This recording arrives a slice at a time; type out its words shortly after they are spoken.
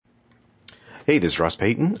Hey, this is Ross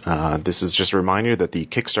Payton. This is just a reminder that the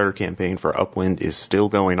Kickstarter campaign for Upwind is still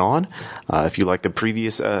going on. If you like the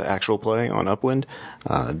previous actual play on Upwind,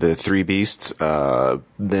 the Three Beasts,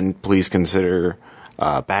 then please consider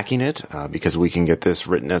backing it because we can get this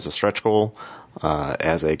written as a stretch goal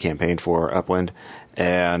as a campaign for Upwind.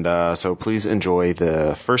 And so please enjoy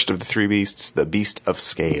the first of the Three Beasts, the Beast of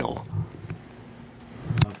Scale.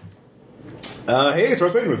 Hey, it's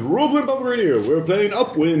Ross Payton with Roleplay Public Radio. We're playing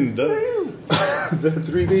Upwind, the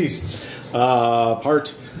Three Beasts,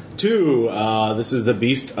 Part 2. This is the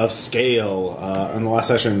Beast of Scale. In the last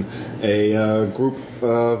session, a group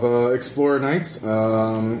of Explorer Knights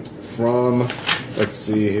from, let's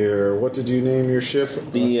see here, what did you name your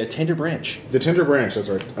ship? The Tender Branch. The Tender Branch, that's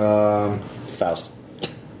right. Faust.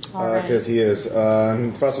 Because he is,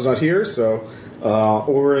 Faust is not here, so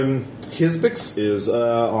Oren Hisbix is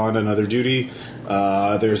on another duty.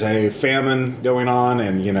 There's a famine going on,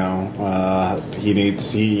 and he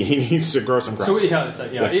needs to grow some crops. So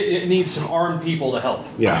it needs some armed people to help.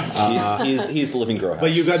 Yeah, he's the living grow house.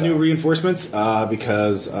 But you've got new reinforcements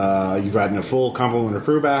because you've gotten a full complement of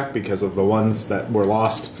crew back because of the ones that were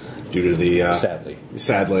lost due to the sadly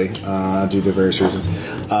due to various reasons.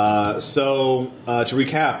 So to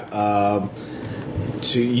recap,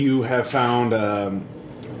 you have found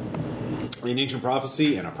an ancient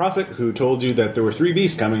prophecy and a prophet who told you that there were three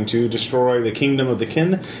beasts coming to destroy the kingdom of the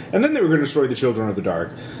kin, and then they were going to destroy the children of the dark.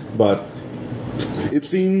 But it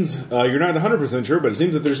seems, you're not 100% sure, but it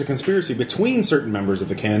seems that there's a conspiracy between certain members of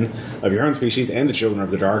the kin of your own species and the children of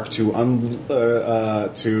the dark to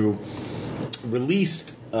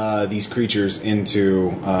release these creatures into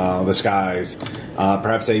the skies.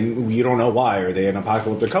 Perhaps you don't know why. Are they an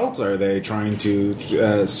apocalyptic cult? Are they trying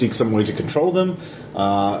to seek some way to control them?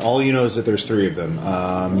 All you know is that there's three of them.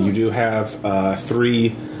 You do have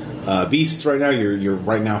three beasts right now. You're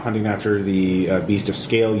right now hunting after the Beast of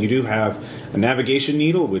Scale. You do have a navigation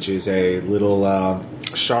needle, which is a little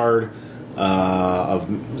shard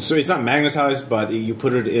so it's not magnetized, but you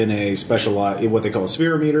put it in a special what they call a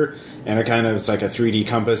spherometer, and it's like a 3D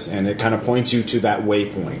compass, and it kind of points you to that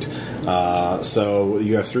waypoint. So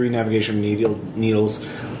you have three navigation needles.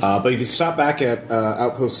 But if you stop back at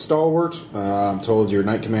Outpost Stalwart, I'm told your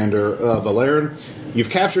Knight Commander Valerian, you've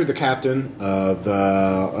captured the captain of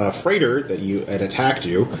a freighter that had attacked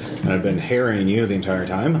you and had been harrying you the entire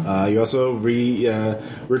time. You also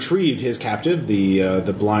retrieved his captive,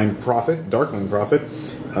 the blind prophet, Darkling Prophet.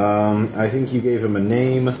 I think you gave him a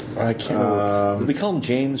name. I can't remember. Did we call him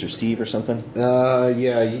James or Steve or something?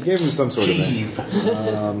 Yeah, you gave him some sort of name.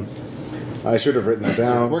 I should have written that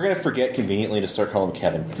down. We're going to forget conveniently to start calling him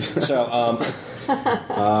Kevin. So,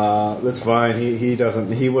 that's fine. He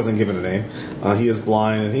wasn't given a name. He is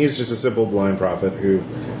blind, and he's just a simple blind prophet who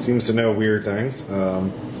seems to know weird things.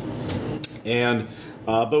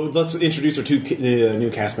 But let's introduce our two new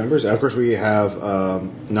cast members. Of course, we have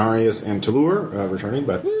Narius and Talur returning,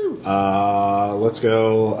 but let's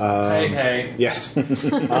go. Hey. Yes.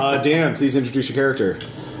 Dan, please introduce your character.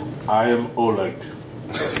 I am Oleg.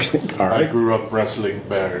 All right. I grew up wrestling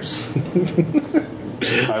bears.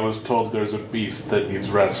 I was told there's a beast that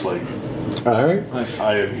needs wrestling. All right.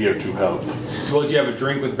 I am here to help. So, did you have a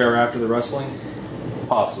drink with Bear after the wrestling?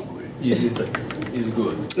 Possibly. He's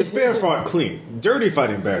good. The bear fought clean. Dirty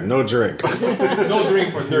fighting bear, no drink. No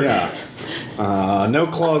drink for 30. Yeah. No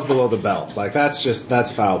claws below the belt. Like,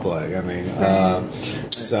 that's foul play. I mean,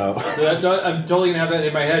 so I'm totally going to have that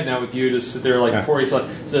in my head now with you to sit there like Corey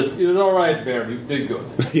says, it was all right, Bear, you did good.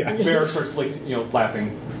 Yeah. Bear starts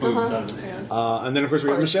laughing boobs out of his hand. And then, of course, we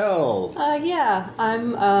have Michelle. Yeah,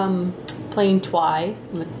 I'm playing Twy.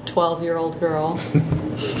 I'm a 12-year-old girl.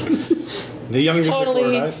 The youngest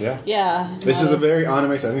Totally. Explorer Knight, Yeah. This is a very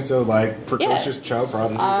anime setting, so like precocious child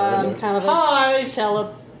prodigies. Kind of a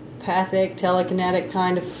telepathic, telekinetic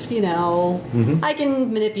kind of, I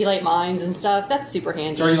can manipulate minds and stuff. That's super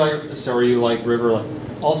handy. So are you like River?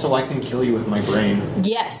 Also, I can kill you with my brain.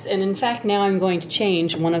 Yes, and in fact, now I'm going to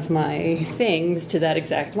change one of my things to that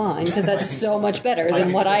exact line because that's so much better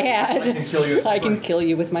than what I had. I can kill you with my brain. Kill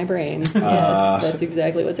you with my brain. Yes, that's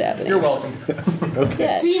exactly what's happening. You're welcome. Okay.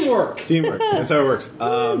 Yes. Teamwork. That's how it works.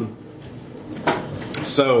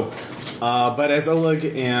 But as Oleg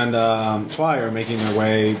and Twy are making their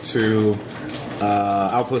way to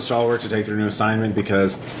Outpost Stalwart to take their new assignment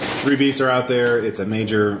because three beasts are out there, it's a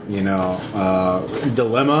major,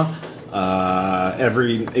 dilemma.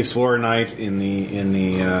 Every Explorer Knight in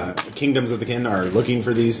the Kingdoms of the Kin are looking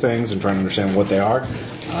for these things and trying to understand what they are.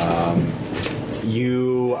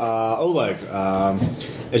 Oleg,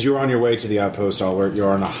 as you're on your way to the outpost, you're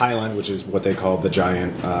on a highland, which is what they call the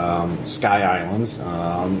giant Sky Islands,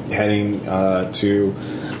 heading to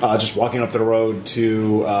just walking up the road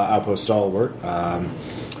to Outpost Stalwart.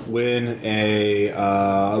 When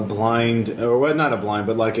a blind, or well, not a blind,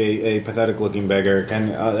 but like a pathetic-looking beggar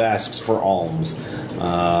asks for alms.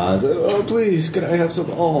 Oh, please, could I have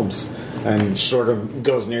some alms? And sort of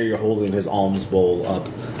goes near you holding his alms bowl up.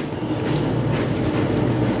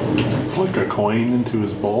 Flick a coin into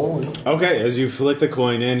his bowl. Okay, as you flick the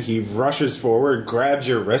coin in, he rushes forward, grabs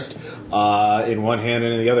your wrist in one hand,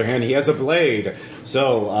 and in the other hand he has a blade.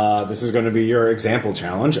 So, this is going to be your example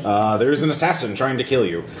challenge. There's an assassin trying to kill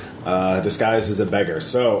you, disguised as a beggar.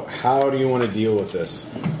 So, how do you want to deal with this?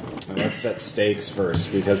 And let's set stakes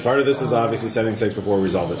first, because part of this is obviously setting stakes before we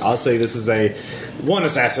resolve it. I'll say this is one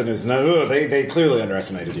assassin is no, they clearly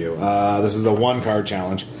underestimated you. This is a 1-card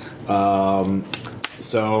challenge.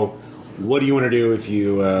 So, what do you want to do if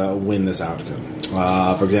you win this outcome?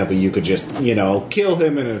 For example, you could just, kill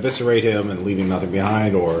him and eviscerate him and leaving nothing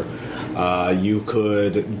behind, or you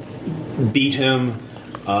could beat him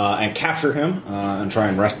and capture him and try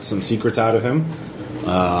and wrest some secrets out of him.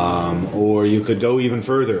 Or you could go even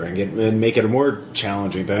further and make it a more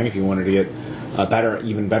challenging thing if you wanted to get a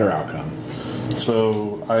even better outcome.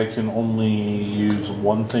 So I can only use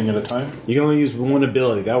one thing at a time? You can only use one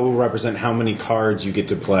ability. That will represent how many cards you get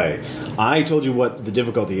to play. I told you what the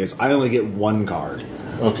difficulty is. I only get 1 card.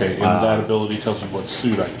 Okay, and that ability tells me what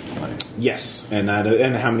suit I can play. Yes, and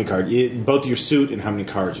how many cards. Both your suit and how many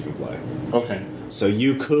cards you can play. Okay. So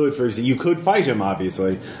you could, for example, you could fight him,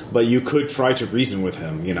 obviously, but you could try to reason with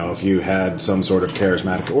him. If you had some sort of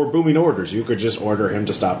charismatic or booming orders, you could just order him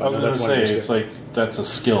to stop. I was going to say, it's like that's a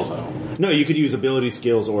skill, though. No, you could use ability,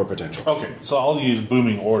 skills, or potential. Okay, so I'll use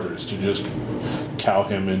booming orders to just cow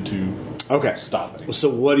him into stopping. So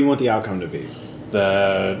what do you want the outcome to be?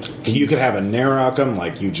 That you could have a narrow outcome,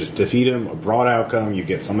 like you just defeat him, a broad outcome, you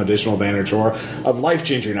get some additional advantage, or a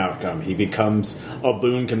life-changing outcome. He becomes a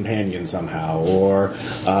boon companion somehow, or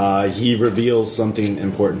he reveals something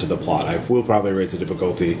important to the plot. I will probably raise the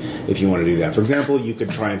difficulty if you want to do that. For example, you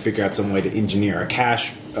could try and figure out some way to engineer a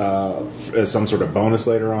cache as some sort of bonus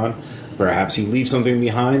later on. Perhaps he leaves something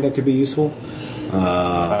behind that could be useful.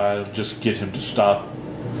 Just get him to stop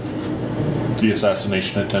the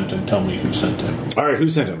assassination attempt and tell me who sent him. All right, who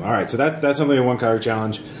sent him? All right, so that's only a 1-card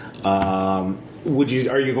challenge. Are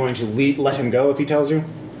you going to let him go if he tells you,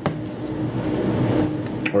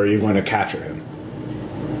 or are you going to capture him?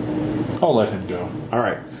 I'll let him go. All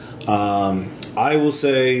right. I will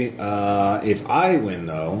say if I win,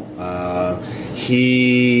 though,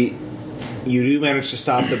 you do manage to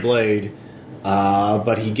stop the blade.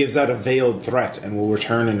 But he gives out a veiled threat and will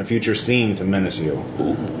return in a future scene to menace you.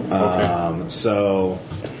 Okay. So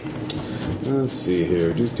let's see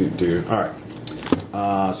here. All right.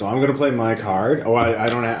 So I'm going to play my card. Oh, I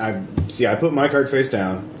don't have. I put my card face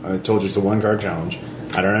down. I told you it's a 1-card challenge.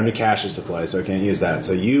 I don't have any caches to play, so I can't use that.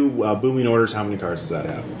 So you booming orders. How many cards does that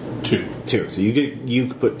have? 2. 2. So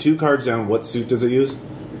you put 2 cards down. What suit does it use?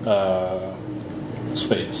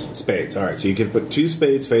 Spades. Spades. All right. So you can put 2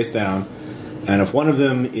 spades face down. And if one of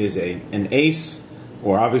them is an ace,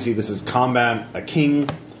 or obviously this is combat, a king,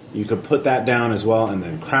 you could put that down as well and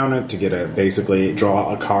then crown it to get basically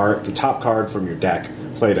draw a card, the top card from your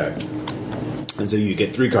play deck. And so you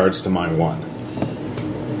get 3 cards to mine 1.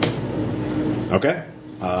 Okay?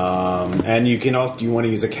 And you can also, do you want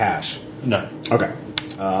to use a cache? No. Okay.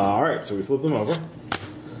 Alright, so we flip them over.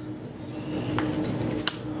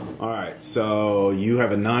 Alright, so you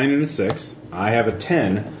have a 9 and a 6. I have a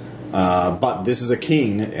 10. But this is a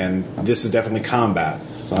king, and this is definitely combat.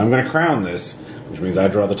 So I'm going to crown this, which means I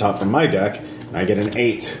draw the top from my deck, and I get an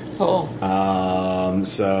 8. Oh.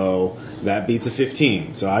 So that beats a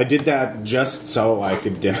 15. So I did that just so I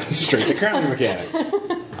could demonstrate the crowning mechanic.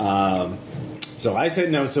 So I said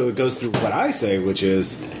no, so it goes through what I say, which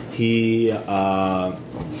is he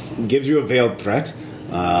gives you a veiled threat.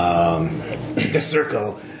 The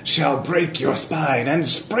circle shall break your spine and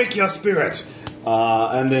break your spirit.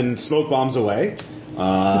 And then smoke bombs away,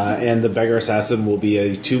 and the beggar assassin will be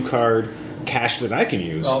a 2-card cache that I can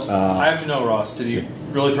use. Well, I have to know, Ross. Did he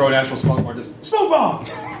really throw an actual smoke bomb? Just smoke bomb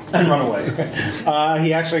and run away.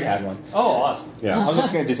 He actually had one. Oh, awesome! Yeah, I was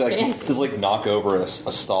just going to does knock over a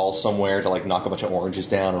stall somewhere to knock a bunch of oranges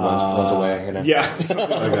down and runs away. Yeah, something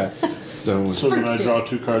like that. So can I draw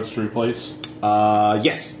 2 cards to replace?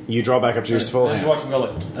 Yes, you draw back up to your full As hand. you watch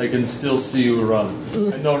Millet, I can still see you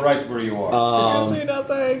run. I know right where you are. I see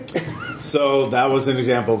nothing. So that was an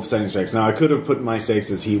example of setting stakes. Now I could have put my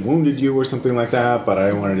stakes as he wounded you or something like that, but I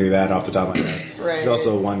didn't want to do that off the top of my head. Right. There's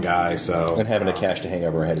also one guy, so And having a cash to hang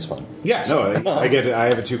over her head is fun. yeah, no, I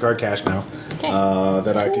have a 2-card cash now Okay.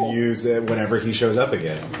 that I can use whenever he shows up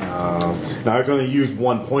again. Now I can only use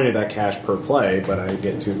 1 point of that cash per play, but I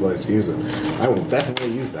get 2 plays to use it. I will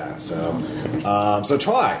definitely use that. So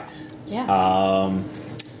try. Yeah.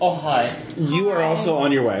 Oh, hi. You are also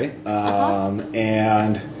on your way,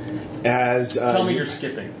 and as Tell me you're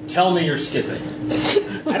skipping. Tell me you're skipping.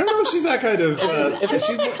 I don't know if she's that kind of. I'm not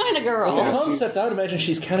that kind of girl. The concept, I would imagine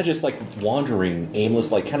she's kind of just like wandering,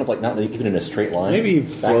 aimless, like kind of like not even in a straight line. Maybe Back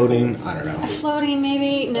floating. and I don't know. Floating,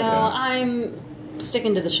 maybe? No, Okay. I'm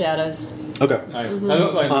sticking to the shadows. Okay. I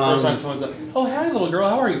look like the first time someone said, "Oh, hi, little girl.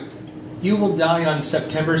 How are you?" You will die on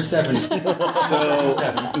September 7th.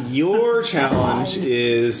 So your challenge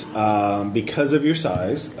is because of your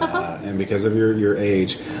size and because of your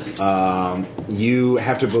age, you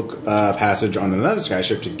have to book passage on another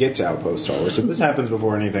skyship to get to Outpost Star Wars. So this happens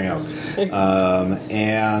before anything else.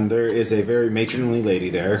 And there is a very matronly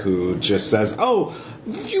lady there who just says, "Oh,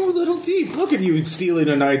 you little thief! Look at you stealing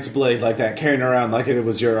a knight's blade like that, carrying it around like it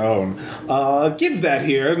was your own. Give that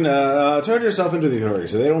here and turn yourself into the authority."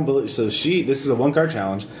 So they don't believe. So this is a 1-card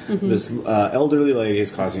challenge. This elderly lady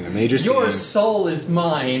is causing a major scene. Your soul is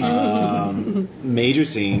mine. Major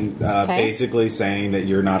scene, basically saying that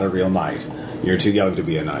you're not a real knight. You're too young to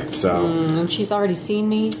be a knight. So, And she's already seen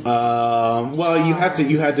me. well, you had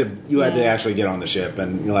to actually get on the ship,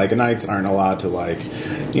 and like knights aren't allowed to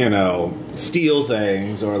steal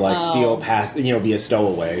things or steal past, be a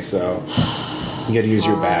stowaway. So you got to use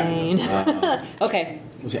your bag. Okay.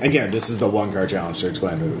 Again, this is the 1-card challenge to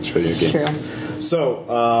explain it to you again. True. So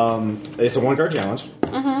it's a 1-card challenge.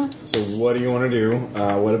 So what do you want to do?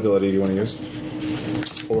 What ability do you want to use?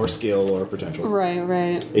 Or skill or potential?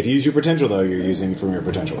 Right. If you use your potential, though, you're using from your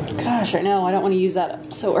potential. Gosh, I know. I don't want to use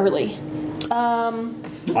that so early.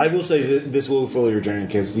 I will say that this will fill your journey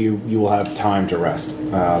because you will have time to rest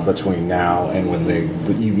between now and when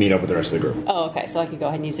you meet up with the rest of the group. Oh, okay. So I could go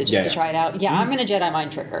ahead and use it just to try it out. Yeah, I'm going to Jedi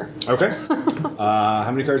Mind Trick her. Okay.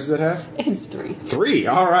 How many cards does it have? It's 3. 3.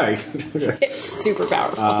 All right. It's super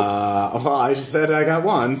powerful. Well, I just said I got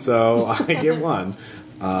 1, so I get 1.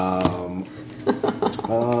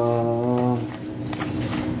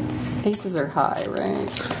 Aces are high,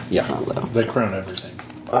 right? Yeah. Not low. They crown everything.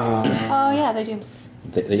 Oh, yeah, they do.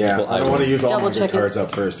 They Yeah, just I don't want to use all Double my good check it. cards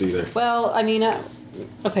up first either. Well, I mean,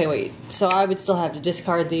 okay, wait. So I would still have to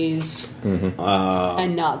discard these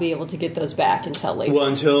and not be able to get those back until later.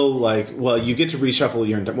 Well, you get to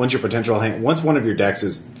reshuffle once your potential once one of your decks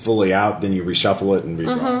is fully out, then you reshuffle it and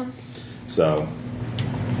redraw. So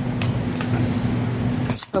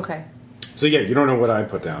Okay, yeah, you don't know what I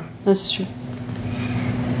put down. this is true.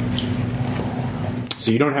 So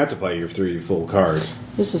you don't have to play your 3 full cards,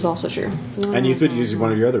 This is also true. and you could use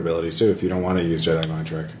one of your other abilities too if you don't want to use Jedi Mind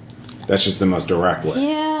Trick. That's just the most direct way.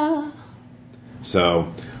 Yeah.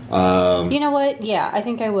 So. You know what? Yeah, I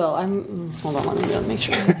think I will. Hold on, let me make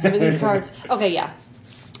sure. Some of these cards. Okay, yeah.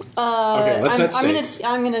 Okay, let's set stakes.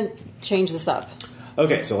 I'm gonna change this up.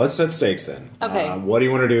 Okay, so let's set stakes then. Okay. What do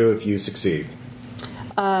you want to do if you succeed?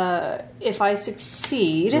 If I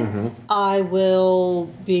succeed, I will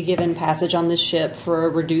be given passage on this ship for a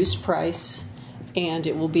reduced price, and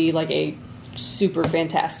it will be like a super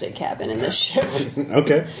fantastic cabin in this ship.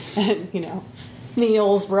 Okay. And,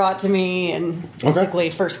 meals brought to me, and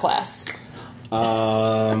basically first class.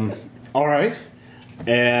 All right.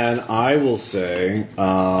 And I will say,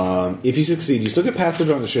 if you succeed, you still get passage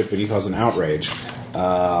on the ship, but you cause an outrage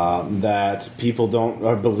that people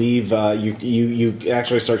don't believe. You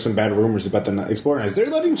actually start some bad rumors about the Explorer. They're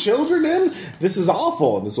letting children in. This is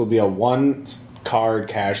awful. This will be a 1-card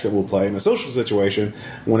cash that will play in a social situation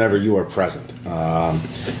whenever you are present.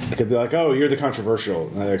 It could be like, oh, you're the controversial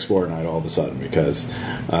Explorer Knight all of a sudden because.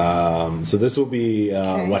 So this will be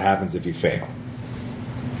what happens if you fail.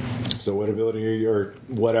 So what ability are you, or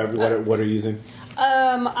what are you using?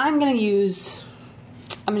 I'm gonna use.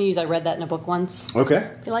 I read that in a book once. Okay.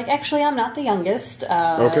 Be like, actually, I'm not the youngest.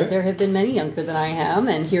 Okay. There have been many younger than I am,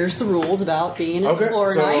 and here's the rules about being an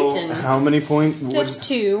Explorer so Knight. And how many points? that's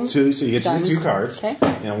 2. 2. So you get to use Diamonds. 2 cards. Okay.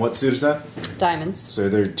 And what suit is that? Diamonds. So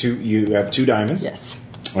there are 2. You have 2 diamonds. Yes.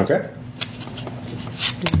 Okay.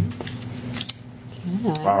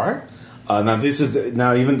 Yeah. All right. Now this is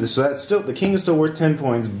so that's still the king is still worth 10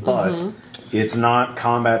 points, but it's not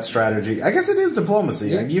combat strategy. I guess it is diplomacy.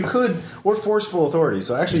 Yeah. You could or forceful authority.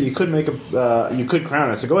 So actually, you could make you could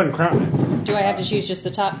crown it. So go ahead and crown it. Do I have to choose just the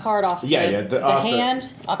top card off Yeah, the, yeah, the off the-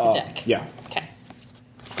 hand, off the deck? Yeah. Okay.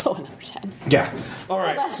 Oh, another 10. Yeah. All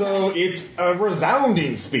right, that's so nice. it's a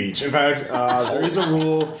resounding speech. In fact, there is a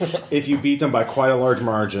rule: if you beat them by quite a large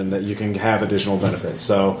margin, that you can have additional benefits.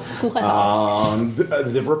 So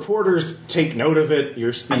the reporters take note of it.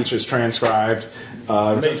 Your speech is transcribed.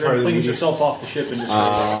 Major flings herself off the ship and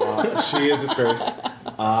just She is disgraced.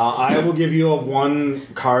 I will give you a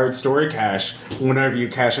 1-card story cash whenever you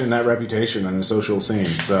cash in that reputation on the social scene.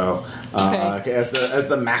 So, as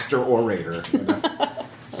the master orator, you go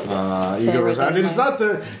around. It's not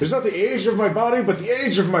the age of my body, but the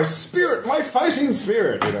age of my spirit, my fighting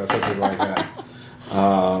spirit. Something like that.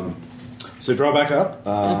 So draw back up,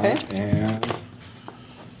 and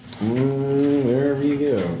there we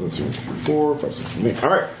go. Let's see, 3, 4, 5, 6, 7, 8.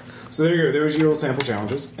 All right. So there you go. There's your little sample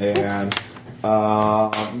challenges, and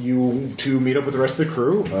you two meet up with the rest of the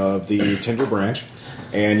crew of the Tinder branch,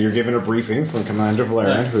 and you're given a briefing from Commander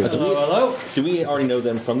Valerian. hello. Do we already know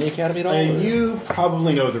them from the academy at all? And you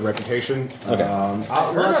probably know the reputation. Okay.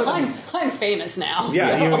 I'm famous now.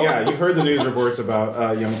 Yeah, you've heard the news reports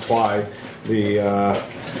about young Twy,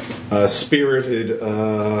 the spirited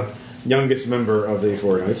youngest member of the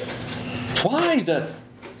Explorer Knights. Twy, the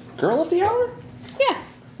girl of the hour? Yeah.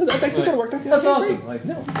 That could have worked out. That's awesome. Like,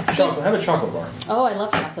 no, chocolate. Have a chocolate bar. Oh, I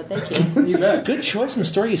love chocolate. Thank you. You bet. Good choice in the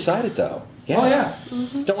story you cited, though. Yeah. Oh yeah.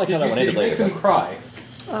 Don't like how that one Did ended you make later. them cry?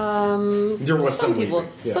 There was Some people.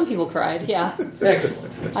 Some people cried. Yeah.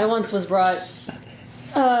 Excellent. I once was brought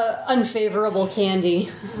unfavorable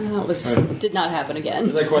candy. Did not happen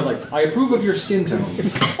again. Like what? Like I approve of your skin tone.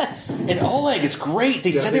 And Oleg, it's great.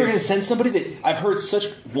 They said they were going to send somebody that I've heard such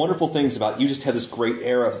wonderful things about. You just have this great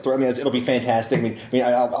air of. I mean, it'll be fantastic. I mean,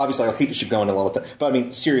 obviously, I'll keep the ship going a lot of that. But I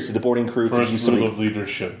mean, seriously, the boarding crew could First use rule somebody. of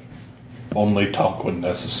leadership: only talk when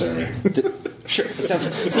necessary. Sure, it sounds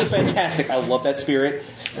fantastic. I love that spirit.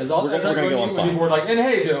 We're going to go on when you fine. were like, and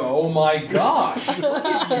hey, oh my gosh, look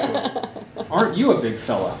at you. Aren't you a big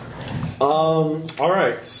fella? All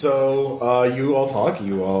right, so you all talk.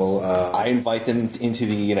 You all. I invite them into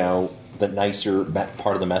the nicer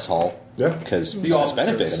part of the mess hall. Yeah. Because The that's officers.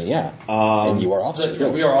 benefit. I mean, yeah. And you are officers.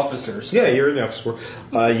 Really. We are officers. Yeah, you're in the office corps.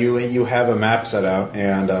 You have a map set out,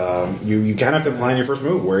 and you kind of have to plan your first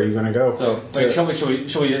move. Where are you going to go? So, shall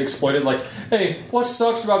we exploit it? Like, hey, what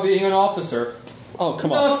sucks about being an officer? Oh,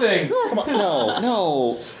 come on. Nothing. Come on.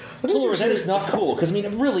 No. Tulor, that is not cool. Because, I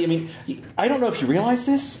don't know if you realize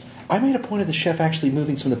this. I made a point of the chef actually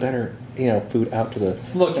moving some of the better, food out to the...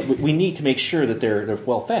 Look. We need to make sure that they're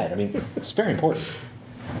well fed. I mean, it's very important.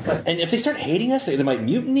 And if they start hating us, they might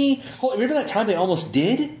mutiny. Oh, remember that time they almost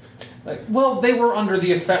did? Well, they were under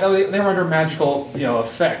the effect. They were under magical,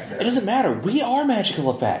 effect. It doesn't matter. We are magical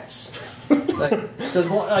effects. We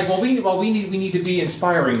need to be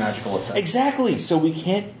inspiring magical effects. Exactly. So we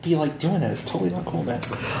can't be doing that. It's totally not cool, man.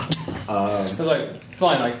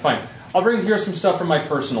 Fine. I'll bring here some stuff from my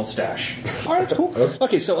personal stash. All right, that's cool.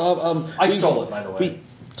 Okay, so I stole it, by the way.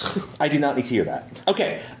 I do not need to hear that.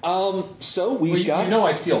 Okay, so we've got. You know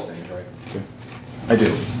I steal things, right? I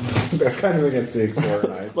do. That's kind of against the Explorer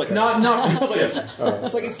Knight. Like, Not from the ship.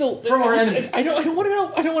 It's like it's still From our enemy. I don't want to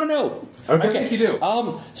know. I don't want to know. Okay. I think you do.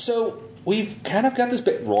 So we've kind of got this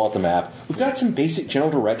bit. Roll out the map. We've got some basic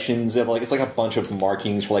general directions of it's like a bunch of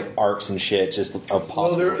markings for arcs and shit. Just of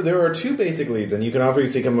possible. Well, there are two basic leads, and you can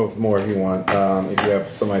obviously come up with more if you want, if you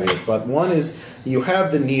have some ideas. But one is you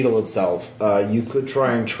have the needle itself. You could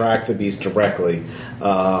try and track the beast directly.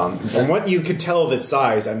 From what you could tell of its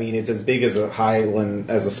size, I mean, it's as big as a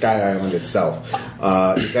sky island itself.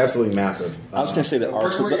 It's absolutely massive. I was going to say that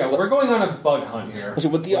arcs. We're going on a bug hunt here. So,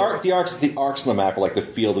 but the arcs on the map are like the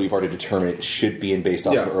field that we've already determined it should be in based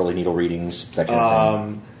off of early needle readings. That kind of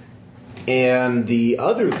thing. And the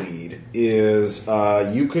other lead is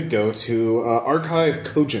you could go to Archive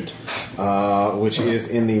Cogent, which is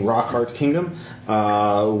in the Rockheart Kingdom,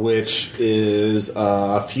 which is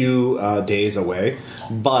a few days away.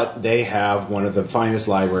 But they have one of the finest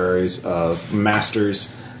libraries of Masters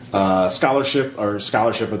scholarship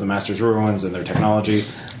of the Masters ruins and their technology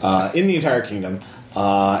in the entire kingdom.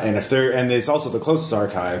 And it's also the closest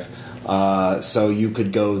archive. So you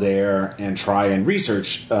could go there and try and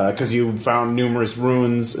research because you found numerous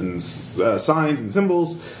runes and signs and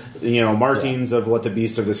symbols, markings of what the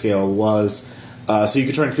beast of the scale was. So you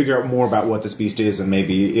could try and figure out more about what this beast is and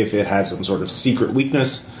maybe if it had some sort of secret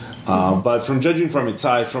weakness. But from judging from its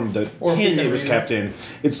size, from the pin it was kept in,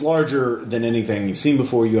 it's larger than anything you've seen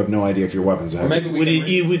before. You have no idea if your weapons have. Maybe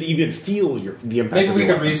you would even feel the impact. Maybe of we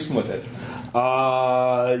your could weapons. reason with it.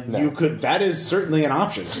 You could. That is certainly an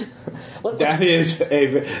option.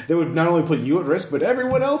 That would not only put you at risk, but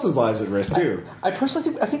everyone else's lives at risk too. I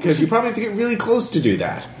personally think because you probably have to get really close to do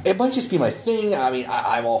that. It might just be my thing. I mean,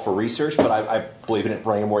 I'm all for research, but I believe in it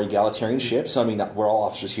running a more egalitarian ship. So I mean, we're all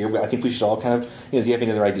officers here, but I think we should all kind of, do you have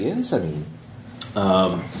any other ideas? I mean,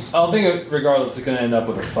 I think regardless, it's going to end up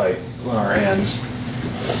with a fight on our hands.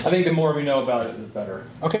 I think the more we know about it, the better.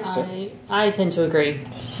 Okay, so I tend to agree.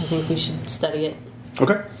 I think we should study it.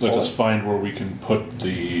 Okay. Let us find where we can put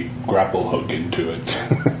the grapple hook into it.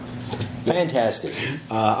 Fantastic.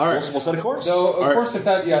 All right. We'll set a course. So, of course,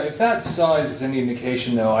 if that size is any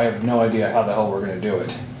indication, though, I have no idea how the hell we're going to do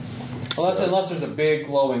it. Unless there's a big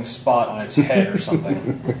glowing spot on its head or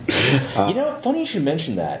something. Funny you should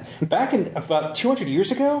mention that. Back in about 200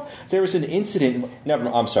 years ago, there was an incident.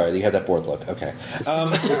 No, I'm sorry. You had that bored look. Okay.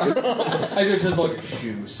 I just look at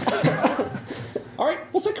shoes. All right,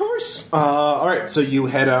 we'll set course. All right, so you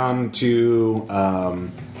head on to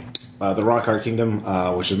the Rockheart Kingdom,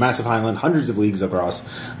 which is a massive highland, hundreds of leagues across.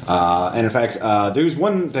 And in fact, there's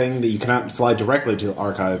one thing that you cannot fly directly to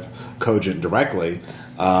Archive Cogent directly,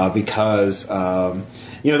 because the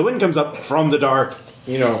wind comes up from the dark,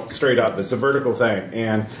 straight up. It's a vertical thing.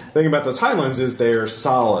 And the thing about those highlands is they're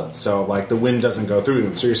solid, so like the wind doesn't go through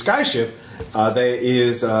them. So your skyship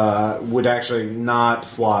would actually not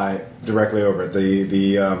fly directly over it.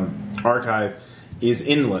 The Archive is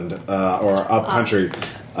inland or up country.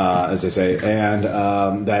 As they say,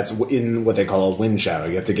 and that's in what they call a wind shadow.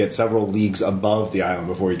 You have to get several leagues above the island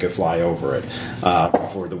before you can fly over it,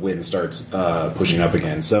 before the wind starts pushing up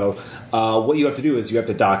again. So what you have to do is you have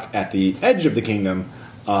to dock at the edge of the kingdom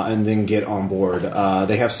and then get on board.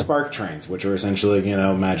 They have spark trains, which are essentially,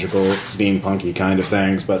 magical, steampunky kind of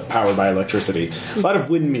things, but powered by electricity. A lot of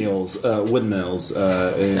windmills,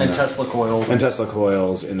 and Tesla coils. And Tesla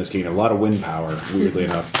coils in this kingdom. A lot of wind power, weirdly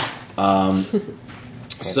enough.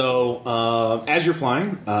 So, as you're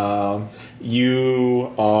flying,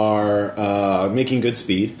 you are making good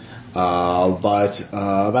speed, but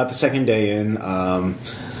about the second day in,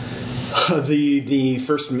 the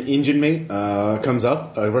first engine mate comes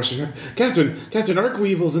up, rushes in. Captain,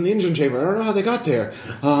 Arcweevil's in the engine chamber. I don't know how they got there.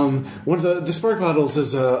 One of the spark bottles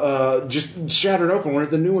is just shattered open. One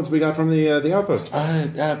of the new ones we got from the outpost.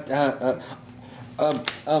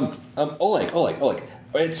 Oleg.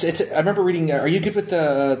 I remember reading. Are you good with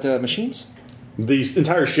the machines? The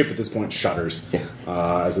entire ship at this point shudders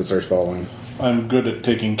as it starts falling. I'm good at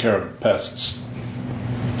taking care of pests.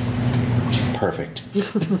 Perfect.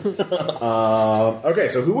 Okay,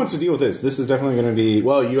 so who wants to deal with this? This is definitely going to be.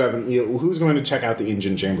 Well, who's going to check out the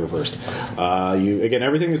engine chamber first?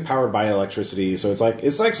 Everything is powered by electricity, so it's like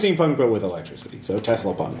steampunk but with electricity. So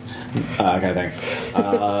Tesla punk kind of thing.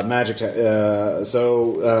 Magic.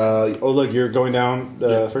 Oleg, you're going down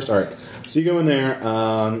first. All right. So you go in there.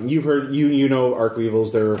 You've heard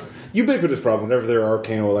Arcweevils. They're ubiquitous problem whenever there are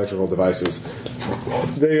arcano-electrical devices.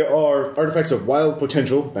 They are artifacts of wild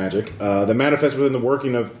potential magic that manifest within the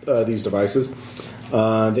working of these devices.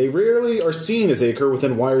 They rarely are seen as they occur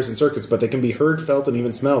within wires and circuits, but they can be heard, felt, and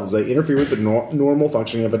even smelled as they interfere with the normal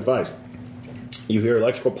functioning of a device. You hear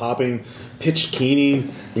electrical popping, pitched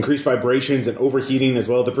keening, increased vibrations, and overheating, as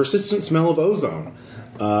well as the persistent smell of ozone.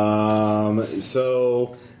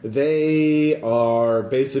 So they are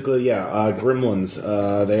basically, gremlins.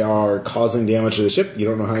 They are causing damage to the ship. You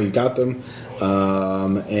don't know how you got them.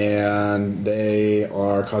 And they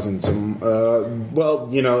are causing some,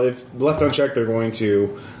 if left unchecked, they're going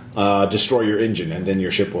to destroy your engine, and then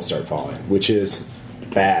your ship will start falling, which is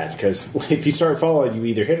bad, because if you start falling, you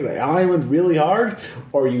either hit an island really hard,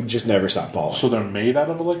 or you just never stop falling. So they're made out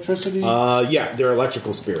of electricity? They're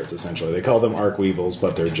electrical spirits, essentially. They call them Arcweevils,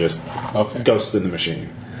 but they're just ghosts in the machine.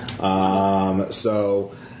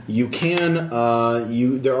 So you can,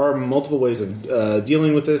 there are multiple ways of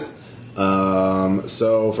dealing with this.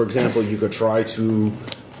 So, for example, you could try to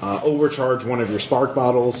overcharge one of your spark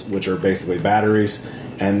bottles, which are basically batteries,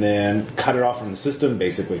 and then cut it off from the system,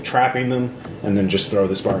 basically trapping them, and then just throw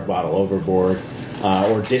the spark bottle overboard,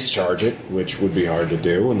 or discharge it, which would be hard to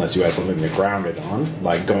do unless you had something to ground it on,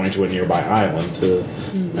 like going to a nearby island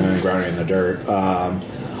and then ground it in the dirt.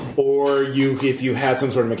 Or if you had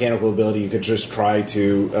some sort of mechanical ability, you could just try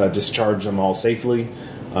to discharge them all safely.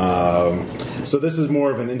 So this is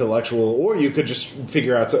more of an intellectual, or you could just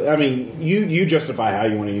figure out. You justify how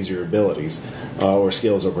you want to use your abilities, or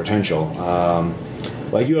skills, or potential.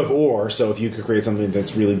 Like you have ore, so if you could create something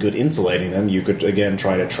that's really good insulating them, you could again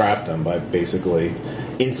try to trap them by basically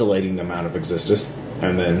insulating them out of existence,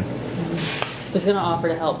 and then was going to offer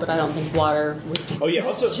to help, but I don't think water would be Oh yeah. the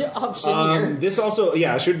Also, best option here. this also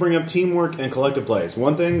I should bring up teamwork and collective plays.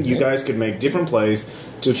 One thing, you guys could make different plays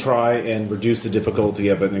to try and reduce the difficulty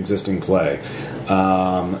of an existing play.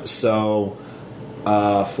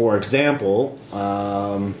 For example,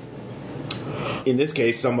 in this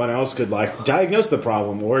case, someone else could diagnose the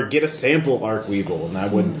problem or get a sample Arcweevil, and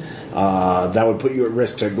that would put you at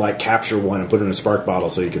risk to capture one and put it in a spark bottle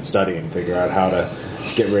so you could study and figure out how to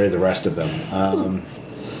get rid of the rest of them.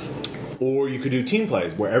 Or you could do team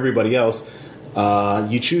plays where everybody else,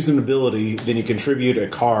 you choose an ability, then you contribute a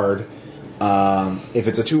card. If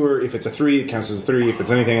it's a 2 or if it's a 3, it counts as a 3. If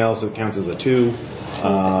it's anything else, it counts as a 2.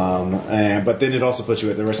 But then it also puts you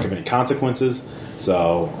at the risk of any consequences.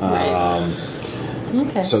 So,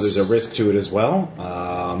 Okay. so there's a risk to it as well.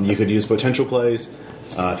 You could use potential plays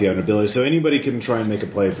if you have an ability. So anybody can try and make a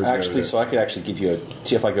play for Actually, so I could actually give you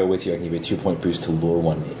if I go with you, I can give you a 2-point boost to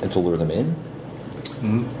lure them in.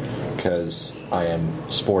 Because I am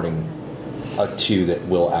sporting a 2 that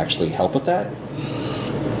will actually help with that.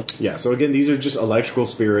 Yeah, so again, these are just electrical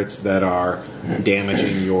spirits that are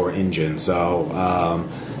damaging your engine. So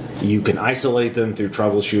you can isolate them through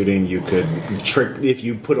troubleshooting. You could if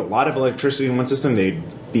you put a lot of electricity in one system, they'd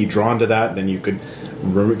be drawn to that. Then you could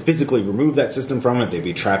physically remove that system from it. They'd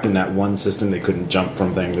be trapped in that one system. They couldn't jump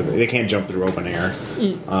from things. They can't jump through open air.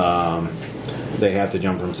 They have to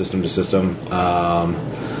jump from system to system.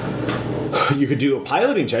 You could do a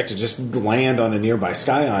piloting check to just land on a nearby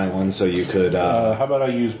sky island, so you could... how about I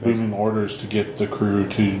use booming orders to get the crew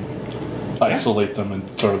to isolate them and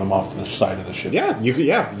throw them off the side of the ship? Yeah, you could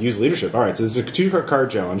use leadership. All right, so it's a 2-card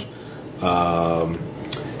challenge.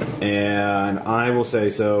 And I will say,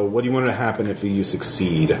 so what do you want to happen if you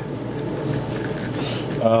succeed?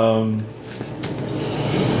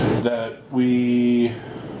 That we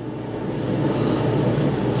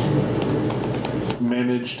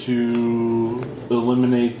manage to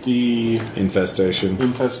eliminate the Infestation.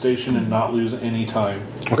 and not lose any time.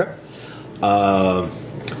 Okay.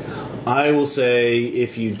 I will say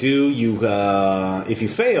if you do, if you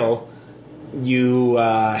fail, you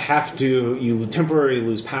you temporarily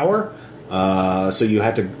lose power. So you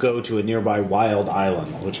have to go to a nearby wild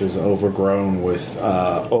island, which is overgrown with you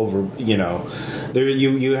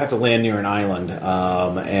have to land near an island,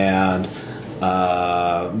 and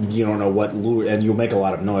you don't know what lure, and you'll make a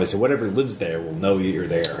lot of noise. So whatever lives there will know you're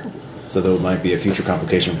there. So there might be a future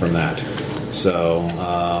complication from that. So,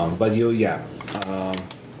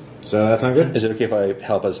 so that sound good? Is it okay if I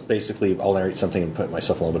help us? Basically, I'll narrate something and put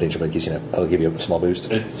myself in a little bit of danger, but I'll give you a small boost.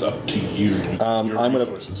 It's up to you. I'm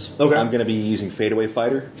resources. Okay. I'm going to be using Fadeaway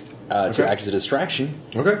Fighter to act as a distraction.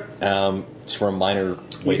 Okay. For a minor.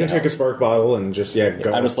 You can take a spark bottle and just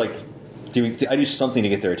go. I'm just I do something to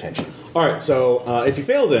get their attention. All right. So if you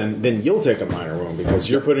fail, then you'll take a minor wound because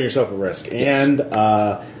you're putting yourself at risk, and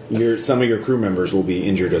some of your crew members will be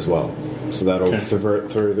injured as well. So that'll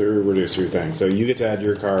further reduce your thing. So you get to add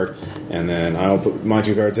your card, and then I'll put my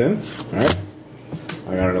 2 cards in. All right.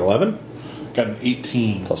 I got an 11. Got an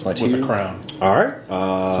 18 plus my 2 with a crown. All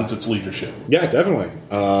right. Since it's leadership. Yeah, definitely.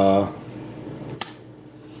 All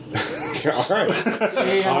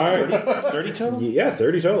right. All right. 30 total? Yeah,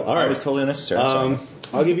 30 total. All right. That was totally unnecessary.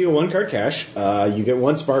 I'll give you a 1-card cash. You get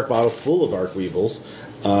 1 spark bottle full of Arcweevils.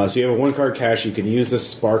 So you have a 1-card cash. You can use this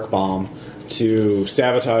spark bomb to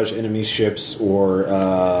sabotage enemy ships or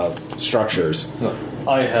structures.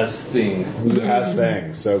 I has thing. Who has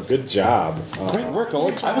things? So good job. Great work,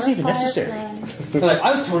 Oleg. I wasn't even necessary.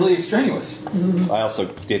 I was totally extraneous. I also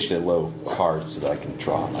ditched a low card so that I can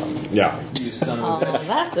draw. Yeah. You son of a Oh, bitch.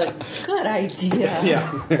 that's a good idea.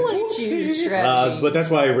 Yeah. Look at you, strategy. But that's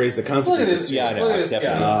why I raised the Look at consequences. this. Yeah, I know. Look at this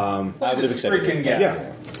Definitely. guy. I would have accepted Freaking it. guy.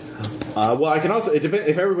 Yeah. Well, I can also. It depends,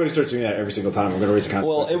 if everybody starts doing that every single time, I'm going to raise the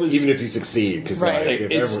consequences, Well, it was- even if you succeed. Because Right.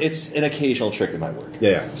 It's an occasional trick that might work.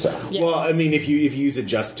 yeah. So Yeah. Well, I mean, if you use it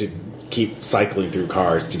just to keep cycling through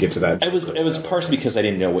cards to get to that, it was partially because I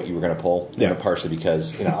didn't know what you were going to pull, Yeah. and partially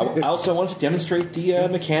because I also wanted to demonstrate the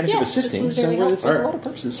mechanic Yeah, of this assisting. was So very it's helpful. a lot of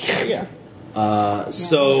purposes. Yeah.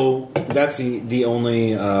 So that's the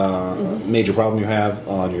only major problem you have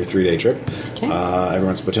on your 3-day trip. Okay.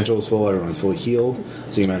 Everyone's potential is full. Everyone's fully healed.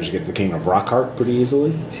 So you manage to get to the Kingdom of Rockheart pretty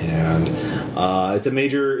easily, and it's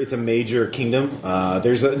a major kingdom.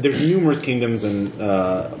 There's numerous kingdoms and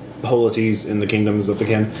polities in the kingdoms of the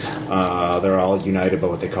kin. They're all united by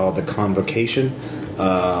what they call the Convocation.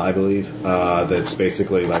 I believe that's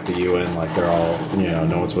basically like the UN, like they're all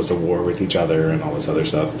no one's supposed to war with each other and all this other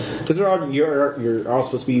stuff because you're all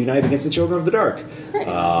supposed to be united against the children of the dark,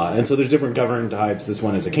 and so there's different government types. This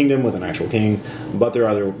one is a kingdom with an actual king, but there are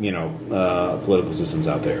other political systems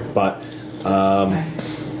out there. But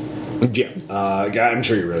Yeah, I'm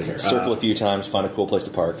sure you really care. Circle a few times, find a cool place to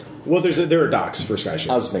park. Well, there are docks for sky ships.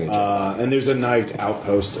 I was thinking, and there's a night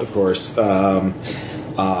outpost, of course. God,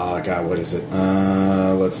 what is it?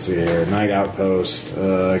 Let's see here. Night outpost.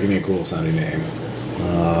 Give me a cool sounding name.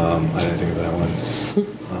 I didn't think of that one.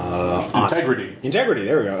 Integrity. Integrity.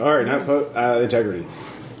 There we go. All right, integrity.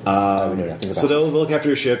 So they'll look after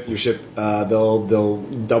your ship. They'll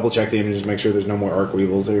double check the engines, make sure there's no more arc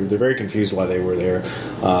weevils. They're very confused why they were there.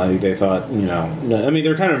 They thought,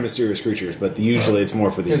 they're kind of mysterious creatures, but usually it's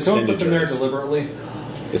more for the Can someone extended put them there journeys. deliberately?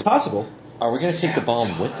 It's possible. Are we going to take the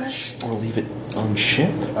bomb with us or leave it on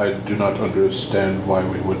ship? I do not understand why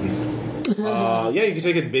we wouldn't. Yeah, you can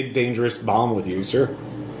take a big dangerous bomb with you, sure.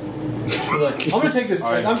 Like, I'm gonna take this.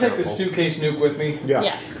 I'm gonna take this careful. suitcase nuke with me.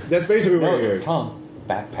 Yeah. That's basically what No, you're doing. Tom,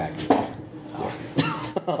 backpack.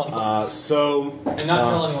 So And not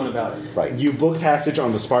tell anyone about it. Right. you book passage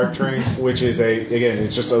on the Spark train, which is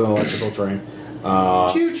it's just an electrical train.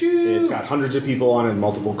 Choo choo. It's got hundreds of people on it,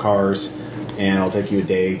 multiple cars, and it'll take you a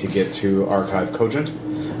day to get to Archive Cogent.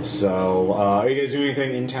 So, are you guys doing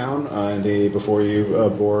anything in town before you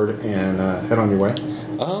board and head on your way?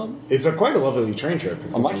 It's quite a lovely train trip.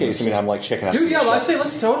 In my case, I'm like checking out. Dude, some yeah, of the I shops. say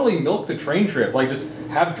let's totally milk the train trip. Like, just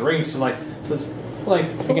have drinks and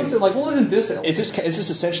isn't this? Is this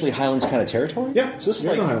essentially Highlands kind of territory? Yeah, So this is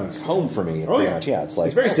yeah, like no, Highlands. home for me. Oh, pretty yeah. much. Yeah, it's like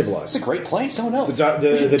It's very civilized. It's a great place. Oh no, The dock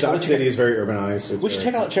totally city check is very urbanized. We should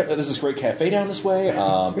check out. There's this great cafe down this way.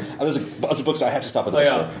 There's a bookstore. I have to stop at the Oh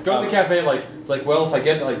yeah, bookstore. go to the cafe. It's like, well, if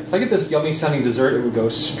I get this yummy sounding dessert, it would go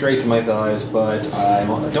straight to my thighs. But I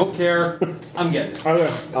don't care. I'm getting it.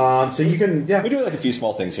 Okay. So you can, We do like a few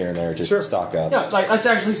small things here and there, just Sure. stock up. Yeah, like let's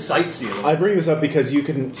actually sightsee. I bring this up because you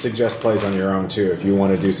can suggest plays on your own too if you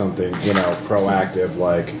want to do something, proactive.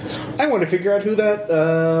 Like, I want to figure out who that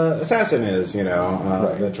assassin is,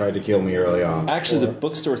 that tried to kill me early on. Actually, the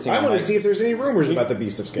bookstore thing. I want to see if there's any rumors about the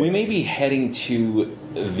Beast of Scales. We may be heading to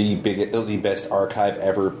the best archive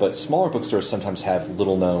ever, but smaller bookstores sometimes have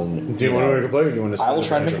little known. Do you want to make a play, or do you want to? Spend I will a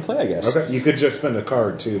try to make a potential? play, I guess. Okay, you could just spend a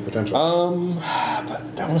card too, potentially.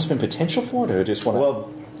 But do I want to spend potential for it, or just want to? well,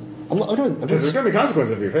 I'm doing. because there's going to be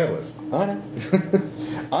consequences if you fail this. I know.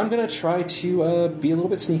 I'm going to try to be a little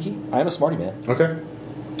bit sneaky. I'm a smarty man. Okay.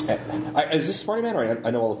 Is this smarty man, or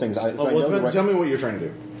I know all the things? Tell me what you're trying to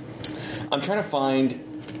do. I'm trying to find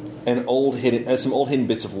some old hidden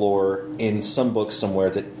bits of lore in some books somewhere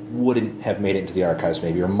that wouldn't have made it into the archives,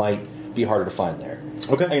 maybe, or might be harder to find there.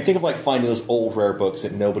 Okay. I can think of finding those old rare books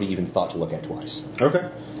that nobody even thought to look at twice. Okay.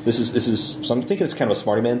 This is. So I'm thinking it's kind of a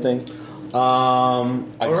smarty man thing. All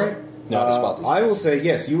right. No, I spot these I things. will say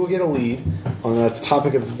yes. You will get a lead on a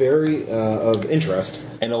topic of of interest.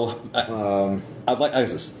 And I'd like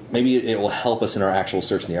this. Maybe it will help us in our actual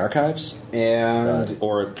search in the archives, And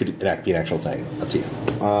or it could be an actual thing. Up to you.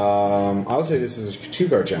 I'll say this is a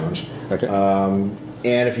 2-card challenge. Okay.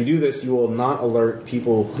 And if you do this, you will not alert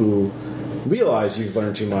people who realize you've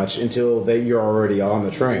learned too much until you're already on the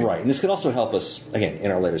train. Right, and this could also help us again in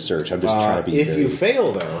our later search. I'm just trying to be. If very, you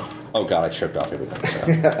fail, though, oh god, I tripped off everything.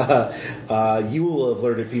 So. you will have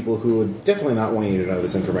alerted people who would definitely not want you to know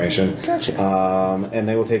this information. Gotcha. And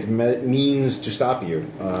they will take means to stop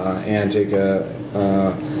you and take a.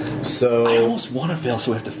 So I almost want to fail,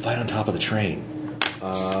 so we have to fight on top of the train.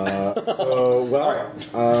 I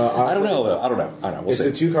I don't know. Though. I don't know. We'll It's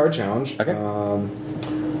see. a 2-card challenge. Okay.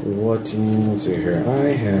 Let's see here.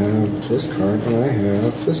 I have this card and I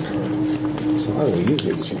have this card. So I will use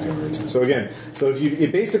these 2 cards. So again,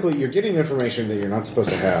 basically you're getting information that you're not supposed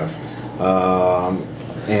to have.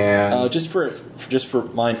 And Just for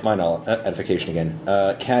my knowledge, edification again.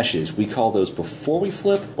 Caches, we call those before we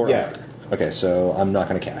flip or Yeah. after? Okay, so I'm not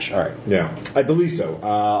going to cache. All right. yeah, I believe so.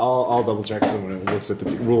 I'll double check when it looks at the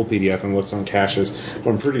rule PDF and looks on caches.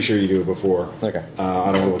 But I'm pretty sure you do it before. Okay.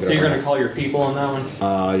 I don't know what. So you're gonna call your people on that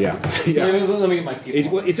one? Yeah. yeah. Let me get my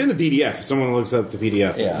people. It's in the PDF. If someone looks up the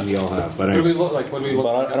PDF, Yeah. we all have. But What do we anyway. look like? What do we look?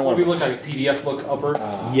 But I don't what do we wanna- look like? A PDF look upper?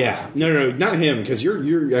 Yeah, no, not him because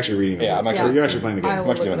you're actually reading. The Yeah, I'm books. actually- you're actually playing the game. I will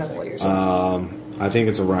Much look doing it up the while thing. you're saying. I think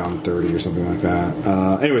it's around 30 or something like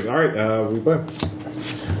that. Anyways, all right, we play.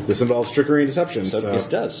 This involves trickery and deception. So So this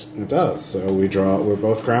does. It does. So we're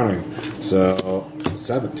both crowning. So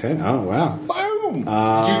 7, 10. Oh wow. Boom.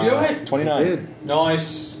 Did you do it? 29. Did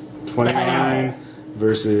Nice. 29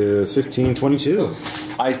 versus 15, 22.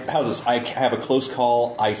 How's this? I have a close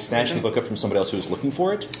call. I snatched the book up from somebody else who was looking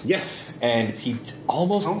for it, Yes. and he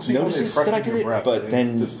almost don't see how they notices that I freshen did your it, breath. but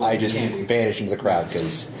then Just I like just candy. vanished into the crowd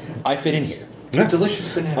because I fit in here. Yeah. Delicious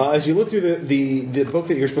banana. As you look through the book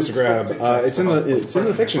that you're supposed to grab, it's in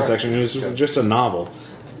the fiction section. It was just a novel.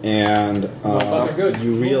 and they're good.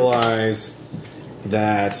 you realize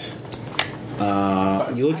that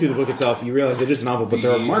you look through the book itself. You realize it is a novel, but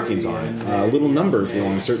there are markings on it, little numbers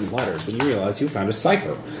along certain letters, and you realize you found a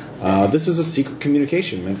cipher. This is a secret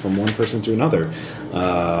communication meant from one person to another.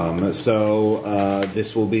 So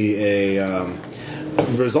this will be a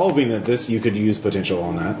resolving that this you could use potential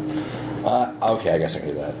on that. Okay, I guess I can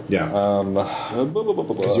do that. Yeah.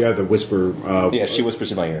 Because you have the whisper. Yeah, she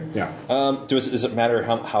whispers in my ear. Yeah. Does it matter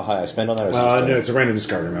how high I spend on that? Or No, it's a random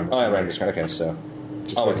discard, remember? Oh, yeah, random discard. Okay, so.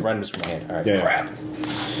 Wait, random is from my hand. All right, Yeah. crap.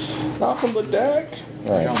 Not from the deck.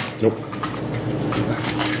 All right. Nope.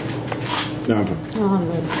 No, I'm fine.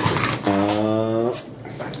 Oh,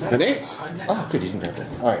 An 8. Oh, good, you didn't grab that.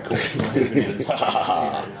 All right, cool.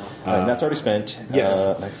 All right, that's already spent. Yes.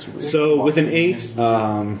 So with an 8,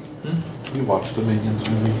 You watched the Minions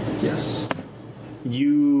movie? Yes.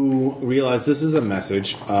 you realize this is a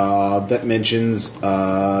message that mentions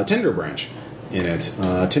Tender Branch in it.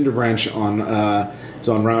 Tender Branch is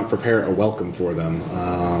en route. Prepare a welcome for them.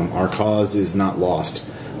 Our cause is not lost.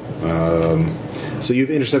 So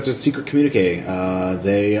you've intercepted secret communique.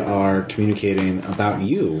 They are communicating about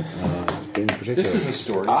you in particular. This is a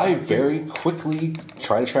story. I very quickly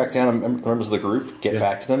try to track down members of the group, get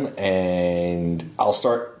back to them, and I'll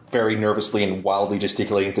start very nervously and wildly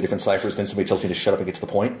gesticulating at the different ciphers. Then somebody tells me to shut up and get to the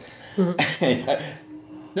point.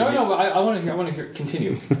 No, but I want to hear.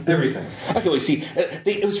 Continue everything. Okay, well, you see,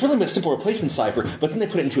 it was really a simple replacement cipher, but then they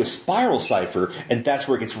put it into a spiral cipher, and that's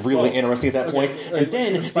where it gets really interesting at that point. And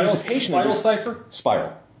then spiral cipher.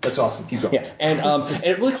 Spiral. That's awesome. Keep going. Yeah, and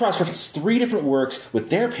it really cross-references 3 different works with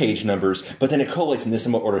their page numbers, but then it collates in this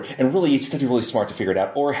order. And really, it's to be really smart to figure it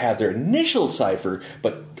out, or have their initial cipher.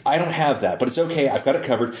 But I don't have that. But it's okay. I've got it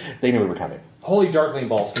covered. They knew we were coming. Holy Darkling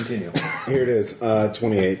Balls. Continue. Here it is.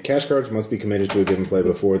 28. Cash cards must be committed to a given play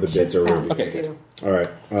before the bids are reviewed. Okay, good. All right.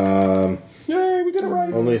 Yay, we got it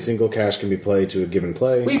right. Only a single cash can be played to a given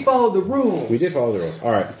play. We followed the rules. We did follow the rules.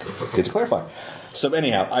 All right. Good to clarify. So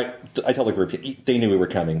anyhow, I tell the group they knew we were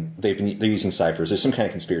coming. They're using ciphers. There's some kind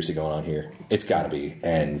of conspiracy going on here. It's got to be.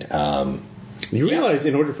 And you realize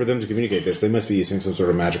in order for them to communicate this, they must be using some sort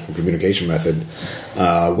of magical communication method,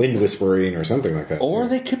 wind whispering or something like that. Or too.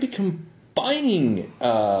 they could be combining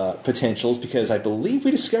potentials, because I believe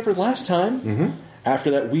we discovered last time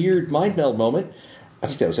after that weird mind meld moment. I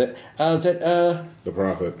think that was it. The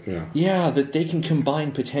prophet. Yeah. Yeah, that they can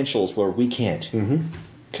combine potentials where we can't.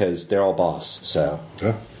 Because they're all boss, so...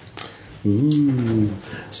 Yeah. Ooh.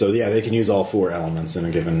 So yeah, they can use all 4 elements in a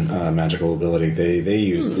given magical ability. They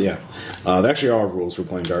use there actually are rules for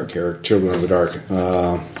playing Children of the Dark,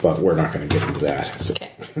 but we're not going to get into that. So.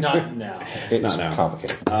 Not now. It's Not now.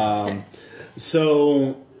 complicated.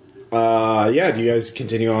 So do you guys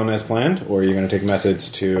continue on as planned, or are you going to take methods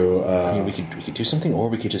to? I mean, we could do something, or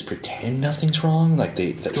we could just pretend nothing's wrong. Like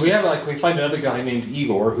Do we have we find another guy named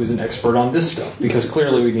Igor who's an expert on this stuff, because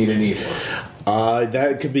clearly we need an Igor.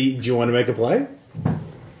 That could be. Do you want to make a play?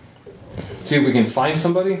 See if we can find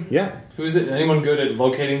somebody. Yeah. Who is it? Anyone good at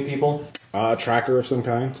locating people? Tracker of some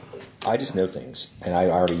kind. I just know things, and I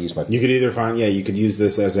already used my... You could either find, you could use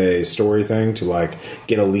this as a story thing to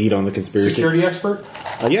get a lead on the conspiracy. Security expert?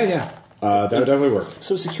 Yeah. That would definitely work.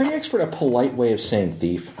 So is security expert a polite way of saying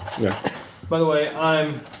thief? Yeah. By the way,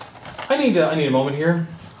 I need a moment here.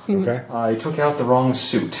 Okay. I took out the wrong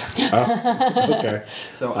suit. Okay.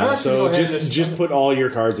 So I just put all your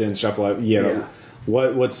cards in, shuffle out. Yeah.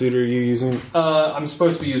 What suit are you using? I'm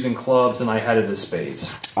supposed to be using clubs, and I had it as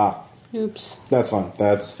spades. Oops. That's fine.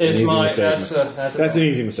 That's an easy mistake. That's an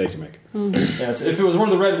easy mistake to make. Yeah, if it was one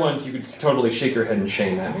of the red ones, you could totally shake your head in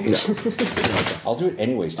shame at me. I'll do it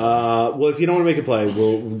anyways. Well, if you don't want to make a play,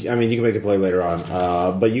 you can make a play later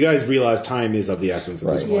on. But you guys realize time is of the essence at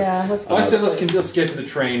this point. Yeah, let's go. I said let's get to the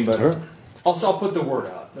train, but Alright. I'll put the word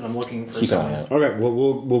out that I'm looking for Keep an eye someone. out. Okay.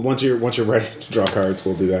 Well, once you're ready to draw cards,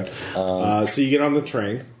 we'll do that. So you get on the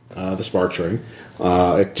train, the Spark train.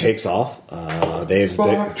 It takes off. They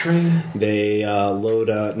load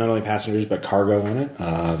not only passengers but cargo on it.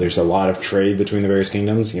 There's a lot of trade between the various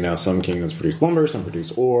kingdoms. Some kingdoms produce lumber, some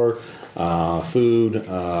produce ore, food,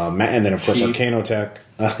 and then of course Arcanotech.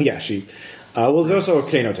 Sheep. Well, there's also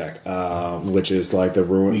Arcanotech, which is like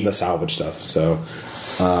the salvage stuff. So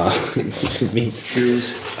meat,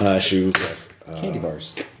 shoes, yes, Candy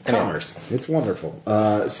bars. commerce. It's wonderful.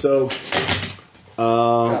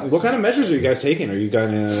 What kind of measures are you guys taking? Are you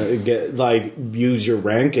gonna use your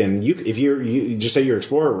rank, and if you just say you're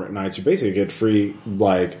Explorer Knights, you basically get free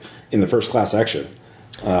in the first class section,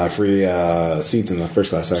 free seats in the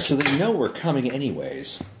first class section. So they know we're coming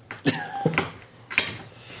anyways.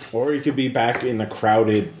 Or you could be back in the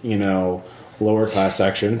crowded, lower class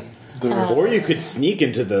section. Or you could sneak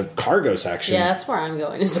into the cargo section Yeah, that's where I'm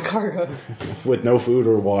going. Is the cargo? with no food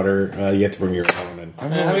or water. You have to bring your own in.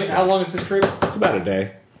 And how long is this trip? It's about a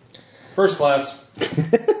day. First class.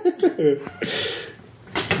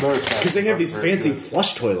 Because they have these fancy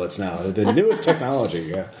flush toilets now. The newest technology,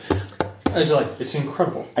 yeah. It's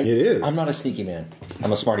incredible. It is. I'm not a sneaky man.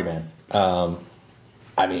 I'm a smarty man.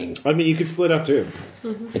 I mean, you could split up too.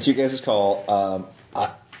 it's you guys' call.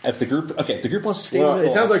 If the group wants to stay. Well, in the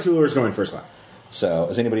it sounds middle, like Toulour's going first class. So,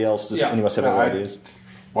 is anybody else? Does Yeah. anyone else have other ideas?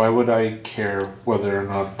 Why would I care whether or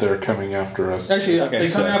not they're coming after us? Actually, if Okay, they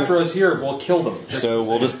come so- after us here, we'll kill them. So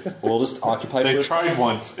we'll just occupy. They first. tried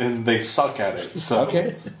once and they suck at it. So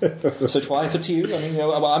Okay. So Twilight, it's up to you. I mean,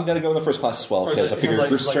 I'm going to go in the first class as well because I figure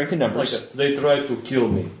group strength in numbers. They tried to kill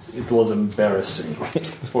me. It was embarrassing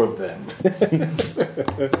for them.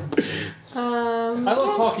 I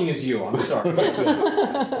love talking as you. I'm sorry.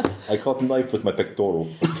 I caught the knife with my pectoral.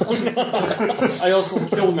 I also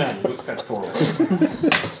killed a man with pectorals.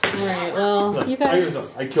 Right. Well, you guys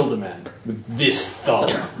I killed a man with this thumb.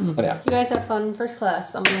 But yeah. you guys have fun first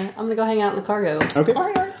class. I'm gonna go hang out in the cargo. Okay.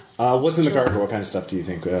 All right. What's in the cargo? What kind of stuff do you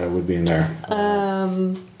think would be in there?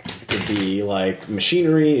 It could be like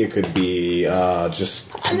machinery. It could be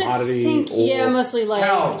just I'm gonna commodity. think, yeah, or mostly like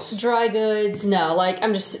cows. dry goods. No, like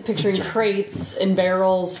I'm just picturing crates and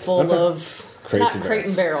barrels full of Crates not and crate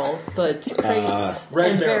and barrel, but crates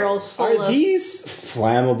red and barrels full Are of. these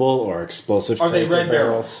flammable or explosive? Are they crates or red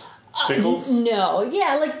barrels? pickles? No,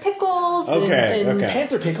 yeah, like pickles. Okay, and, okay.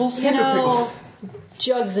 Panther pickles. You know,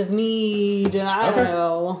 jugs of mead. And I don't Okay.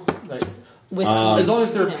 know. Like, Whiskey. as long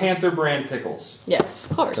as they're you know. Panther brand pickles. Yes,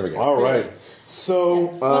 of course. There we go. All right.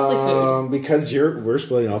 So, mostly food. because we're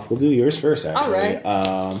splitting off, we'll do yours first. Actually,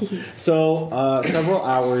 All right. Several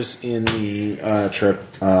hours in the trip,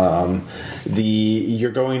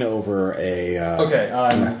 you're going over a. Okay,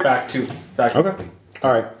 I'm back. Okay.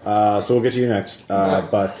 All right. So we'll get to you next.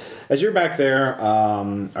 But as you're back there,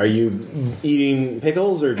 are you eating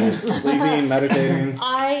pickles or just sleeping, meditating,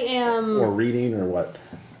 I am. or reading, or what?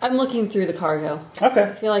 I'm looking through the cargo. Okay.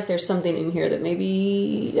 I feel like there's something in here that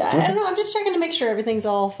maybe I don't know. I'm just checking to make sure everything's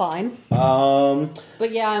all fine.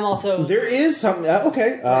 But yeah, I'm also There is some.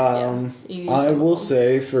 Okay. you use I some of will them.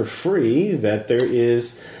 say for free that there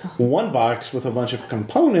is one box with a bunch of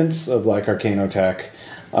components of like Arcanotech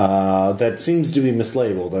that seems to be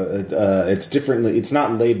mislabeled. It's differently. It's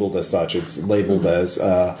not labeled as such. It's labeled as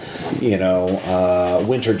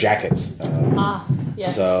winter jackets.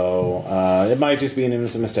 yes. So it might just be an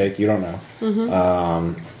innocent mistake. You don't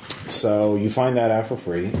know. So you find that out for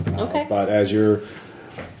free. Okay. But as you're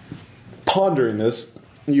pondering this,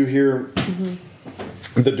 you hear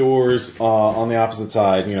the doors on the opposite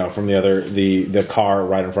side. From the car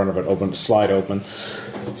right in front of it slide open.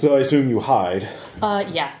 So I assume you hide.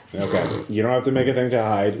 Yeah. Okay. You don't have to make a thing to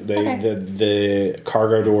hide. Okay. The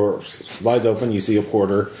cargo door slides open. You see a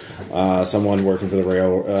porter, someone working for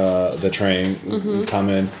the train, come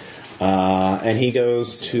in. And he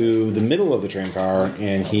goes to the middle of the train car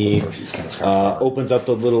and he opens up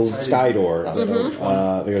the little sky door that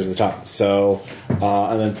goes to the top. So,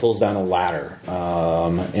 and then pulls down a ladder.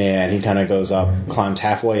 And he kind of goes up, climbs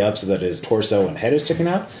halfway up so that his torso and head is sticking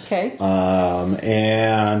out. Okay.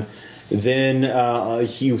 And then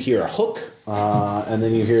you hear a hook, and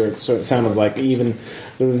then you hear it sort of sound of like even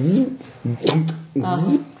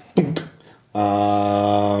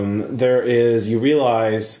there is, you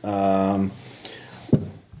realize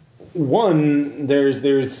one, there's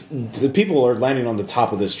the people are landing on the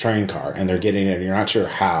top of this train car and they're getting in, you're not sure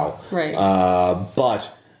how, Right.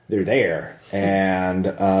 but they're there, and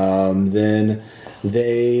then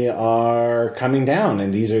they are coming down,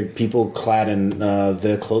 and these are people clad in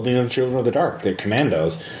the clothing of the Children of the Dark. They're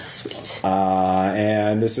commandos. Sweet.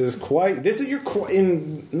 And this is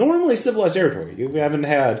in normally civilized territory. You haven't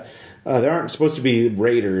had. There aren't supposed to be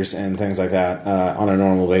raiders and things like that on a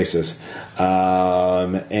normal basis.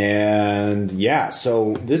 And yeah,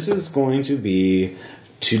 so this is going to be.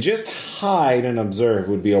 To just hide and observe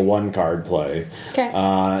would be a 1-card play. Okay.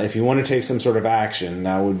 If you want to take some sort of action,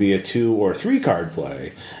 that would be a 2 or 3-card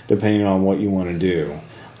play, depending on what you want to do.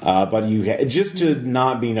 But just to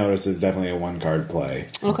not be noticed is definitely a 1-card play.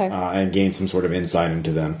 Okay. And gain some sort of insight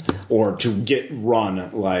into them, or to get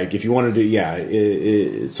run. Like if you want to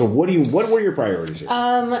do, so what were your priorities here?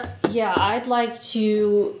 Yeah, I'd like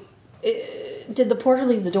to. Did the porter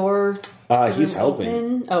leave the door? He's helping.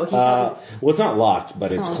 Open? Oh, he's helping. Well, it's not locked,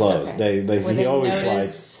 but it's Oh, closed. okay. Would He they always notice?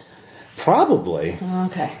 slides. Probably.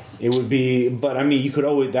 Okay. It would be, but I mean, you could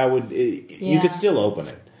always, you Yeah. could still open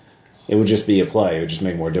it. It would just be a play. It would just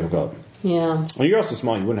make it more difficult. Yeah, Well, you're also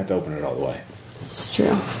small. You wouldn't have to open it all the way. it's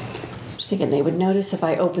true. Just thinking they would notice if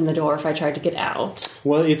I opened the door if I tried to get out.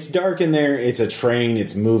 Well, it's dark in there. It's a train.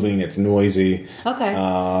 It's moving. It's noisy. Okay.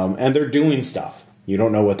 And they're doing stuff. You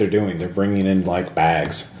don't know what they're doing. They're bringing in like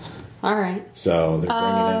bags. All right. So they're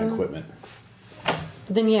bringing in equipment.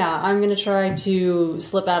 Then yeah, I'm going to try to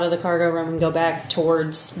slip out of the cargo room and go back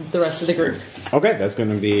towards the rest of the group. Okay, that's going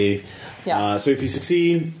to be... Yeah. So if you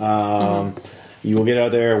succeed, you will get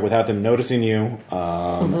out there without them noticing you,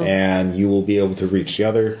 and you will be able to reach the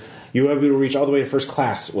other... You will be able to reach all the way to first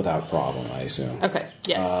class without problem, I assume. Okay,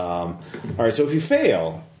 yes. All right, so if you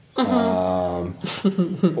fail,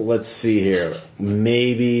 let's see here.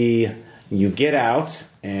 Maybe you get out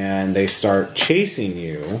and they start chasing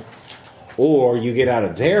you, or you get out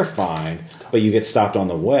of their fine, but you get stopped on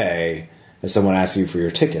the way and someone asks you for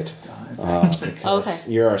your ticket. Okay.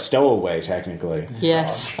 You're a stowaway, technically.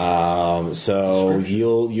 Yes. So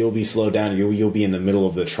you'll be slowed down. You'll be in the middle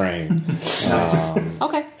of the train.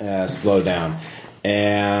 Okay. Slow down,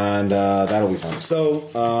 and that'll be fun. So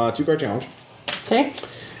 2-card challenge. Okay.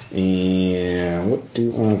 And what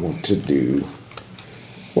do I want to do?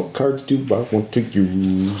 What cards do I want to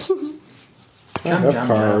use? I have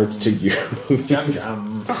cards to use.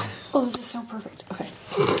 Oh, this is so perfect. Okay.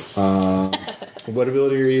 What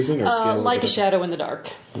ability are you using? Or skill? Like a shadow in the dark.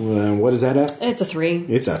 What is that at? It's a 3.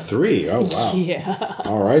 It's a 3. Oh, wow. Yeah.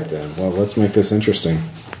 All right, then. Well, let's make this interesting.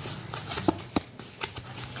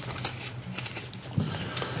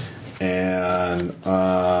 And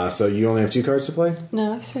so you only have 2 cards to play?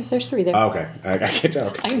 No, there's 3 there. Okay. I can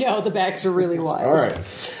tell. I know, the bags are really wild. All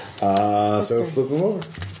right. So flip them over.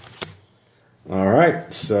 All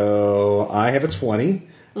right. So I have a 20.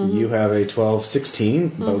 You have a 12, 16.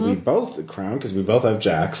 But we both crown because we both have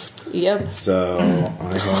jacks. Yep. So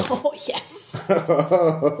I have... Oh, yes.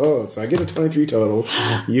 So I get a 23 total.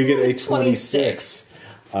 You get a 26.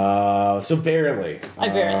 So barely. I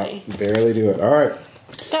barely. Barely do it. All right.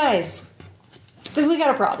 Guys, we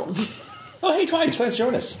got a problem. Oh, hey, Twine, thanks for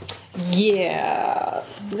joining us. Yeah,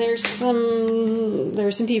 there's some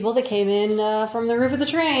people that came in from the roof of the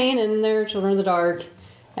train, and they're children of the dark,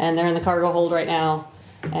 and they're in the cargo hold right now,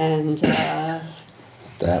 and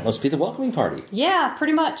That must be the welcoming party. yeah,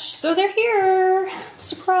 pretty much. So they're here.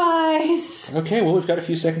 Surprise. Okay, well, we've got a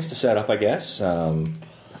few seconds to set up, I guess. I'm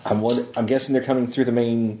guessing they're coming through the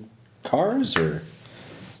main cars, or...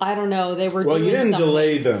 I don't know. They were Well, doing you didn't something.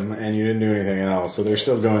 delay them, and you didn't do anything else, so they're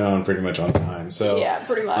still going on pretty much on time. So Yeah,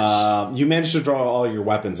 pretty much. You managed to draw all your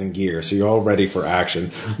weapons and gear, so you're all ready for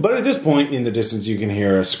action. But at this point in the distance, you can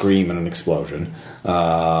hear a scream and an explosion.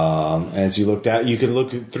 As you looked at, you can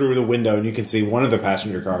look through the window, and you can see one of the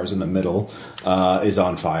passenger cars in the middle is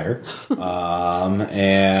on fire. And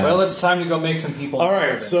Well, it's time to go make some people. all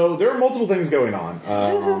right, so there are multiple things going on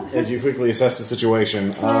as you quickly assess the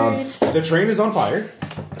situation. The train is on fire.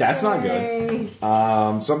 That's not good.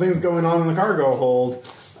 Something's going on in the cargo hold.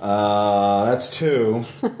 That's 2.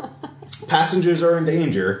 Passengers are in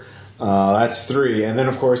danger. That's 3. And then,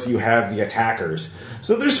 of course, you have the attackers.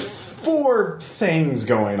 So there's 4 things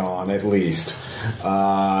going on, at least.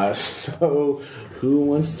 So who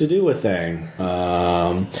wants to do a thing?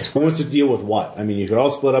 Who wants to deal with what? I mean, you could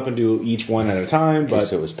all split up and do each one at a time, but... Okay,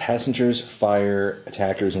 so it was passengers, fire,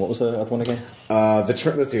 attackers, and what was the other one again?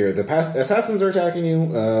 let's see here. The assassins are attacking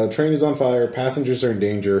you. Train is on fire. Passengers are in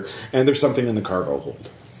danger, and there's something in the cargo hold.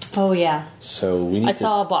 Oh, yeah. So we need I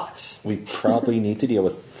saw a box. We probably need to deal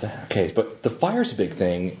with that. Okay, but the fire's a big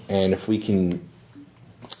thing, and if we can...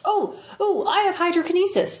 Oh, I have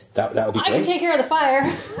hydrokinesis. That would be I great. can take care of the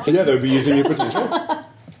fire. Yeah, they'll be using your potential.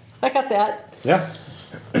 I got that. Yeah.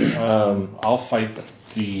 I'll fight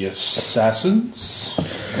the assassins.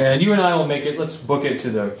 And you and I will make it. Let's book it to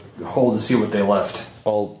the hole to see what they left.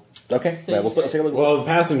 Oh, okay. So Right, let's take a look. Well, the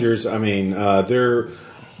passengers, I mean, they're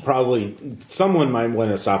probably... Someone might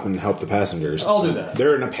want to stop and help the passengers. I'll do that.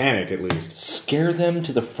 They're in a panic, at least. Scare them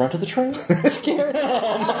to the front of the train? Scared.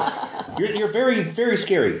 You're very, very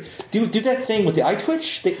scary. Do that thing with the eye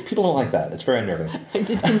twitch. People don't like that. It's very unnerving. I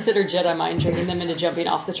did consider Jedi mind tricking them into jumping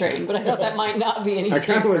off the train, but I thought that might not be any I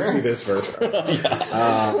kind of want to see safer. this first.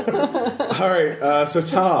 All right, so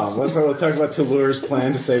Tom, let's talk about Tallure's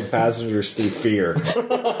plan to save passengers through fear.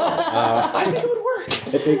 I think it would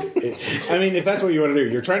work. I mean, if that's what you want to do,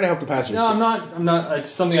 you're trying to help the passengers. No, I'm not. It's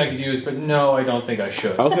something I could use, but no, I don't think I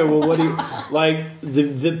should. Okay, well, what do you like?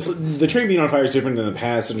 The train being on fire is different than the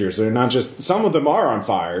passengers. They're not just some of them are on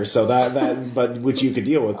fire, so that but which you could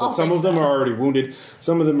deal with. But some of them are already wounded.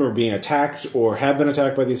 Some of them are being attacked or have been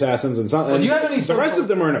attacked by the assassins, and some. do you have any the rest social- of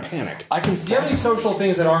them are in a panic. I can. Do you have any social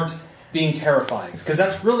things that aren't being terrifying because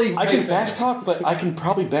that's really. I can fast talk, but I can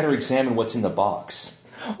probably better examine what's in the box.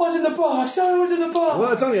 What's in the box? Tell me what's in the box.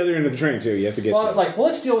 Well, it's on the other end of the train too. You have to get. Well, to like,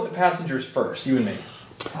 let's deal with the passengers first, you and me.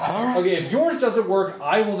 All right. Okay, if yours doesn't work,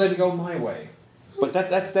 I will then go my way. But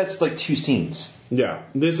that's like 2 scenes. Yeah,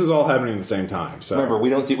 this is all happening at the same time. So Remember, we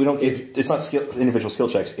don't it's not individual skill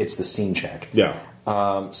checks. It's the scene check. Yeah.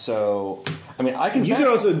 So I mean, I can. You could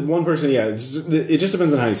also one person. Yeah, it just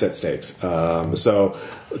depends on how you set stakes. So,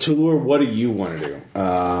 Tulur, what do you want to do?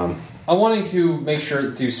 I'm wanting to make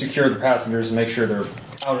sure to secure the passengers and make sure they're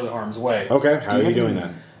out of harm's way. Okay, how are you doing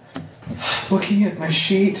that? Looking at my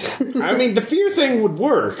sheet. I mean, the fear thing would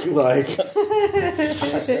work. Like,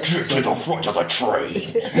 To the front of the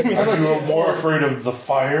train. Are you more afraid of the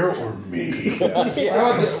fire or me?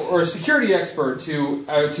 Or a security expert to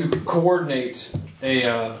coordinate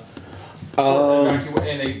an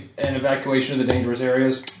evacuation of the dangerous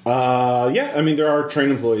areas. yeah, I mean, there are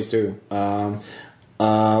train employees too.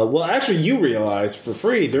 Well, actually, you realize for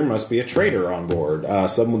free there must be a trader on board.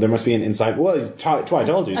 There must be an inside. Well, I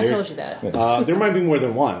told you. I told you that. There might be more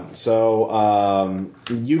than one. So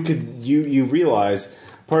you realize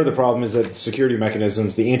part of the problem is that security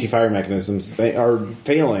mechanisms, the anti-fire mechanisms, they are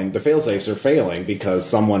failing. The fail-safes are failing because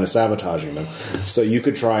someone is sabotaging them. So you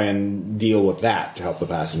could try and deal with that to help the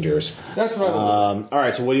passengers. That's what I would do. All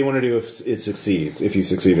right. So what do you want to do if it succeeds? If you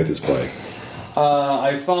succeed at this play?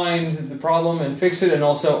 I find the problem and fix it, and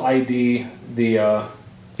also ID the.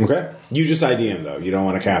 Okay. You just ID him though. You don't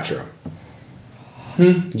want to capture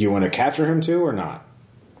him. You want to capture him too, or not?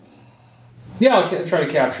 Yeah, I'll try to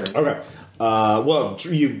capture him. Okay. Well,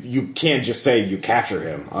 you can't just say you capture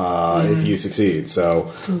him if you succeed.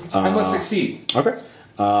 So I must succeed. okay.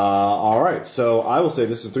 All right. So I will say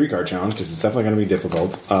this is a 3-card challenge because it's definitely going to be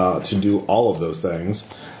difficult to do all of those things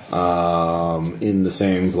in the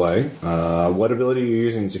same play. What ability are you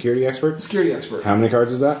using? Security expert? Security expert. How many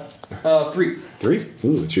cards is that? 3. 3?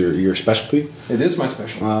 Ooh, it's your specialty? It is my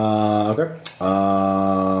specialty. Okay.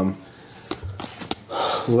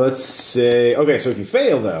 Let's say... Okay, so if you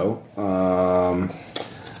fail, though,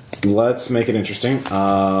 let's make it interesting.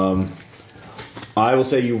 I will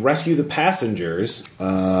say you rescue the passengers.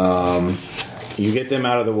 You get them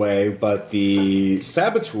out of the way, but the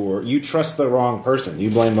saboteur, you trust the wrong person. You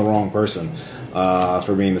blame the wrong person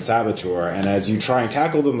for being the saboteur. And as you try and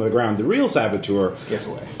tackle them to the ground, the real saboteur Gets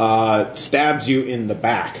away. Stabs you in the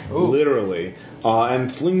back, literally,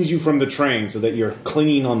 and flings you from the train so that you're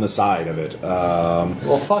clinging on the side of it.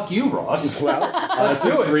 Well, fuck you, Ross. Well, Let's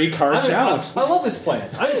do it. 3-card challenge. I love this plan.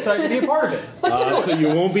 I'm excited to be a part of it. Let's do it. So you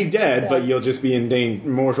won't be dead, but you'll just be in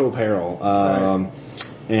mortal peril.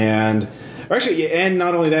 And actually, and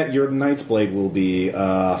not only that, your Knight's Blade will be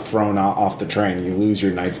thrown off the train. You lose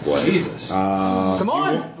your Knight's Blade. Jesus. Come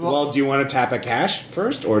on. Well, do you want to tap a cash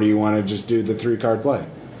first, or do you want to just do the 3-card play?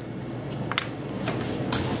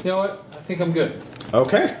 You know what? I think I'm good.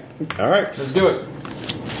 Okay. All right. Let's do it.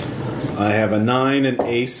 I have a 9, an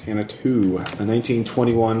ace, and a 2. A 19,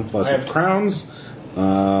 21 plus I have crowns.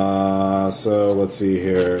 So let's see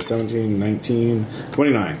here. 17, 19,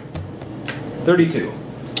 29. 32.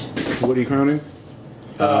 What are you crowning?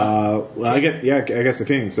 Well, I guess the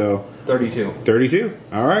king. So 32. 32.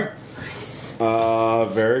 All right.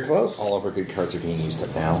 Very close. All of our good cards are being used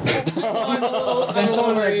up now. Then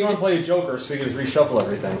someone play a Joker so we can just reshuffle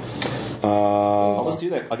everything. Let's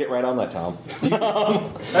do that. I'll get right on that, Tom.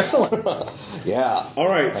 Excellent. Yeah. All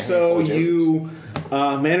right. So you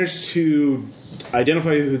managed to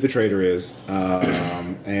identify who the traitor is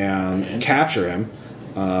and capture him.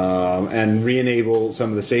 And re-enable some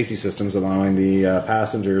of the safety systems, allowing the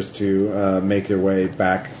passengers to make their way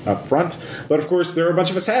back up front. But of course, there are a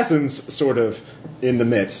bunch of assassins sort of in the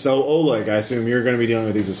midst. So Oleg, I assume you're going to be dealing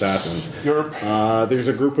with these assassins. There's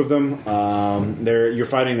a group of them. You're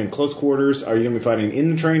fighting in close quarters. Are you going to be fighting in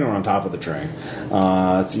the train or on top of the train?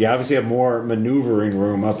 So you obviously have more maneuvering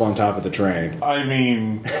room up on top of the train. I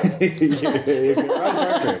mean, if you're on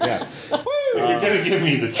Star Trek, yeah. you're going to give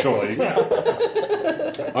me the choice.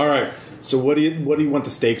 All right. So what do you want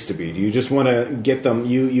the stakes to be? Do you just want to get them?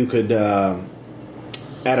 You could,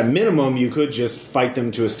 at a minimum, you could just fight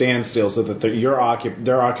them to a standstill so that they're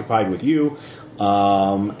occupied with you,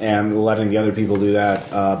 and letting the other people do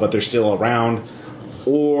that, but they're still around.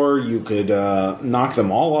 Or you could knock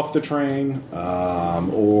them all off the train,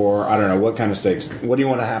 or I don't know what kind of stakes. What do you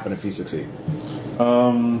want to happen if you succeed?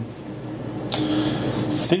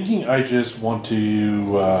 Thinking I just want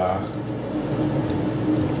to.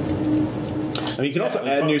 mean, you can also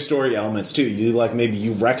add new story elements too. You maybe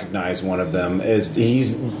you recognize one of them as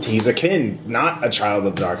he's a kin, not a child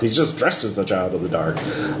of the dark. He's just dressed as the child of the dark,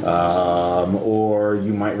 or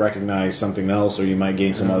you might recognize something else, or you might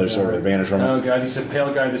gain some other sort of advantage from it. Oh god, he's a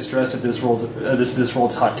pale guy that's dressed at this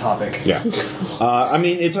world's hot topic. Yeah, I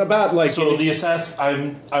mean, it's about So the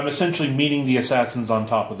I'm essentially meeting the assassins on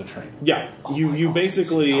top of the train. Yeah, you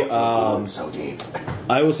basically. So deep.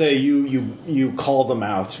 I will say you call them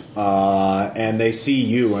out, and they see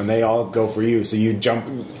you, and they all go for you. So you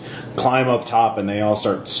climb up top, and they all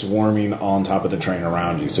start swarming on top of the train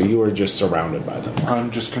around you. So you are just surrounded by them.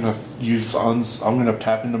 I'm just gonna I'm gonna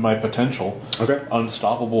tap into my potential. Okay.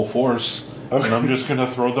 Unstoppable force. Okay. And I'm just gonna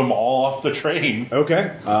throw them all off the train.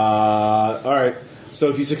 Okay. All right. So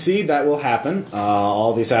if you succeed, that will happen.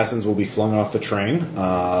 All the assassins will be flung off the train.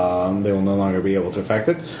 They will no longer be able to affect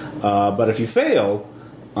it. But if you fail,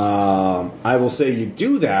 I will say you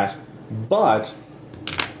do that, but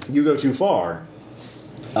you go too far.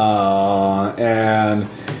 And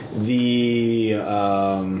the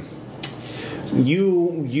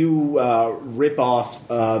you rip off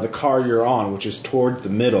the car you're on, which is toward the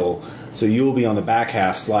middle. So you will be on the back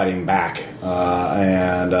half, sliding back,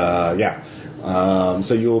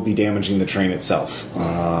 so you will be damaging the train itself.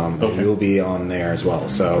 And you will be on there as well.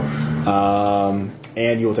 So,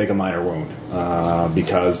 and you will take a minor wound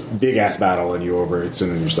because big ass battle and you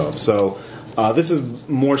overextended yourself. So this is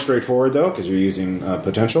more straightforward though because you're using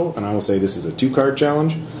potential, and I will say this is a 2-card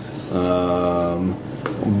challenge.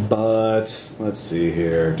 But let's see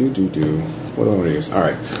here. What do I want to use? All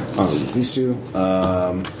right, I'll use these two.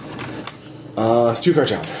 It's 2-card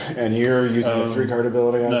challenge, and you're using a 3-card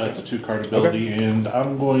ability. No, it's a 2-card ability, and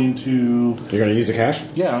I'm going to. You're going to use a cash?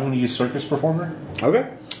 Yeah, I'm going to use Circus Performer. Okay.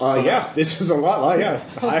 This is a lot. High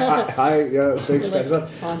stakes Like kind of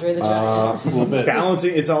stuff. Andre the Giant. A little bit.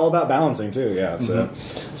 Balancing. It's all about balancing too. Yeah.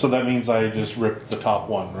 So that means I just rip the top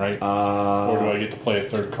one, right? Or do I get to play a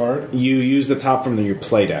 3rd card? You use the top from your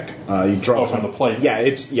play deck. You draw from the play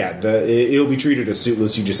deck. Yeah, it'll be treated as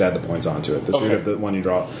suitless. You just add the points onto it. The suit of the one you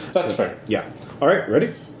draw. That's fair. Yeah. All right.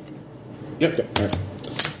 Ready? Yep. Okay. All right.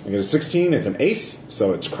 I get a 16. It's an ace,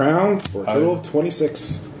 so it's crowned for a total of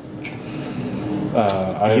 26.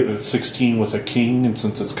 I have a 16 with a king, and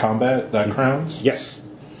since it's combat, that crowns. Yes.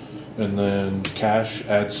 And then cash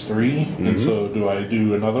adds 3. And so do I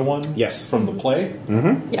do another one? Yes. From the play?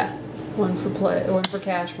 Mm-hmm. Yeah. 1 for play, 1 for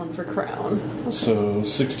cash, 1 for crown. So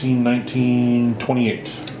 16, 19,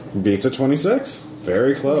 28. Beats a 26.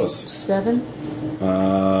 Very close. 7?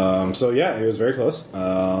 So yeah, it was very close.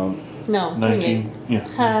 No, 19. 28. Yeah.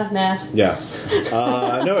 Ha, math. Yeah.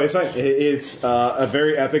 No, it's fine. It's a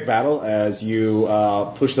very epic battle as you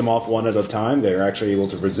push them off one at a time. They're actually able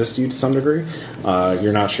to resist you to some degree.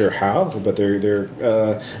 You're not sure how, but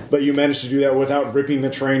but you managed to do that without ripping the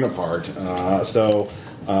train apart. So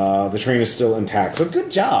the train is still intact. So good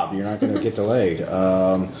job. You're not going to get delayed.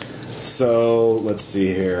 So let's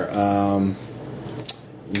see here. The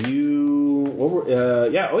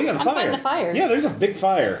I'm fire. fighting the fire. Yeah, there's a big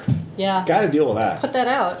fire. Yeah. Got to deal with that. Put that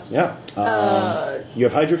out. Yeah. You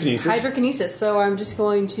have hydrokinesis. Hydrokinesis, so I'm just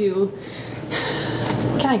going to...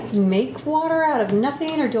 Can I make water out of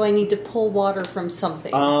nothing, or do I need to pull water from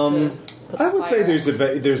something? I would say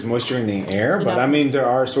fire there's moisture in the air, but Enough. I mean there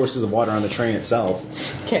are sources of water on the train itself.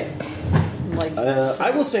 Okay. Like,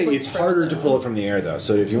 I will say it's harder to pull it from the air though.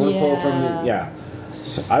 So if you want to pull it from the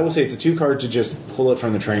so I will say it's a 2-card to just pull it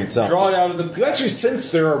from the train itself. Draw it out of the... You actually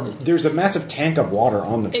sense there's a massive tank of water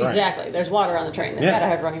on the train. Exactly. There's water on the train. They've got to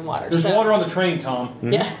have running water. There's water on the train, Tom.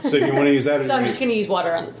 Yeah. So if you want to use that, So I'm just going to use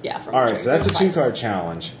water on from all the right. train. So that's a Pipes. 2-card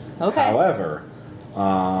challenge. Okay. However,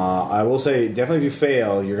 I will say definitely if you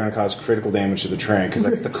fail, you're going to cause critical damage to the train because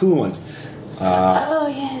that's the coolant. Oh,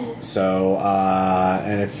 yeah. So,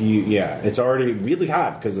 and if it's already really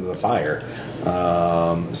hot because of the fire.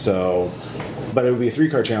 But it would be a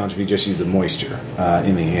 3-card challenge if you just use the moisture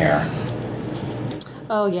in the air.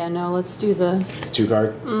 Oh, yeah, no, let's do the...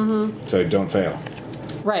 2-card? Mm-hmm. So don't fail.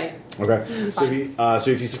 Right. Okay. So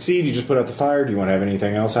if you succeed, you just put out the fire. Do you want to have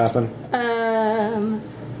anything else happen?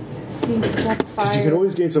 See, got the Because you fire. could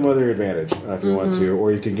always gain some other advantage if you want to,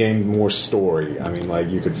 or you could gain more story. I mean, like,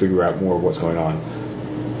 you could figure out more of what's going on.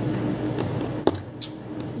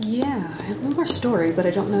 Yeah, I have one more story, but I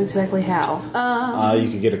don't know exactly how. You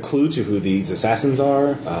could get a clue to who these assassins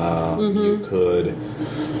are. You could...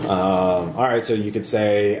 all right, so you could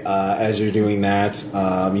say, as you're doing that,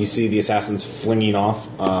 you see the assassins flinging off,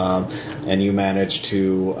 and you manage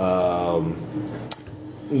to...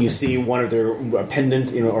 you see one of their a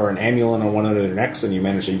pendant or an amulet on one of their necks, and you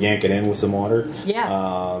manage to yank it in with some water. Yeah.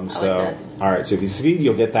 So, like that. all right. So if you succeed,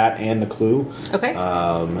 you'll get that and the clue. Okay.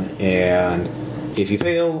 And if you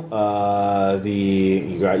fail,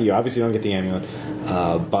 you obviously don't get the amulet,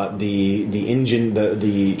 but the engine,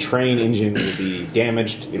 the train engine will be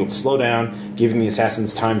damaged. It'll slow down, giving the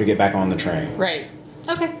assassins time to get back on the train. Right.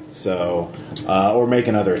 Okay. So, or make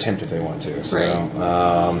another attempt if they want to. So, Right.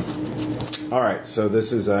 All right. So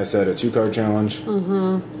this is, I said, a 2-card challenge.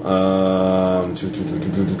 Mm-hmm.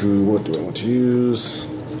 What do I want to use?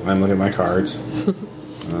 I'm looking at my cards.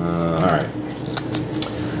 All right.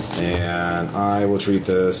 And I will treat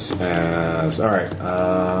this as all right.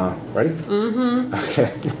 Ready? Mm-hmm.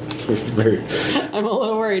 Okay. Very. I'm a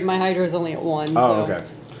little worried. My Hydra is only at 1. Oh, so. okay.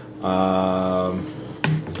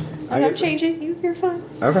 I'm changing. You're fine.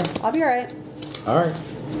 Okay. I'll be all right. All right.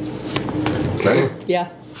 Ready?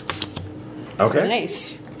 Yeah. Okay.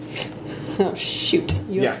 Nice. Oh shoot!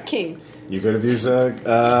 You Yeah. have king. You could have used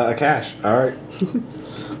a cash. All right.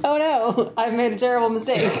 Oh no! I've made a terrible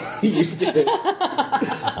mistake. You did.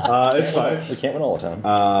 It's fine. We can't win all the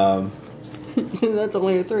time. That's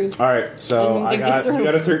only a 3. All right. So And think this through. you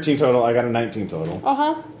got a 13 total. I got a 19 total.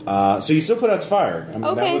 So you still put out the fire. I mean,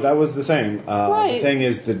 Okay. that was the same. Right. The thing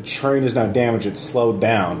is, the train is now damaged. It's slowed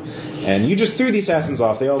down, and you just threw the assassins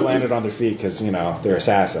off. They all landed on their feet because they're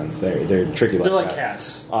assassins. They're tricky. They're like that.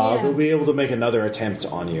 cats. Yeah. They'll be able to make another attempt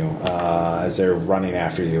on you as they're running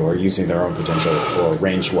after you or using their own potential or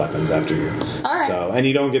ranged weapons after you. All right. So, and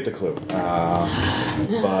you don't get the clue.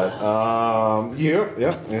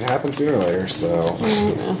 Yeah, it happens sooner or later. So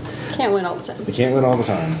Can't win all the time. you can't win all the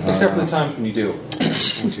time. Except for the times when you do.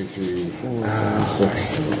 1, 2, 3, 4, 5, 6,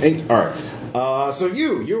 7, 8. All right. So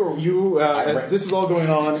as this is all going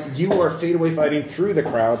on, you are fadeaway fighting through the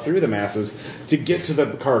crowd, through the masses, to get to the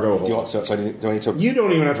cargo hold. Do I need to? You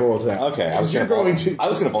don't even have to roll to that. Okay, I was You're going to. I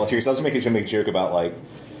was going to volunteer because I was making a joke about like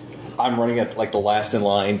I'm running at like the last in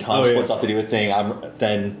line. Tom Oh, yeah. splits off to do a thing.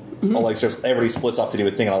 So everybody splits off to do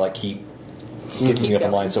a thing, and I like keep sticking up in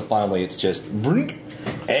going. line. So finally, it's just brink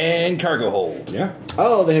and cargo hold. Yeah.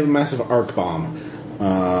 Oh, they have a massive arc bomb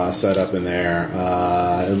set up in there.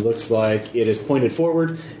 It looks like it is pointed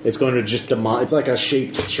forward. It's going to just it's like a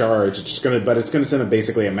shaped charge. It's going to send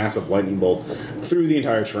basically a massive lightning bolt through the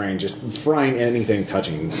entire train, just frying anything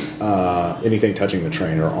touching the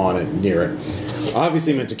train or on it, near it.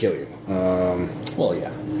 Obviously meant to kill you. Well,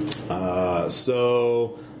 yeah.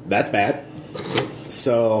 So that's bad.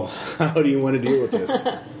 So how do you want to deal with this?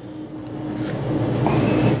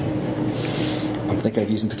 I'm thinking of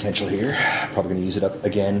using potential here. Probably going to use it up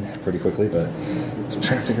again pretty quickly, but so I'm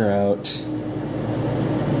trying to figure out.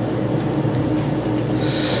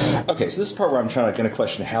 Okay, so this is the part where I'm going to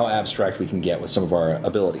question how abstract we can get with some of our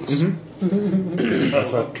abilities. Mm-hmm.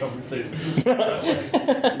 That's what conversations.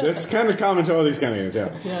 That's kind of common to all these kind of games,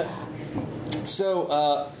 yeah. Yeah.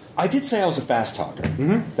 So I did say I was a fast talker.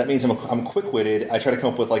 Mm-hmm. That means I'm quick-witted. I try to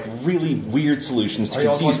come up with like really weird solutions to Are you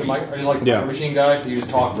also confuse like people. are you like the Yeah. Micro Machine guy? You just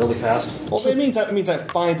talk really fast. Well, it means I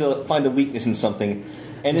find the weakness in something,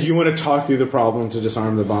 and Do it's, you want to talk through the problem to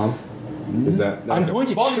disarm the bomb? Is that? I'm going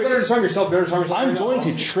to Bob, you better trick, disarm yourself. Better disarm yourself. I'm right going now.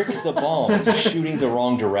 to trick the bomb into shooting the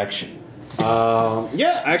wrong direction.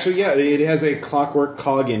 Yeah, actually, yeah. It has a clockwork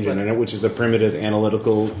cog engine in it, which is a primitive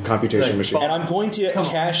analytical computation Right. machine. And I'm going to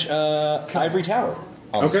cash Ivory Tower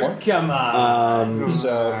on Okay. this one. Come on.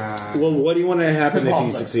 So Well, what do you want to happen if you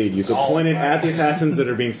Oh, succeed? You could point it at the assassins that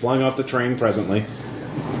are being flung off the train presently.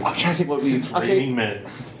 I'm trying to think what would be Raining men.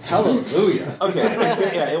 Hallelujah. Okay,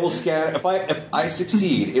 it will scatter. If I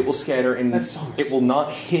succeed, it will scatter and That sounds- it will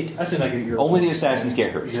not hit. That's like an ear. Only the assassins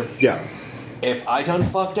get hurt. Yeah. If I done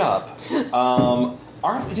fucked up,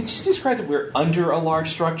 did you just describe that we're under a large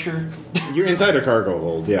structure? You're inside a cargo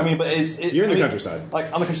hold, yeah. I mean, but You're in the countryside. Like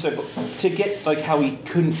on the countryside, but to get like how we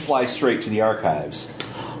couldn't fly straight to the archives.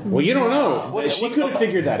 Well, you don't know. What's- She what's could have going-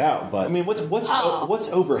 figured that out, but I mean, what's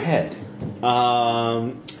overhead?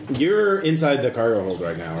 you're inside the cargo hold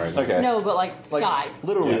right now, right? Okay, No, but like like sky.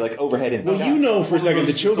 literally like overhead in the Well, sky. you know for a second the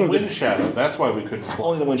It's a children wind shadow. That's why we couldn't fly.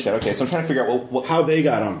 only the wind shadow. Okay, so I'm trying to figure out how they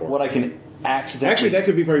got on board. what I can accidentally. Actually, that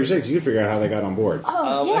could be part of your stakes. You could figure out how they got on board.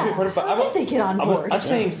 Oh that'd be yeah. part of- but How did they get on board? I'm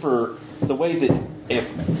saying for the way that if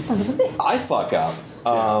Son of a bitch. I fuck up,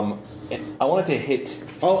 I want it to hit.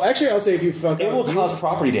 Oh, actually, I'll say if you fuck It up, will cause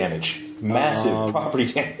property damage, massive property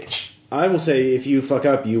damage. I will say if you fuck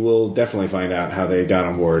up, you will definitely find out how they got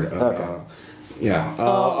on board. Yeah.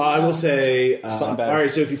 I will say. Something bad. All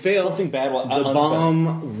right. So if you fail, Something bad will- the unspecified.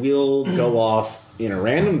 bomb will go off in a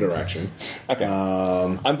random direction. Okay,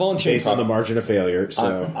 I'm volunteering based on the margin of failure.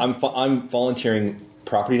 So I'm volunteering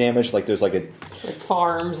property damage. Like there's like a Like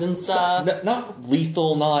farms and stuff. not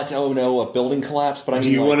lethal, not a building collapse. But I mean, Do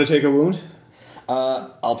you want to take a wound?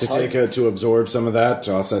 I'll To tell you. to absorb some of that,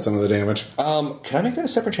 to offset some of the damage? Can I make that a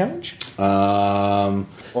separate challenge or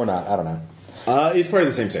not? I don't know. It's part of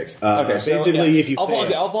the same stakes. Okay, so, basically, yeah, if you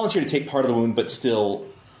fail... I'll volunteer to take part of the wound, but still,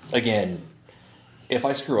 again, if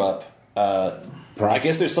I screw up, I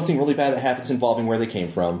guess there's something really bad that happens involving where they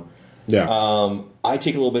came from. Yeah. I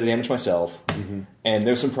take a little bit of damage myself, and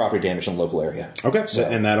there's some property damage in the local area. Okay, So-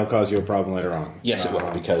 and that'll cause you a problem later on. Yes, it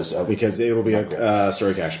will, because it'll be a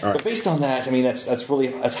story cache. All right. But based on that, I mean, that's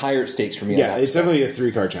higher stakes for me. Yeah, it's definitely a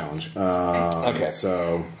 3-card challenge. Okay.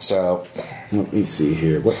 So So let me see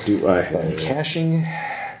here. What do I I'm have? caching,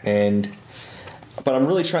 but I'm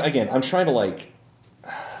really trying. Again, I'm trying to like.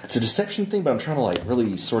 It's a deception thing, but I'm trying to like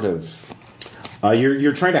really sort of.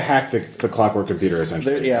 You're trying to hack the clockwork computer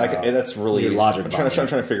essentially. That's really. your logic. I'm trying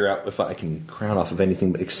to figure out if I can crown off of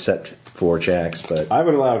anything except for Jax, but I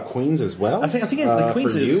would allow queens as well. I think the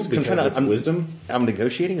queens for you is because it's wisdom. I'm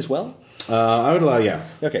negotiating as well. I would allow, yeah.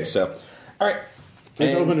 Okay, so all right,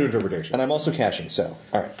 It's open to interpretation. and I'm also caching. So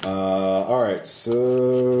all right, All right.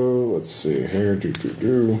 So let's see here.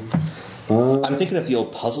 I'm thinking of the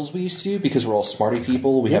old puzzles we used to do because we're all smarty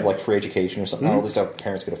people. We have like free education or something. Or at least our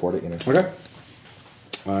parents could afford it. Okay.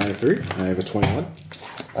 I have 3. I have a 21.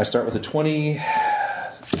 I start with a 20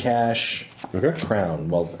 cash Okay. crown.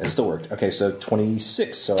 Well, it still worked. Okay, so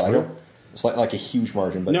 26. So I don't. It's like a huge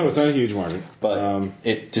margin, but No, it's not a huge margin. But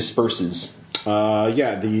it disperses.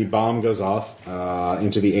 Yeah, the bomb goes off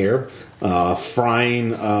into the air,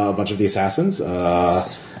 frying a bunch of the assassins.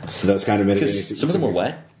 That's kind of mitigating. Because some of them were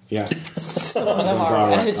wet. Yeah. Some of them are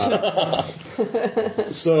red.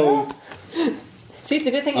 So See, it's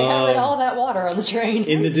a good thing you have all that water on the train.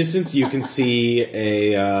 in the distance, you can see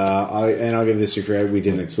and I'll give this to you. We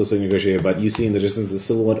didn't explicitly negotiate it, but you see in the distance the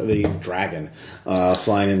silhouette of a dragon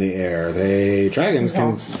flying in the air. Dragons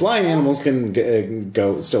can flying animals can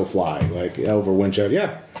still fly like over Winchester.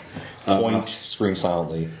 Yeah. Point, scream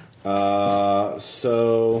silently.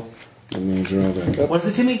 So let me draw back up. What is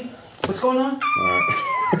it, Timmy? What's going on?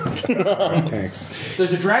 Thanks.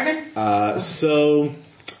 There's a dragon?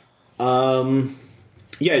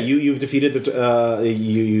 Yeah, you've defeated the.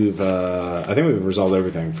 I think we've resolved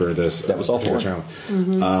everything for this. That was all for it. challenge.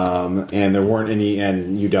 And there weren't any,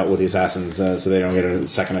 and you dealt with the assassins, so they don't get a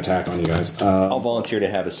second attack on you guys. I'll volunteer to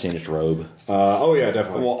have a singed robe. Oh yeah,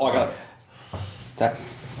 definitely. Well, I got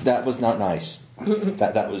that was not nice.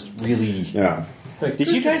 that was really. Yeah. Did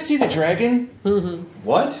you guys see the dragon?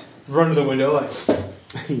 What? Run to the window like...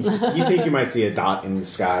 You think you might see a dot in the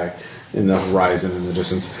sky, in the horizon, in the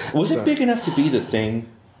distance. Was it big enough to be the thing?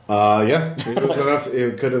 Yeah, it was enough.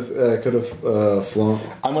 It could have flown.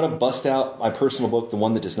 I'm going to bust out my personal book, the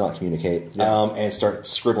one that does not communicate, and start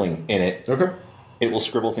scribbling in it. Okay. It will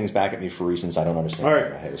scribble things back at me for reasons I don't understand. All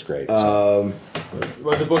right. It was great. Well,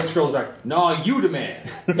 the book scrolls back. Nah, you demand.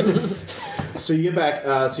 So you get back.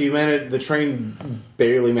 So you managed. The train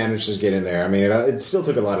barely managed to get in there. I mean, it still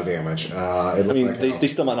took a lot of damage. They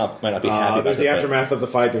still might not be happy. About There's the it, aftermath of the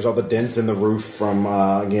fight. There's all the dents in the roof from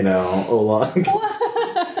Ola.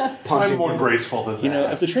 I'm more graceful than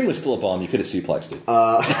that. If the train was still a bomb, you could have suplexed it.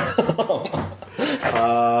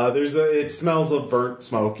 It smells of burnt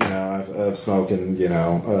smoke. Of smoke and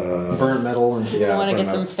Burnt metal and... You want to burnt get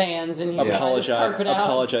some metal. fans and you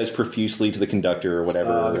Apologize profusely to the conductor or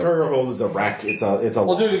whatever. The cargo hold is a rack. It's a.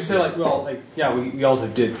 Well, dude, you say we also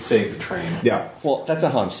did save the train. Yeah. Well, that's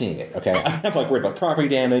not how I'm seeing it. Okay, I'm like worried about property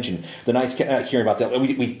damage, and the Knights hearing about that.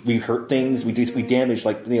 We hurt things. We damage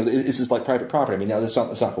this is like private property. I mean, no, that's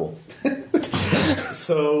not cool.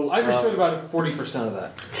 So I understood about 40% of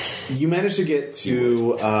that. you managed to get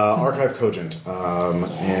to Archive Cogent,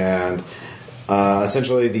 and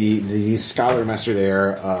essentially the scholar master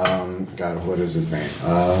there. God, what is his name?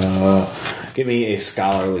 Give me a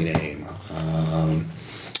scholarly name.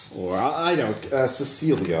 Or I don't.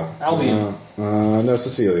 Cecilia. Albion. No,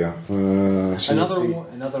 Cecilia. Another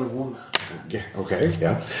woman. Yeah, okay,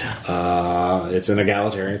 yeah. It's an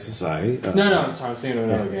egalitarian society. No, sorry, I was thinking of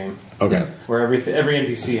another game. Okay. Where every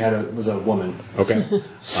NPC was a woman. Okay.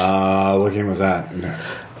 What game was that? No,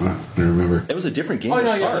 I don't remember. It was a different game. Oh,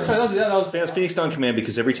 no, with yeah, cards. that's right, that was- Yeah, it's Phoenix Down Command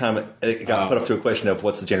because every time it got put up to a question of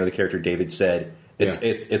what's the gender of the character, David said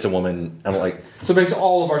it's a woman. I'm like, So basically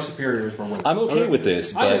all of our superiors were women. I'm okay with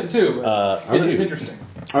this. But, I am too. But me it's too. interesting.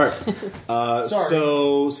 All right.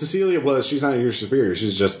 So Cecilia she's not your superior.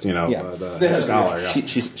 She's just, the head scholar.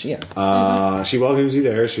 Yeah. She welcomes you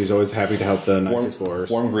there. She's always happy to help the Knights Explorers.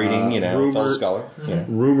 Warm greeting, fellow scholar.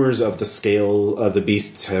 Rumors of the scale of the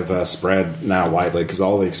beasts have spread now widely because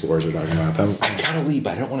all the explorers are talking about them. I've got to leave,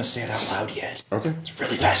 but I don't want to say it out loud yet. Okay. It's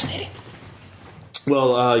really fascinating.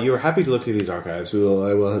 Well, you're happy to look through these archives. I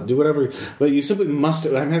will do whatever, but you simply must.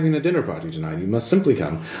 I'm having a dinner party tonight. You must simply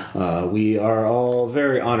come. We are all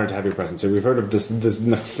very honored to have your presence here. We've heard of this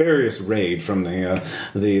nefarious raid from the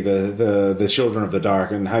Children of the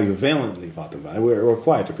Dark and how you valiantly fought them. We're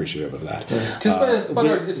quite appreciative of that.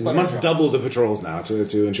 We must double the patrols now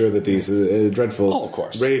to ensure that these dreadful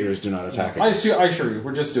raiders do not attack us. I assure you,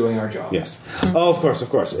 we're just doing our job. Yes. Oh, of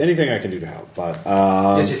course. Anything I can do to help. But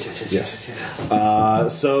yes.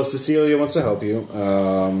 So Cecilia wants to help you.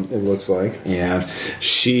 It looks like, and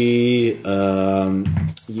she,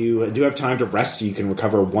 you do have time to rest, so you can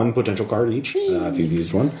recover one potential card each if you've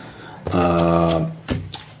used one. Well,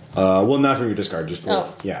 not from your discard, just pull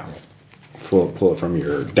it. Yeah, pull it from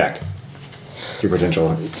your deck. Your potential.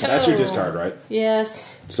 That's your discard, right?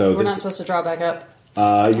 Yes. So we're not supposed to draw back up.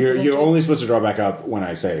 You're only supposed to draw back up when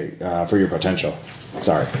I say for your potential.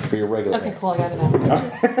 Sorry, for your regular. Okay, cool. I got it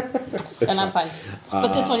now. And I'm fine.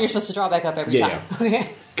 But this one you're supposed to draw back up every time.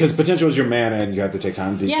 Okay. Because potential is your mana, and you have to take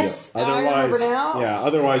time to. Yes, otherwise, I remember now. Yeah.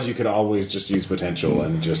 Otherwise, you could always just use potential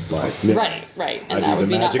and just right, and that would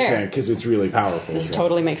be not fair because it's really powerful. This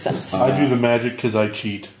totally makes sense. I do the magic because I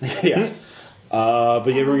cheat. Yeah. But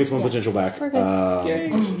everyone gets one potential back,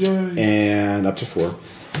 and up to 4.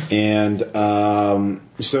 And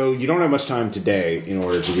so you don't have much time today in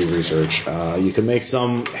order to do research. You can make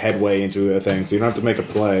some headway into a thing, so you don't have to make a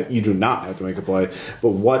play. You do not have to make a play. But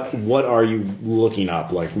what are you looking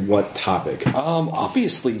up? Like, what topic?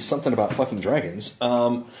 Obviously something about fucking dragons.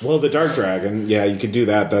 Well, the Dark Dragon, yeah, you could do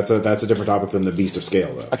that. That's a different topic than the Beast of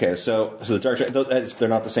Scale, though. Okay, so the Dark Dragon, they're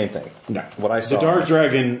not the same thing. No. What I saw. The Dark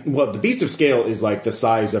Dragon, the Beast of Scale is like the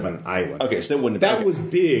size of an island. Okay, so it wouldn't have been. That was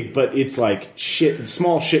big, but it's like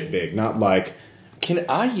small shit big, not like... Can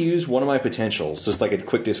I use one of my potentials, just like a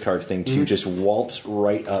quick discard thing, to just waltz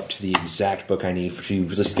right up to the exact book I need to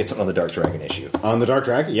just get something on the Dark Dragon issue? On the Dark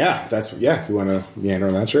Dragon? Yeah, you want to meander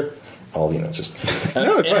on that, sure? Oh, just...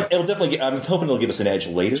 no, it's fine. It'll definitely... I'm hoping it'll give us an edge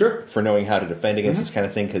later for knowing how to defend against this kind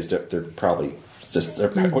of thing, because they're probably... we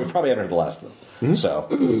probably haven't heard the last of them.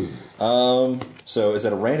 So is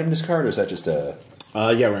that a random discard, or is that just a...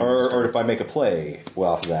 random or if I make a play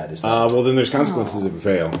off of that, is that... well, then there's consequences if you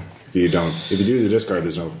fail. If you do the discard,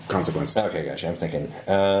 there's no consequence. Okay, gotcha. I'm thinking...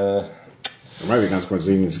 there might be consequences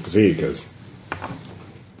even to succeed, because...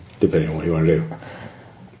 depending on what you want to do.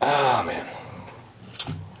 Oh, man.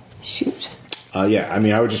 Shoot. I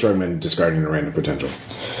would just recommend discarding a random potential.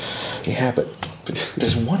 Yeah, but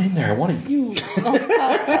there's one in there I want to use.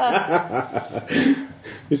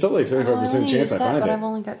 It's only a 25% chance I find but it. I've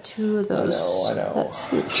only got 2 of those. I know.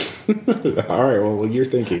 All right, well, you're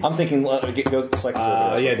thinking. I'm thinking, do you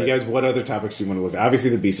guys, what other topics do you want to look at? Obviously,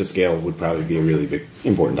 the Beast of Scale would probably be a really big,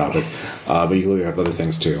 important topic, but you can look at other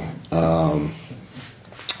things too.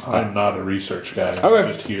 I'm not a research guy.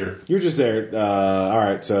 I'm just here. You're just there. All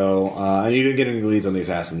right, so, and you didn't get any leads on the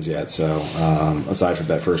assassins yet, so, aside from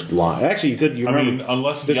that first line. Actually, you could,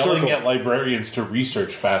 unless yelling at librarians to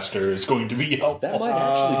research faster is going to be helpful. That might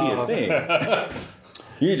actually be a thing.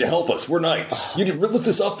 You need to help us. We're knights. You need to look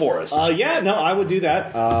this up for us. I would do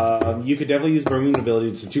that. You could definitely use Burning Ability.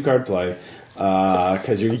 It's a 2-card play.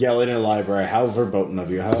 Because you're yelling in a library. How verboten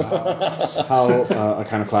of you. How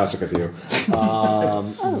iconoclastic of you.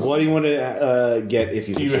 What do you want to get if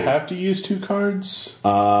you succeed? Do you have to use 2 cards?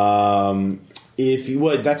 If you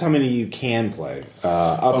would, that's how many you can play.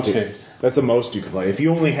 To. That's the most you can play. If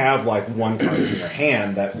you only have like 1 card in your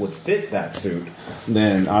hand that would fit that suit,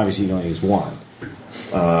 then obviously you don't use 1.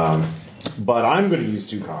 But I'm going to use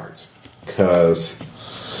 2 cards. Because...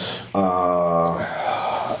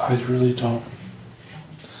 I really don't.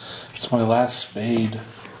 It's my last spade.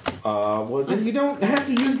 Well, then you don't have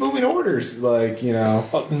to use moving orders,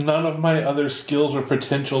 None of my other skills or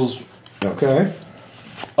potentials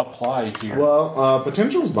apply here. Well,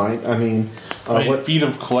 potentials might. Feet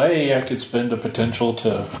of Clay, I could spend a potential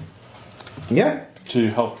to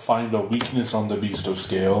help find a weakness on the Beast of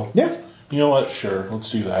Scale. Yeah. You know what? Sure, let's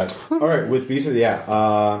do that. All right, with Beast of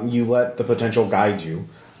you let the potential guide you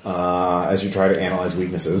as you try to analyze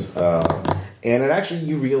weaknesses, and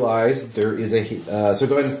you realize there is a. So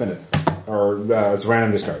go ahead and spin it, or it's a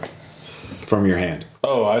random discard from your hand.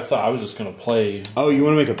 Oh, I thought I was just going to play. Oh, you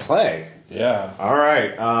want to make a play? Yeah. All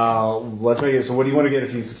right. Let's make it. So, what do you want to get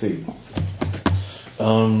if you succeed?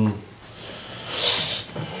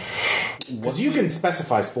 Because you can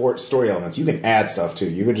specify story elements. You can add stuff too.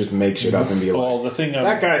 You could just make shit up and be Well, like, the thing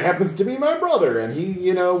that guy happens to be my brother, and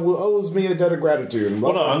he, owes me a debt of gratitude. And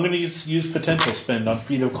Well, no, I'm going to use potential spend on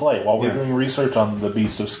Feet of Clay while we're Yeah. doing research on the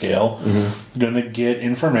Beast of Scale. Going to get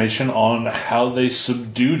information on how they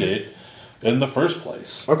subdued it in the first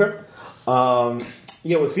place. Okay.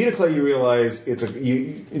 With Feet of Clay, you realize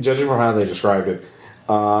judging from how they described it,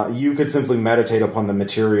 you could simply meditate upon the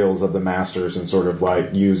materials of the masters and sort of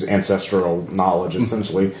like use ancestral knowledge,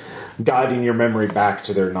 essentially guiding your memory back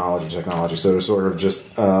to their knowledge of technology. So sort of just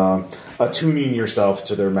attuning yourself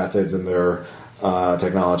to their methods and their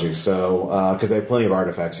technology. So because they have plenty of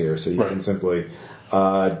artifacts here, so you can simply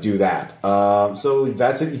do that. So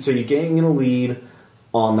that's it. So you gain a lead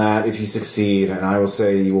on that if you succeed, and I will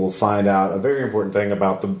say you will find out a very important thing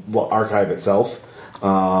about the archive itself.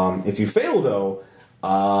 If you fail, though,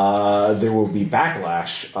 there will be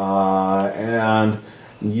backlash, and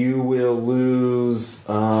you will lose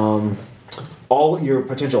all your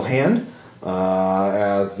potential hand,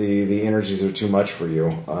 as the energies are too much for you,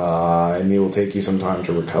 and it will take you some time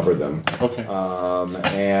to recover them. Okay.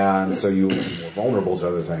 And so you'll be more vulnerable to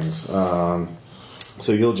other things.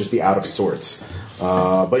 So you'll just be out of sorts.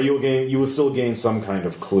 But you will still gain some kind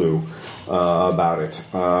of clue about it.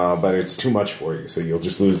 But it's too much for you, so you'll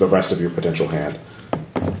just lose the rest of your potential hand.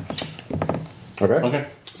 Okay? Okay.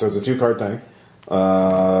 So it's a 2-card thing.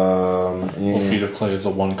 Feet of Clay is a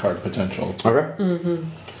 1-card potential. Okay.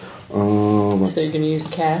 So Let's you're going to use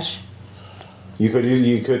cash? You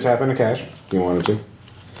could tap into cash if you wanted to.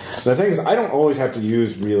 The thing is, I don't always have to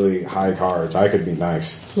use really high cards. I could be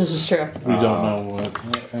nice. This is true. We don't know what.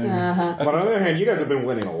 But on the other hand, you guys have been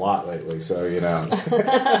winning a lot lately, so I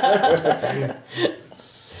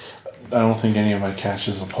don't think any of my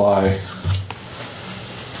caches apply.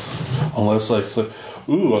 Unless I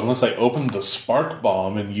open the spark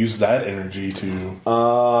bomb and use that energy to.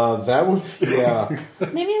 That would, yeah.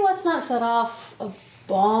 Maybe let's not set off a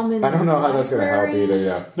bomb in I don't know how that's going to help library. either,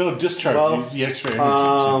 yeah. No, discharge. Well, Use the extra energy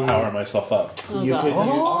to power myself up. You could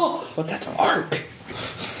But that's arc.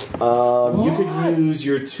 you could use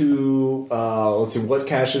your 2. Let's see, what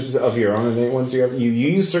caches of your own ones do you have? You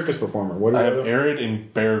use Circus Performer. What do I you have Arid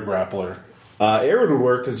and Bear Grappler. Arid would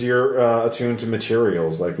work because you're attuned to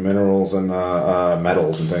materials like minerals and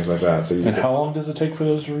metals and things like that. So you And how long does it take for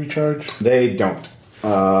those to recharge? They don't.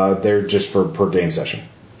 They're just for per game session.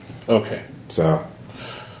 Okay. So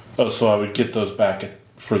Oh, so I would get those back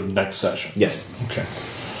for the next session. yes. Okay.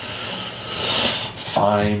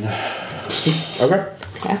 Fine. Okay.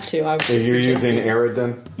 Have to. I was If just you're using suggesting. Arid,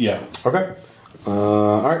 then Yeah. okay.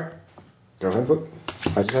 All right. Go ahead, flip.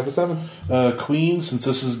 I just have a 7. Queen, since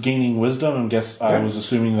this is gaining wisdom, I was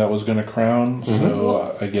assuming that was going to crown,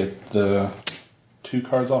 so I get the 2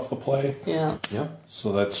 cards off the play. Yeah. Yeah.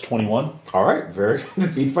 So that's 21. All right. Very.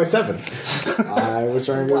 That beats by 7. I was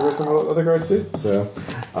trying to get rid of some other cards too. So,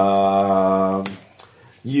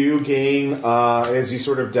 you gain as you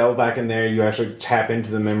sort of delve back in there. You actually tap into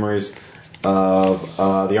the memories of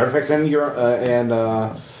the artifacts, and you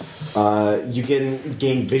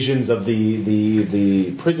gain visions of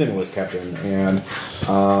the prison it was kept in, and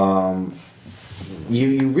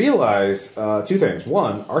you realize 2 things.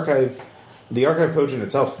 One, the archive potion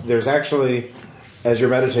itself. There's actually, as you're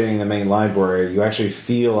meditating in the main library, you actually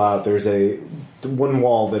feel out. There's one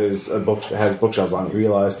wall that is has bookshelves on it. You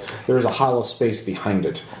realize there is a hollow space behind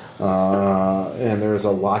it, and there's a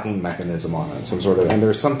locking mechanism on it, and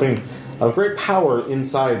there's something of great power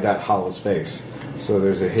inside that hollow space. So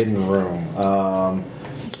there's a hidden room, but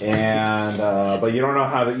you don't know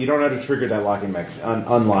how to trigger that locking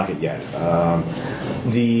unlock it yet.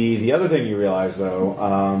 The other thing you realize,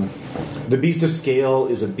 though, the Beast of Scale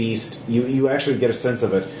is a beast. You actually get a sense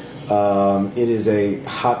of it. It is a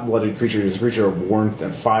hot-blooded creature. It is a creature of warmth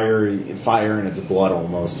and fire in its blood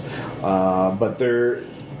almost. But you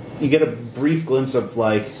get a brief glimpse of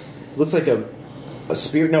looks like a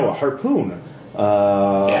spear, no, a harpoon.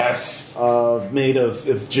 Yes. Made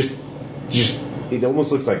of just it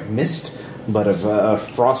almost looks like mist, but of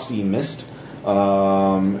frosty mist.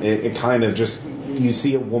 It kind of just, you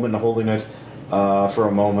see a woman holding it for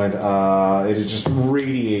a moment. It just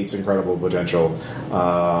radiates incredible potential,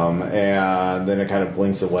 and then it kind of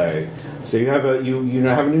blinks away. So you have a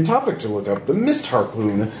now have a new topic to look up: the mist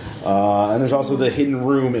harpoon, and there's also the hidden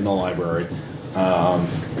room in the library. Don't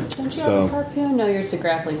you have a harpoon? No, yours is a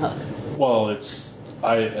grappling hook. Well, it's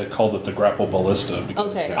I called it the grapple ballista because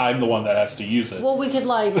Okay. I'm the one that has to use it. Well, we could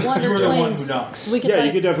like Wonder You're the one Twins. who knocks. We could Yeah, like,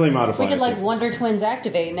 you could definitely modify We could it. like Wonder Twins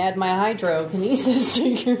activate and add my hydrokinesis to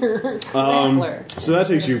your grappler. So that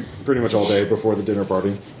takes you pretty much all day before the dinner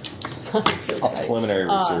party. I'm so excited. Preliminary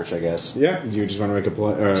research, I guess. Yeah, you just want to make a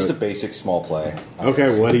play. Just a basic small play.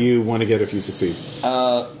 Okay, what do you want to get if you succeed?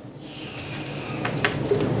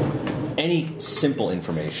 Any simple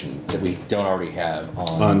information that we don't already have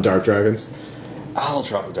On Dark Dragons? I'll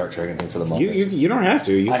drop the Dark Dragon thing for the moment. You don't have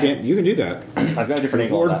to. You I- can You can do that. I've got a different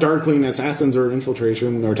angle Or on that. Darkling Assassins or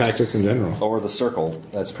Infiltration or Tactics in general. Or the Circle.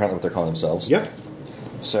 That's apparently what they're calling themselves. Yep.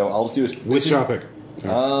 So I'll just do is Which topic?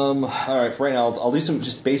 All right. For right now, I'll do some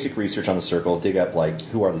just basic research on the Circle. Dig up like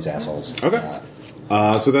who are these assholes. Okay.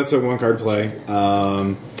 So that's a one card play.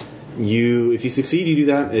 If you succeed, you do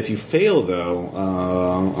that. If you fail, though,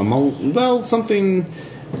 something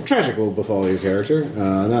tragic will befall your character.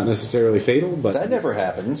 Not necessarily fatal, but That never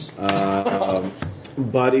happens.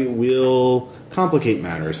 but it will complicate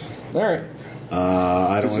matters. All right.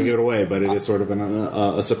 I don't want to give it away, but it is sort of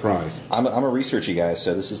a surprise. I'm a researchy guy,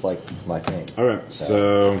 so this is like my thing. All right,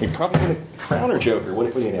 so You're probably going to crown or Joker.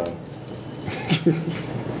 What are you doing?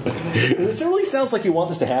 It really sounds like you want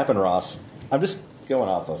this to happen, Ross. I'm just going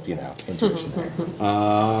off of intuition there.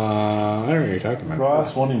 I don't know what you're talking about.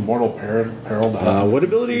 Ross, one immortal peril to happen. What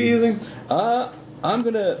ability are you using? I'm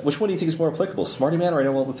gonna. Which one do you think is more applicable, Smarty Man or I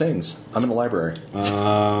Know All the Things? I'm in the library.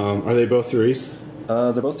 Are they both threes?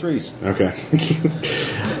 They're both threes. Okay.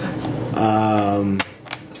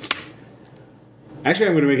 Actually,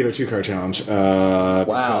 I'm going to make it a 2-card challenge.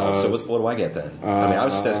 Wow. So because, what do I get then? I mean, I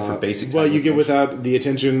was just asking for basic. Well, time you get information. without the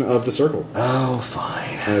attention of the circle Oh,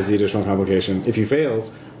 fine. as the additional complication. If you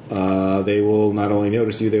fail, they will not only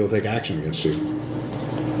notice you, they will take action against you.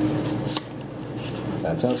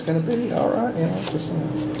 That's how it's gonna be. All right. Just.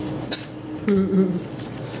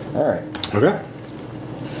 All right. Okay.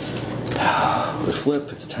 We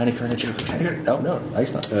flip. It's a tiny current Joker. No,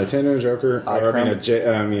 it's not. 10 and a Joker.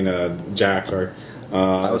 Jack, sorry.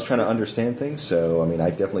 I was trying to understand things, so I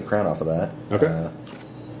definitely crown off of that. Okay.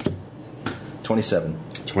 27.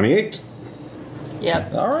 28.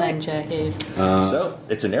 Yep. All right. Thank Jackie. So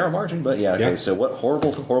it's a narrow margin, but yeah. Okay. Yeah. So what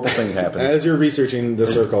horrible thing happens? As you're researching the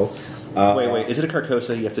circle. Wait. Is it a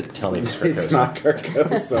Carcosa? You have to tell me it's Carcosa. It's not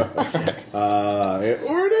Carcosa. Or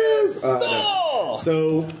it is. No!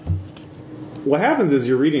 So what happens is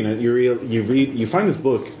you're reading it. You find this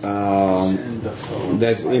book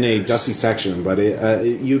that's in a dusty section, but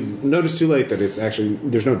you notice too late that it's actually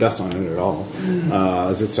there's no dust on it at all.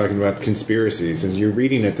 As it's talking about conspiracies, and you're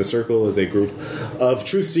reading it. The Circle is a group of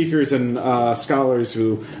truth seekers and scholars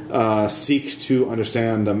who seek to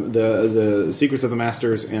understand the secrets of the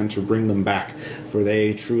masters and to bring them back, for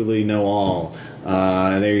they truly know all.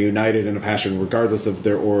 And they're united in a passion regardless of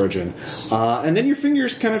their origin. And then your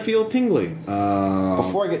fingers kind of feel tingly.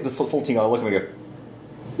 Before I get the full thing, I'll look at me and go,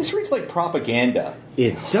 this reads like propaganda.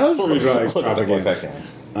 It does read like Look at the book propaganda. back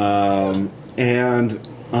down.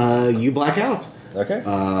 And you black out. Okay.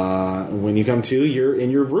 When you come to, you're in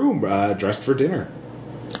your room dressed for dinner.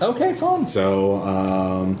 Okay, fun.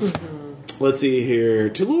 So, let's see here.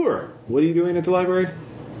 Talur, what are you doing at the library?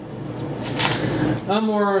 I'm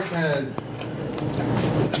more kind of.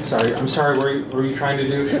 I'm sorry. What were you trying to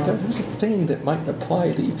do, Sean? There's a thing that might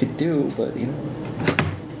apply that you could do, but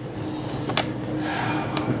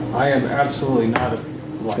I am absolutely not a.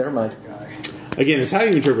 Never mind. Guy. Again, it's how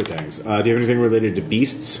you interpret things. Do you have anything related to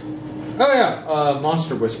beasts? Oh yeah,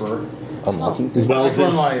 Monster Whisperer. Unlocking things. Well, That's one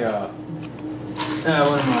of my.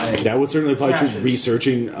 One of my. that would certainly apply to caches.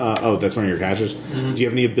 researching. That's one of your caches. Do you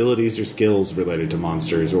have any abilities or skills related to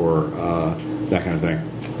monsters or that kind of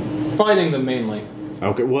thing? Fighting them mainly.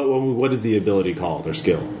 Okay, what is the ability called or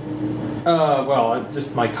skill?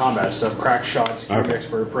 Just my combat stuff: crack shot, security Okay.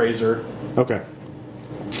 expert, appraiser. Okay.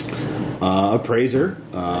 Appraiser.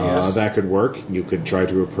 Yes. That could work. You could try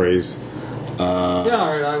to appraise. Yeah,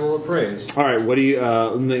 all right, I will appraise. All right. What do you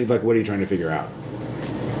what are you trying to figure out?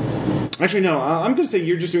 Actually, no. I'm going to say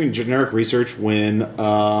you're just doing generic research when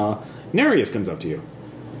Nereus comes up to you.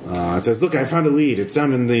 It says, "Look, I found a lead. It's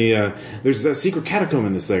down in the. There's a secret catacomb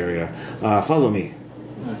in this area. Follow me."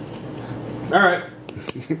 All right.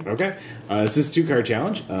 Okay. This is a 2-card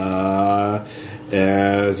challenge.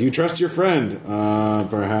 As you trust your friend,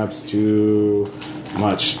 perhaps too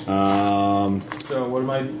much. So what am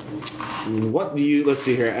I? What do you? Let's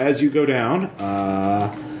see here. As you go down,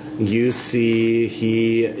 you see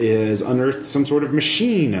he is unearthed some sort of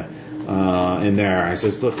machine in there. It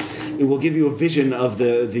says, "Look, it will give you a vision of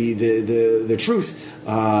the truth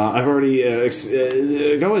I've already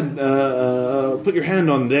go and put your hand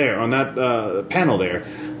on that panel there,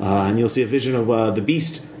 and you'll see a vision of the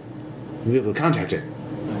beast. You'll be able to contact it.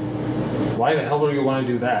 Why the hell would you want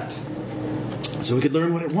to do that? So we could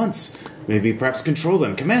learn what it wants. Maybe perhaps control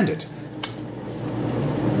them, command it.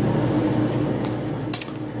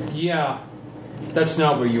 Yeah, that's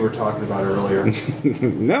not what you were talking about earlier.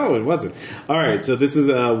 No, it wasn't. All right, so this is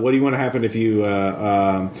what do you want to happen if you?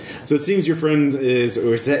 So it seems your friend is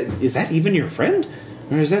that even your friend,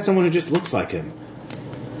 or is that someone who just looks like him?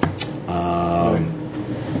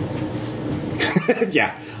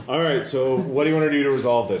 Yeah. All right. So what do you want to do to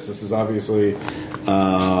resolve this? This is obviously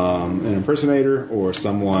an impersonator or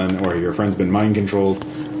someone, or your friend's been mind controlled.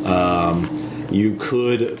 You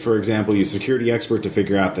could, for example, use security expert to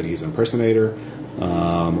figure out that he's an impersonator,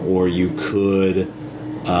 or you could,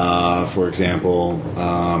 for example,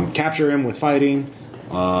 capture him with fighting,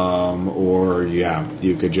 or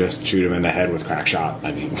you could just shoot him in the head with crack shot.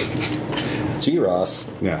 I mean, Gee, Ross.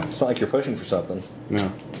 Yeah. It's not like you're pushing for something.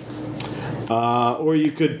 no. Or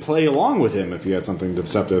you could play along with him if you had something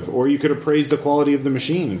deceptive, or you could appraise the quality of the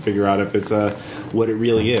machine and figure out if it's what it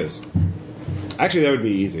really is. Actually, that would be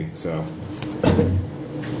easy. So.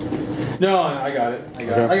 No, I got it. I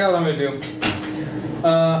got Okay. what I'm going to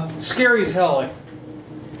do. Scary as hell. Like,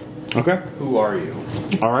 Okay. who are you?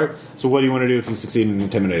 All right. So what do you want to do if you succeed in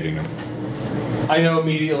intimidating him? I know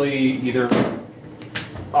immediately either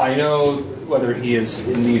I know whether he is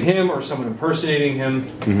indeed him or someone impersonating him.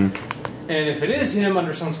 Mm-hmm. And if it is him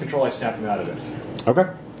under someone's control, I snap him out of it. Okay.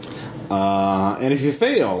 And if you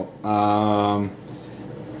fail,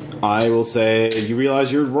 I will say you realize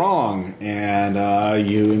you're wrong, and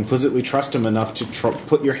you implicitly trust him enough to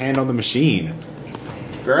put your hand on the machine.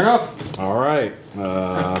 Fair enough. All right.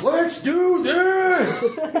 Let's do this!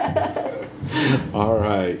 All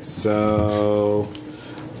right. So.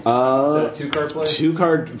 Is that a two-card play?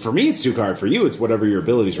 2-card. For me, it's 2-card. For you, it's whatever your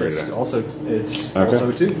ability's rated It's at. also Okay.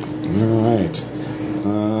 also two. All right.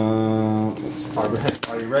 Let's.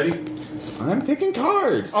 Are you ready? I'm picking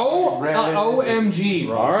cards. OMG,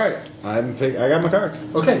 Ross. All right. I got my cards.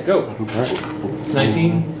 Okay, go. All right.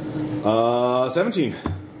 19. 17.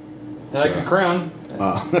 I like the crown.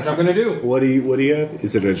 Which I'm going to do. What do you have?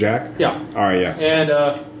 Is it a jack? Yeah. All right. Yeah. And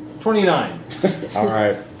 29. All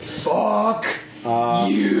right. Fuck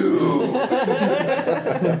you.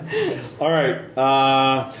 All right.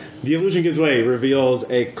 The illusion gives way. Reveals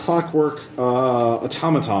a clockwork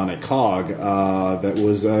automaton, a cog that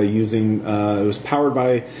was using. It was powered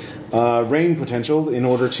by rain potential in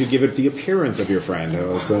order to give it the appearance of your friend. It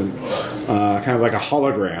was kind of like a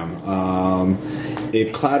hologram.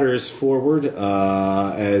 It clatters forward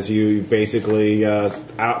as you basically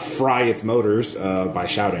fry its motors by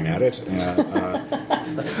shouting at it.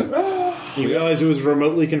 You realize it was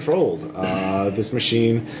remotely controlled. This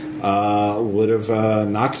machine would have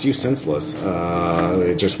knocked you senseless.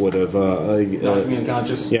 It just would have Knocked me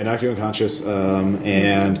unconscious. Yeah, knocked you unconscious.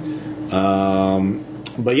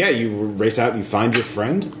 But yeah, you race out and you find your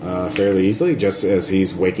friend fairly easily, just as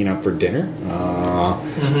he's waking up for dinner.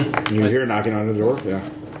 You hear knocking on the door. Yeah.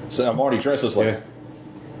 So I'm already dressed as like, Yeah.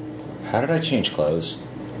 how did I change clothes?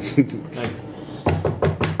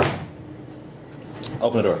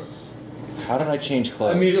 Open the door. How did I change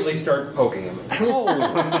clothes? Immediately start poking him. Oh,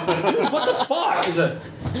 dude, what the fuck?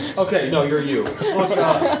 Okay, no, you're you. Look,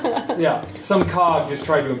 yeah, some cog just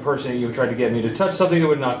tried to impersonate you and tried to get me to touch something that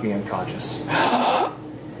would knock me unconscious.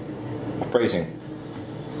 Phrasing.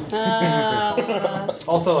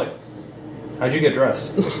 Also, like, how'd you get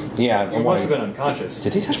dressed? Yeah, You must have been unconscious.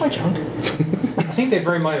 Did they touch my junk? I think they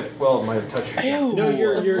might have touched you. No,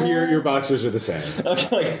 your boxers are the same.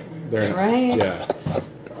 Okay, They're, Right. Yeah.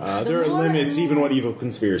 There are limits, even what evil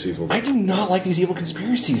conspiracies will do. I do not like these evil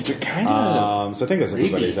conspiracies. They're kind of. So I think that's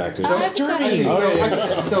everybody's active. disturbing.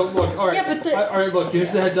 So look, all right. Yeah, but all right, look.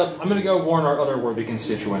 Here's the heads up. I'm going to go warn our other worthy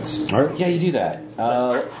constituents. All right. Yeah, you do that.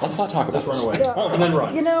 Let's not talk about Let's run this. away and then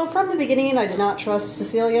run. You know, from the beginning, I did not trust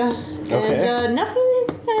Cecilia, Okay. and nothing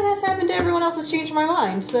that has happened to everyone else has changed my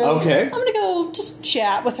mind. So Okay. I'm gonna go just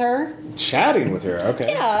chat with her. Chatting with her. Okay.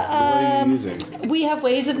 Yeah, What are you using? We have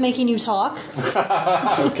ways of making you talk.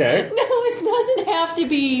 Okay. No, it doesn't have to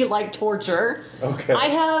be like torture. Okay. I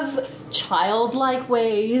have childlike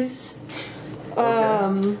ways. You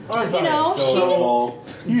know,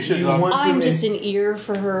 You should. I'm just an ear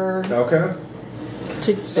for her Okay.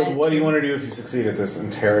 to. So what do you want to do if you succeed at this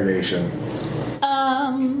interrogation?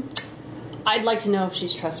 I'd like to know if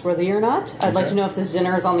she's trustworthy or not. I'd like to know if this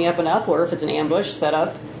dinner is on the up and up or if it's an ambush set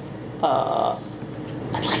up.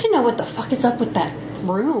 I'd like to know what the fuck is up with that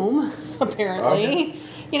room, apparently.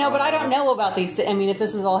 Okay. But I don't know about these. I mean, if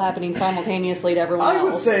this is all happening simultaneously to everyone else. I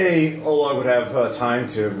would say Ola would have time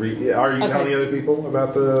to Are you telling the other people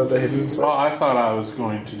about the hidden space? Well, I thought I was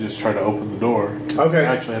going to just try to open the door. Okay.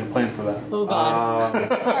 I actually had a plan for that. Oh,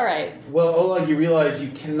 God. All right. Well, Ola, you realize you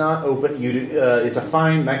cannot open. It's a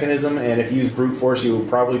fine mechanism, and if you use brute force, you will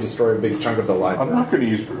probably destroy a big chunk of the library. I'm not going to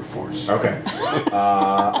use brute force. Okay.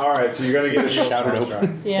 All right. So you're going to get a Shout it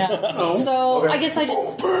open. Yeah. So Okay. I guess I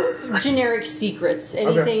just generic secrets.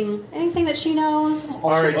 Anything that she knows.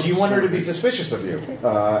 All right. Do you want her to be suspicious of you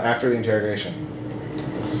after the interrogation?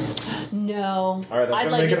 No. All right. That's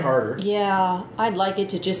going to make it harder. Yeah. I'd like it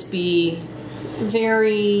to just be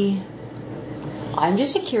very. I'm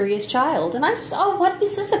just a curious child, and what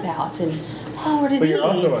is this about? And what are But these? you're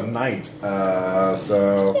also a knight,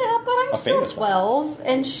 so. Yeah, but I'm still famous one. 12,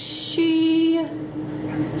 and she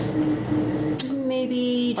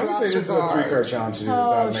maybe I would drops say her this is a guard. 3-card challenge to do Oh,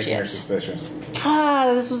 without making her shit. suspicious.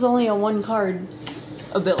 This was only a 1-card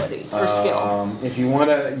ability or skill. If you want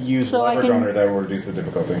to use So I leverage on can- her, that will reduce the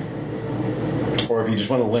difficulty. Or if you just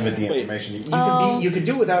want to limit the Wait. information, you could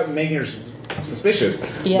do it without making her suspicious,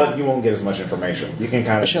 Yeah. but you won't get as much information. You can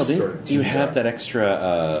kind of Michelle, just sort of do you tease have her. that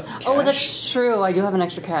extra cash? Oh, that's true. I do have an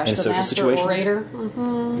extra cash. In The social Master situations? Orator.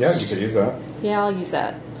 Yeah, you could use that. Yeah, I'll use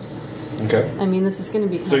that. Okay. I mean, this is going to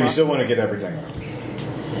be. So you rough. still want to get everything.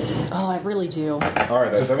 Oh, I really do. All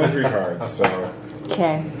right, that's 73 cards. So.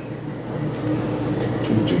 Okay.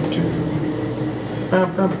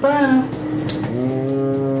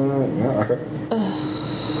 Yeah, okay.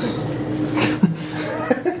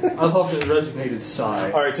 I love the resignated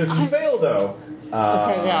sigh. All right, so if you fail, though.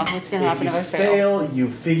 Okay, yeah. What's going to happen if I fail? You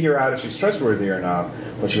figure out if she's trustworthy or not,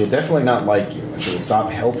 but she will definitely not like you, and she will stop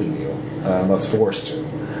helping you unless forced to.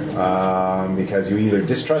 Because you either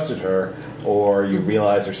distrusted her or you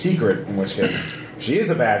realize her secret, in which case, if she is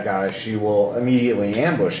a bad guy, she will immediately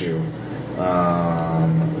ambush you.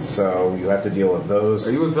 So you have to deal with those.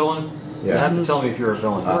 Are you a villain? Yeah. You have to tell me if you're a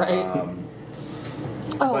villain. Right.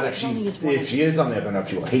 But if she is on the up and up,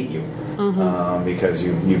 she will hate you because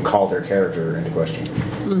you called her character into question,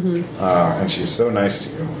 and she's so nice to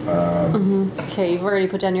you. Okay, you've already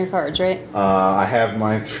put down your cards, right? I have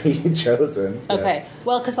my 3 chosen. Okay.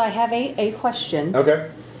 Well, because I have a question.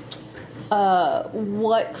 Okay.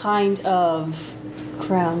 What kind of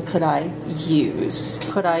crown could I use?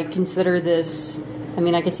 Could I consider this? I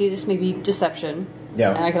mean, I could see this maybe deception.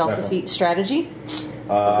 Yeah, And I could also definitely. see strategy.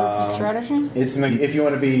 Strategy? It's if you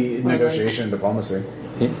want to be negotiation, diplomacy.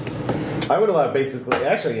 I would allow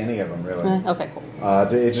basically any of them really. Okay, cool.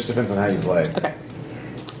 It just depends on how you play. Okay.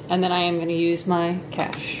 And then I am going to use my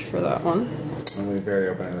cash for that one. I'm going to be very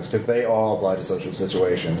open in this because they all apply to social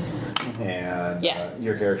situations, and Yeah.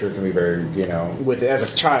 your character can be very with as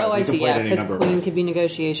a child. Oh, I you can see. play it Yeah, any because number of queen ways. could be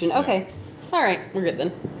negotiation. Okay. All right, we're good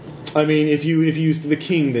then. I mean, if you use the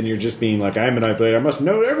king, then you're just being like, I'm a knight player. I must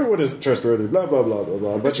know everyone is trustworthy. Blah blah blah blah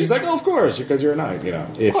blah. But she's like, oh, of course, because you're a knight.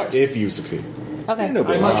 If you succeed. Okay. No,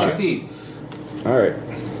 I must Alright. succeed. All right,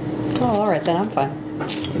 Oh, all right then. I'm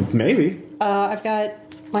fine. maybe. I've got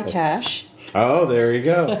my cash Oh, there you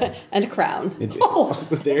go. and a crown. Oh,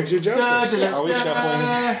 there's your joker. Are we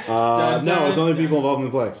shuffling? No, it's only people involved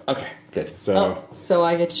in the play. Okay, good. So Oh, so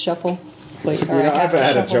I get to shuffle. Wait, or I I've have to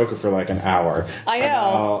had a shuffle. joker for like an hour. I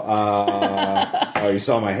know. Oh, you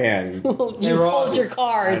saw my hand. You Ross. hold your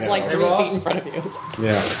cards I know. like Hey, 3 Ross. feet in front of you.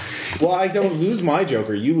 Yeah. Well, I don't lose my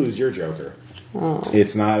joker. You lose your joker. Oh.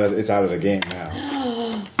 It's not. It's out of the game now.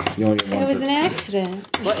 You only get one. It was per- an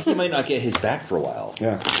accident. But he might not get his back for a while.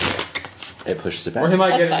 Yeah. It pushes it back. Or he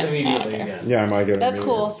might That's get it fine. immediately Okay. again. Yeah, I might get it. That's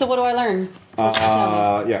immediately. cool. So what do I learn?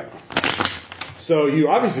 Yeah. So you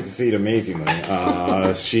obviously succeed amazingly.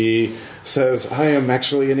 She says, "I am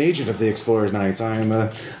actually an agent of the Explorers Knights.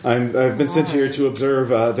 I've been sent here to observe.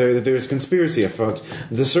 There's conspiracy afoot.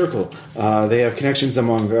 The Circle. They have connections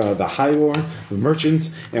among the High War, the merchants,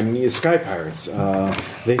 and the Sky Pirates.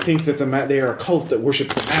 They think that they are a cult that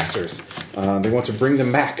worships the Masters. They want to bring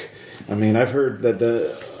them back. I mean, I've heard that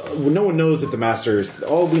no one knows if the Masters.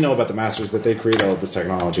 All we know about the Masters is that they create all of this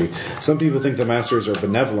technology. Some people think the Masters are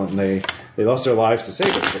benevolent and they lost their lives to save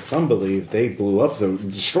us, but some believe they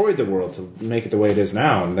destroyed the world to make it the way it is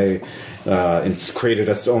now, and they created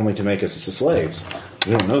us only to make us slaves.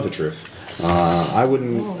 We don't know the truth. I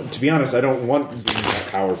wouldn't. To be honest, I don't want being that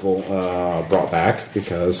powerful brought back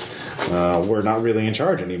because we're not really in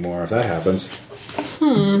charge anymore. If that happens,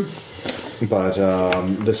 But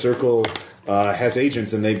the Circle has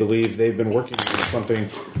agents, and they believe they've been working on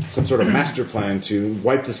some sort of master plan to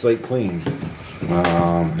wipe the slate clean.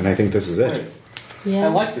 And I think this is it. Yeah. I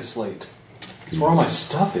like this slate. That's where all my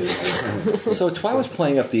stuff is. So Twy was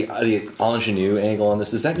playing up the ingenue angle on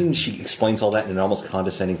this. Does that mean she explains all that in an almost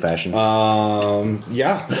condescending fashion?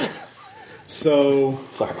 Yeah. So,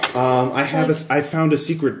 Sorry. I found a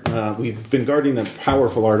secret. We've been guarding a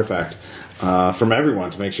powerful artifact from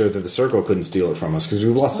everyone to make sure that the Circle couldn't steal it from us because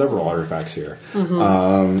we've lost several artifacts here.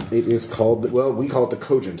 It is called, we call it the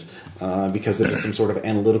Cogent because it is some sort of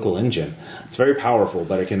analytical engine. It's very powerful,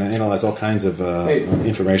 but it can analyze all kinds of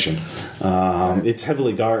information. It's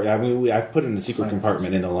heavily guarded. I mean, I've put it in a secret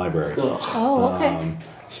compartment in the library. Oh, okay.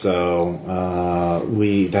 So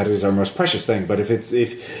that is our most precious thing. But I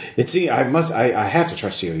have to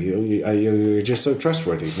trust you. You're just so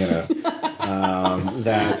trustworthy. You know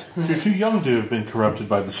that You're too young to have been corrupted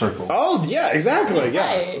by the Circle. Oh yeah, exactly. Yeah,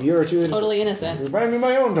 Right. you're too Totally innocent. Remind me of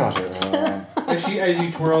my own daughter. As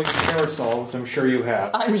you twirl your parasol, which I'm sure you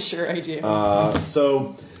have. I'm sure I do.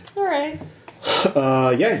 So. All right.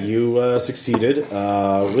 You succeeded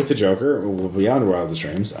with the Joker beyond wildest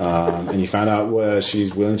dreams, and you found out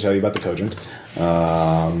she's willing to tell you about the Cogent,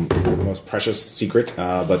 the most precious secret,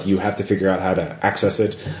 but you have to figure out how to access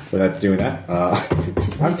it without doing that.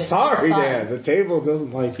 I'm sorry, Dan. The table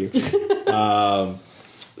doesn't like you. Table's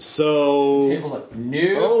like,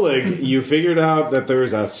 no. Oleg, you figured out that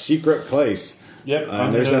there's a secret place. Yep.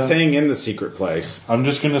 And there's a thing in the secret place. I'm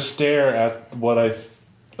just going to stare at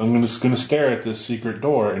I'm just going to stare at this secret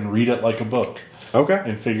door and read it like a book. Okay.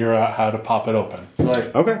 And figure out how to pop it open.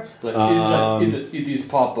 Okay. It is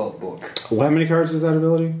pop-up book. Well, how many cards is that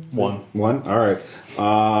ability? One. All right.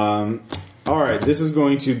 All right. This is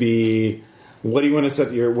going to be. What do you want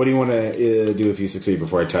to do if you succeed?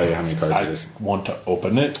 Before I tell you how many cards it is. I want to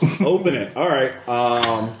open it. Open it. All right.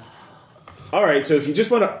 All right. So if you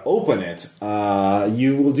just want to open it,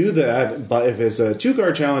 you will do that. But if it's a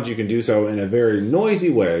 2-card challenge, you can do so in a very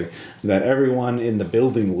noisy way that everyone in the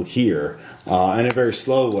building will hear, in a very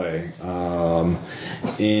slow way.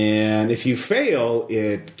 And if you fail,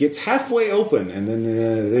 it gets halfway open and then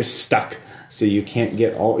it's stuck. So you can't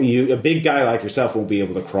get a big guy like yourself won't be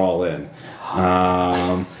able to crawl in.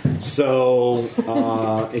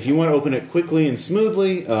 If you want to open it quickly and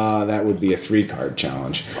smoothly, that would be a 3-card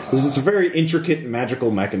challenge. This is a very intricate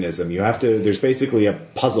magical mechanism. There's basically a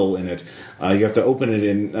puzzle in it. You have to open it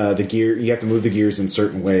in the gear. You have to move the gears in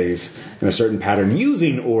certain ways, in a certain pattern,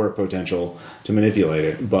 using aura potential to manipulate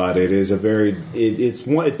it. But it is it's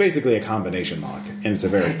basically a combination lock, and it's a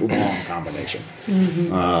very long combination.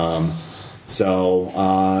 Mm-hmm.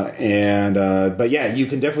 But yeah, you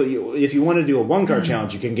can definitely, if you want to do a 1-card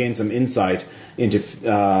challenge, you can gain some insight into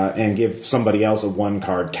and give somebody else a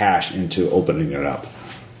 1-card cash into opening it up.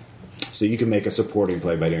 So you can make a supporting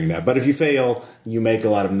play by doing that. But if you fail, you make a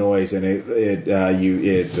lot of noise, and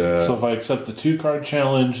So if I accept the 2-card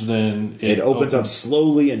challenge, then it opens up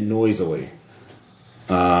slowly and noisily.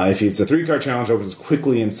 If it's a 3-card challenge, it opens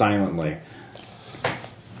quickly and silently.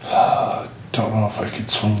 Don't know if I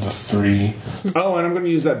could swing the 3. Oh, and I'm going to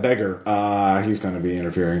use that beggar. He's going to be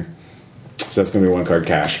interfering. So that's going to be 1-card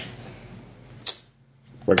cash.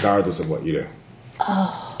 Regardless of what you do.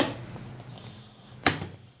 Oh.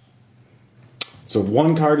 So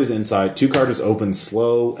 1 card is inside, 2 card is open,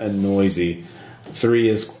 slow and noisy. 3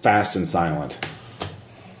 is fast and silent.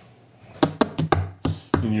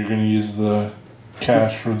 And you're going to use the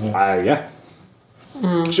cash for the... Yeah.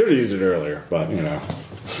 Should have used it earlier, but,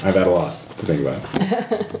 I've had a lot to think about.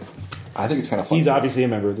 I think it's kind of funny. He's obviously a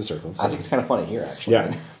member of the Circle. So. I think it's kind of funny here, actually.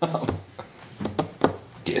 Yeah.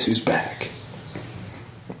 Guess who's back?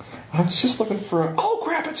 I was just looking for oh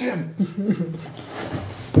crap, it's him!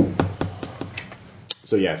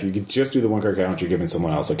 So yeah, if you could just do the 1-card challenge, you're giving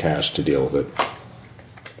someone else a cash to deal with it.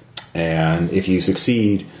 And if you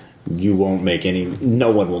succeed, you won't make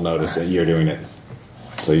no one will notice that you're doing it.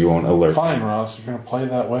 So you won't alert. Fine, Ross. You're going to play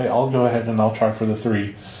that way. I'll go ahead and I'll try for the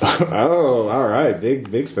 3. Oh, all right.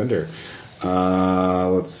 Big spender.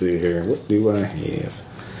 Let's see here. What do I have?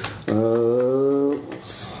 Let's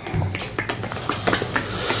see.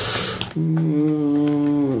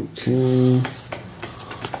 Okay.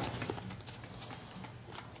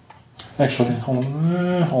 Actually, hold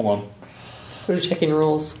on. We're checking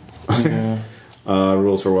rules. Yeah.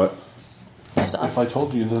 Rules for what? Stuff. If I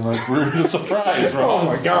told you, then I'd ruin the surprise, Ross. Oh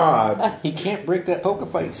my god. He can't break that poker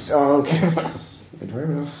face. Oh, okay.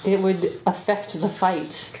 It would affect the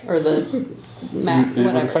fight or the map, It would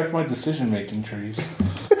whatever. affect my decision-making trees.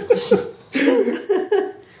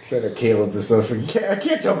 Try to Caleb this stuff. I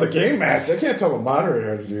can't tell the game master. I can't tell the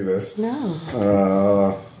moderator how to do this.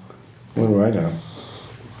 No. What do I know?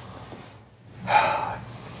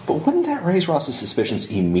 But wouldn't that not raise Ross's suspicions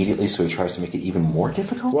immediately so he tries to make it even more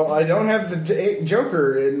difficult? Well, I don't have the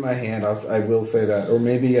Joker in my hand. I will say that, or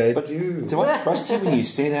maybe I but do. Do I trust you when you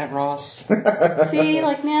say that, Ross? See,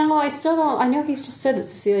 like now, I still don't. I know he's just said that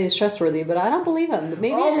Cecilia is trustworthy, but I don't believe him. But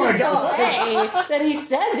maybe it's just the way that he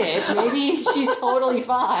says it. Maybe she's totally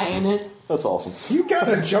fine. That's awesome. You got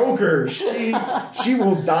a Joker. She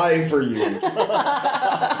will die for you.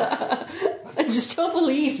 I just don't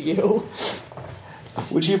believe you.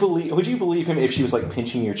 Would you believe him if she was like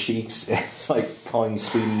pinching your cheeks, and, like calling you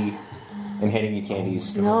sweetie, and handing you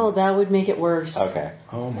candies? No, that would make it worse. Okay.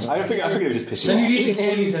 Oh my! I figured it would just piss you Then off. you eat the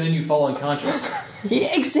candies and then you fall unconscious.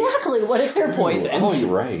 Yeah, exactly. What if they're poisoned? Oh, you're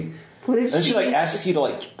right. What if And she like asks you to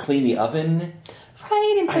like clean the oven.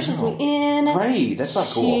 Right, and pushes me in. Right, that's not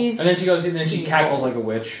cool. She's- And then she goes, and then she cackles like a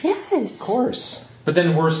witch. Yes. Of course. But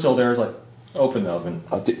then worse still, there's like, open the oven.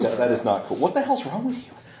 Oh, dude, that is not cool. What the hell's wrong with you?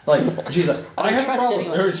 Like, she's like, I don't have a trust problem.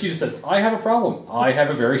 anyone. Or she just says, I have a problem. I have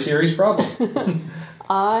a very serious problem.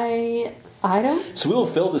 I don't. So we'll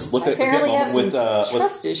fill this look I at the apparently moment have some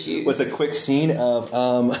trust issues. with a quick scene of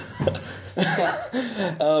of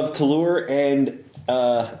Talur and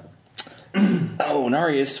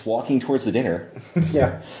Narius walking towards the dinner.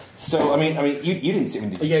 Yeah. So I mean, you didn't see.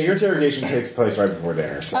 Did you? Yeah, your interrogation takes place right before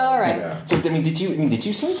dinner. So, All right. Yeah. So did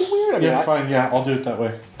you see anything weird? I mean, Yeah, fine. Yeah, I'll do it that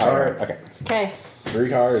way. All right. Okay. Okay. 3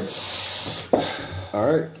 cards.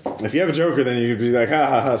 All right. If you have a Joker, then you'd be like, ha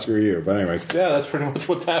ha ha, screw you. But anyways. Yeah, that's pretty much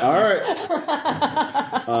what's happening. All right.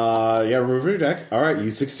 Yeah, remove your deck. All right,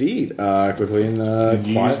 you succeed. Quickly in the... And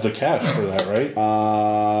you use the cash for that, right?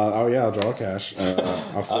 oh, yeah, I'll draw a cash.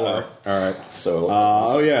 I'll 4. All right. So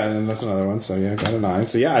oh, yeah, and then that's another one. So, yeah, got a 9.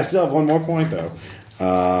 So, yeah, I still have 1 more point, though.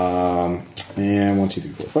 And 1, 2,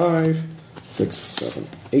 3, 4, 5, 6, 7,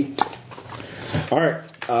 8. All right.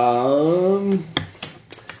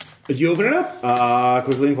 You open it up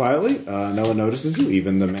quickly and quietly. No one notices you,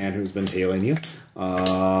 even the man who's been tailing you.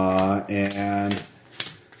 And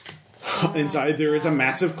inside there is a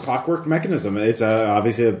massive clockwork mechanism. It's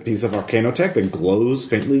obviously a piece of arcanotech that glows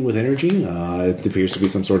faintly with energy. It appears to be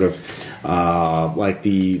some sort of like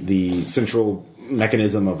the central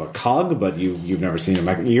mechanism of a cog, but you've never seen a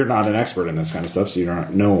mechanism. You're not an expert in this kind of stuff, so you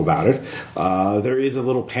don't know about it. There is a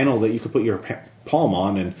little panel that you could put your palm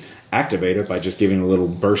on and activate it by just giving a little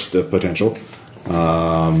burst of potential. You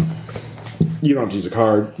don't have to use a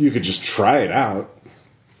card. You could just try it out.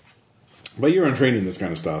 But you're untrained in this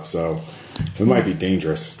kind of stuff, so it might be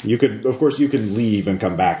dangerous. You could, of course, you can leave and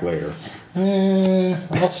come back later.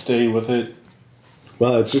 I'll stay with it.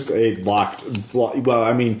 Well, it's just a well,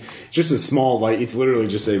 I mean, just a small, like, it's literally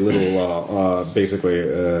just a little, basically,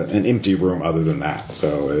 an empty room other than that.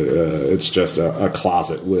 So, it's just a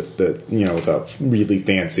closet with with a really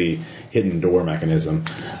fancy hidden door mechanism.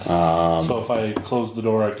 So if I close the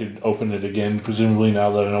door, I could open it again, presumably now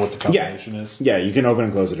that I know what the combination is? Yeah, you can open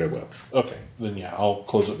and close it at will. Okay, then yeah, I'll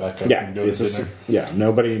close it back up Yeah, and go to dinner.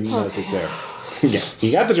 nobody knows it's there. Yeah,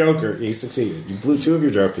 you got the Joker. You succeeded. You blew 2 of your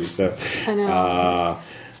Jokers, so I know.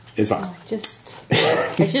 It's fine.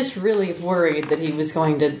 I just really worried that he was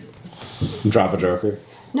going to Drop a Joker.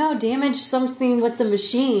 damage something with the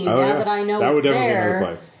machine. Oh, now yeah. that I know that it's would definitely there, be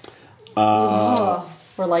another play.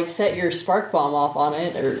 or like set your spark bomb off on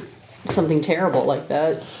it, or something terrible like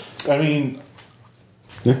that. I mean,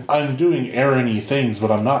 I'm doing Aaron-y things, but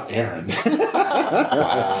I'm not Aaron.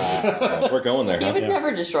 we're going there. He Huh? would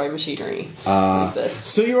never destroy machinery like this.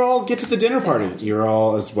 So you all get to the dinner party. You're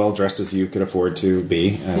all as well dressed as you could afford to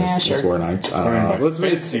be as sure. war nights. Let's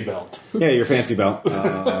fancy belt. Yeah, your fancy belt.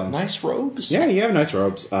 Nice robes. Yeah, you have nice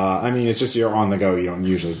robes. I mean, it's just you're on the go. You don't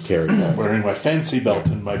usually carry that. Wearing my fancy belt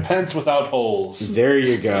and my pants without holes. There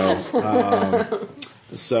you go.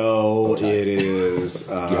 So it is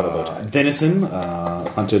venison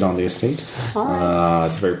hunted on the estate.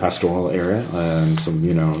 It's a very pastoral area, and some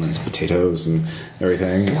nice potatoes and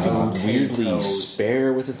everything. Weirdly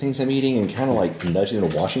spare with the things I'm eating and kind of like nudging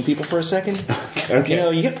into washing people for a second.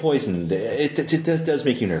 Okay. You get poisoned. It does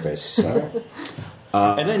make you nervous. So.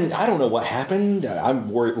 And then I don't know what happened.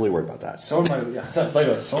 I'm really worried about that. Someone might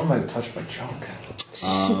have touched my junk.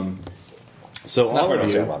 So Not all worried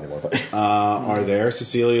of about you anymore, but are there.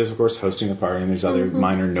 Cecilia is, of course, hosting the party, and there's other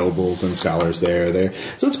minor nobles and scholars there.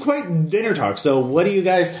 So it's quite dinner talk. So what are you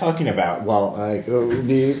guys talking about? Well,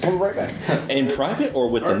 do you come right back? in private or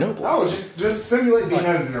with the nobles? Oh, just simulate being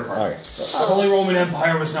at a dinner party. Okay. The Holy Roman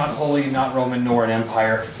Empire was not holy, not Roman, nor an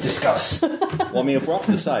empire. Discuss. Well, I mean, if we're off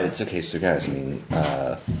to the side, it's okay. So, guys, I mean,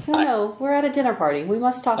 No, we're at a dinner party. We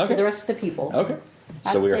must talk Okay. to the rest of the people. okay.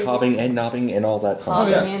 So we are hobbing and knobbing and all that fun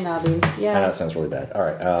Hobbing stuff. and knobbing. I know Yeah. it sounds really bad. All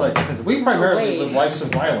right. It's like, we primarily wait. live lives of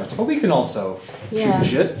violence, but we can also shoot Yeah. the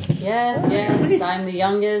shit. Yes. I'm the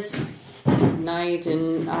youngest knight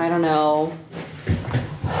in, I don't know,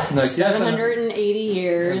 Like, yes, 780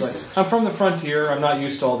 years. I'm from the frontier. I'm not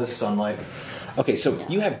used to all this sunlight. Okay, so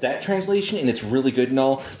you have that translation, and it's really good and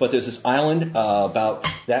all, but there's this island about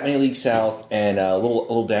that many leagues south and a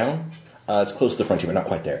little down. It's close to the frontier, but not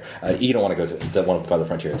quite there. You don't want to go to the one by the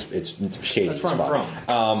frontier. It's shady. That's where as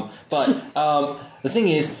I'm fuck. But the thing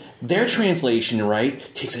is, their translation, right,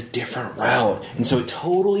 takes a different route, and so it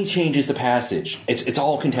totally changes the passage. It's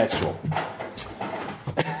all contextual.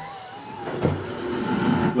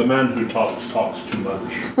 The man who talks too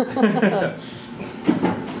much.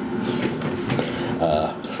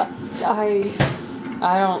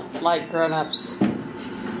 I don't like grown-ups.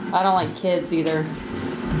 I don't like kids either.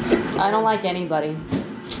 I don't like anybody.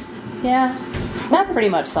 Yeah, that pretty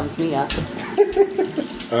much sums me up.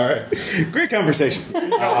 All right, great conversation.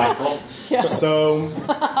 Yeah. So,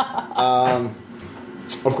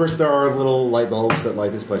 of course, there are little light bulbs that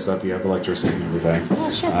light this place up. You have electricity and everything,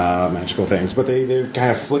 magical things, but they're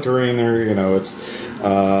kind of flickering. They're it's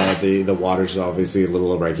the water's obviously a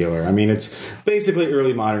little irregular. I mean, it's basically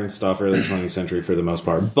early modern stuff, early 20th century for the most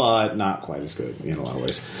part, but not quite as good in a lot of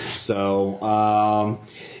ways. So.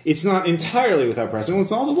 It's not entirely without precedent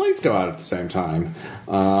once all the lights go out at the same time.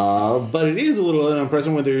 But it is a little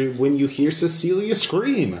unimpressive when you hear Cecilia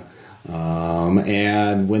scream.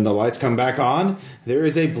 And when the lights come back on, there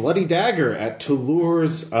is a bloody dagger at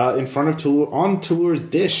Toulour's, in front of on Toulour's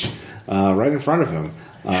dish, right in front of him.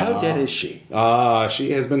 How dead is she? She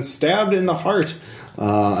has been stabbed in the heart,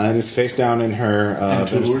 and is face down in her... and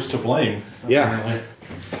Toulour's to blame. Yeah. Apparently.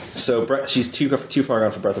 So she's too far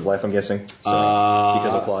gone for Breath of Life, I'm guessing. So,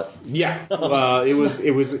 because of plot. Yeah, it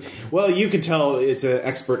was. Well, you can tell it's an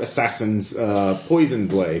expert assassin's poison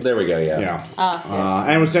blade. There we go. Yeah. Yeah, Yes.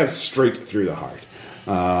 and it was stabbed straight through the heart.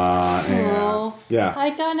 Oh, yeah.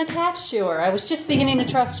 I'd gotten attached to her. I was just beginning to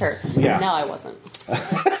trust her. Yeah. Now I wasn't.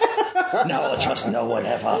 No, I trust no one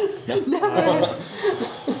ever.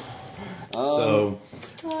 So.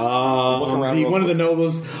 One of the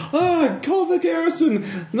nobles, call the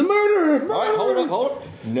garrison, the murderer. All right, hold up.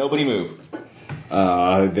 Nobody move.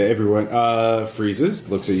 Everyone freezes,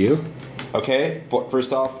 looks at you. Okay,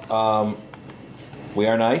 first off, we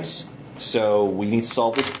are knights, so we need to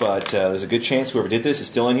solve this, but there's a good chance whoever did this is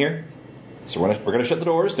still in here. So we're going to shut the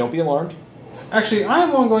doors. Don't be alarmed. Actually, I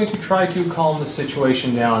am going to try to calm the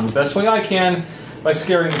situation down the best way I can by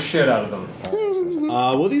scaring the shit out of them.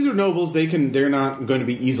 Well, these are nobles. They're not going to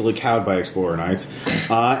be easily cowed by explorer knights.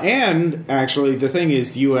 And actually, the thing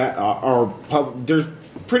is, there's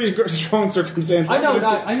pretty strong circumstantial. I know,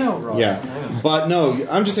 Ross. Yeah, I know. but no,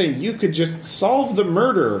 I'm just saying you could just solve the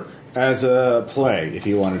murder as a play if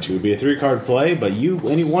you wanted to. It'd be a 3-card play, but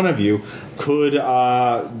any one of you could,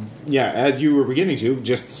 as you were beginning to,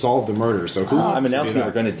 just solve the murder. So who wants I'm to do announcing that that?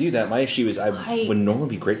 we're going to do that. My issue is I would normally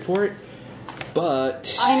be great for it,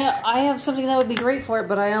 but I know I have something that would be great for it,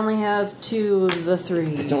 but I only have 2 of the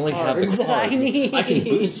 3 I don't have the cards that I cards. need. I can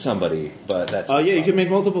boost somebody, but that's You can make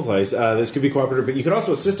multiple plays. This could be cooperative, but you could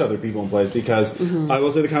also assist other people in plays because I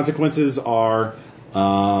will say the consequences are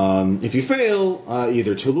if you fail,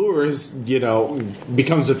 either Toulour's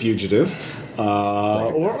becomes a fugitive,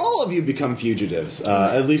 or all of you become fugitives.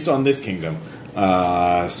 At least on this kingdom.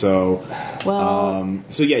 So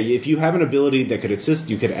if you have an ability that could assist,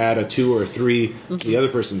 you could add a 2 or 3 to the other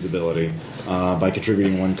person's ability by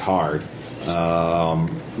contributing 1 card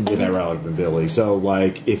with that relevant ability. So,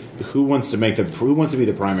 who wants to be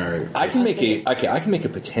the primary? I can make a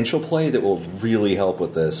potential play that will really help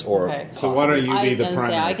with this. Or Okay. So why don't you I be was the going to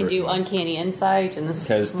primary? say I can do person? uncanny insight in this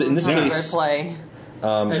 'Cause in this particular case- play.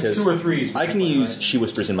 It's 2 or 3s. I can use She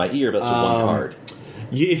Whispers in My Ear, but that's 1 card.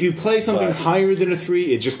 If you play something But- higher than a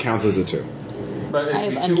 3, it just counts as a 2. But I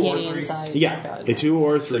it'd have be 2 or uncanny 3. insight. Yeah, Oh, God. a 2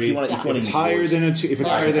 or So 3. if you wanna If use it's higher yours. than a 2, if it's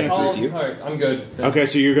All higher right, than a I'll- 3. Alright, I'm good. Okay,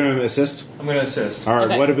 so you're going to assist. I'm going to assist. All right,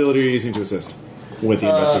 Okay. what ability are you using to assist with the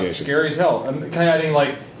investigation? Scary as hell. Can I add in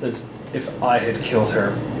says, if I had killed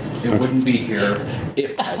her, it wouldn't be here.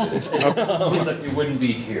 If I did it. It's like, it wouldn't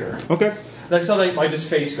be here. Okay, That's how my just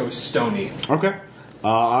face goes stony. okay.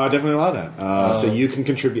 I'll definitely allow that. So you can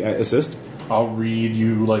contribute assist. I'll read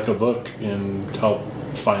you like a book and help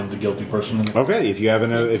find the guilty person in the Okay, if you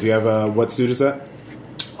have a what suit is that?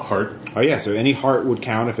 heart. Oh yeah, so any heart would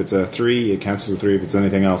count. If it's a 3, it counts as a 3. If it's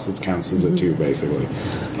anything else, it counts as a 2, basically.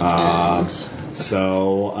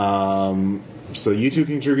 So you two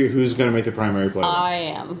contribute. Who's going to make the primary play? I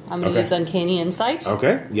am. I'm going to Okay. use Uncanny Insight.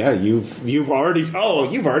 Okay. Yeah, you've already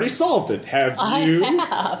solved it. Have you? I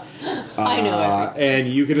have. I know everything. And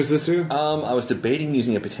you can assist too. I was debating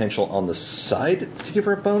using a potential on the side to give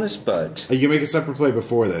her a bonus, but You can make a separate play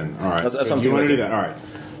before then. All right. That's So what I'm you want to do thinking. that? All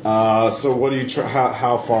right. So what do you?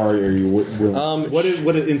 How far are you willing? What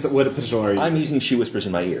potential are you? I'm using She Whispers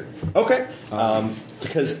in my ear. Okay.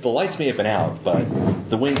 Because the lights may have been out, but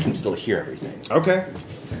the wind can still hear everything. Okay.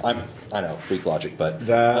 I know, Greek logic, but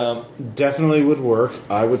That definitely would work.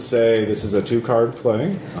 I would say this is a 2-card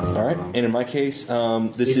play. all right. And in my case,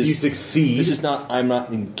 this If is you succeed- This is not. I'm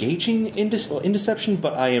not engaging in deception,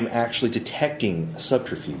 but I am actually detecting a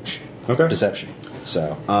subterfuge. Okay. Deception.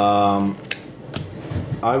 So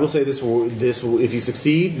I will say this will. If you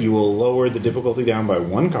succeed, you will lower the difficulty down by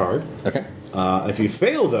 1 card. okay. If you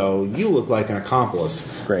fail, though, you look like an accomplice.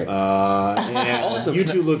 Great. And Also, you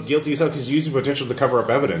can two look guilty yourself because you use the potential to cover up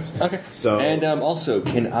evidence. Okay. So and also,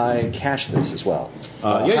 can I cash this as well?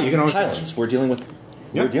 yeah, you can always cash. Highlands. We're dealing with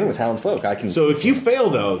Yeah. Highland folk. I can. So if you fail,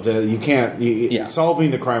 though, you can't. Yeah.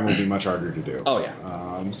 Solving the crime will be much harder to do. Oh yeah.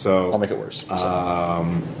 So I'll make it worse. So.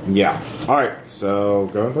 yeah. All right. So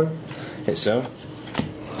go and play. Okay. So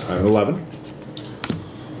 11.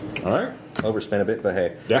 All right. overspent a bit, but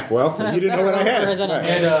hey. Yeah. Well, you didn't know what I had. Than I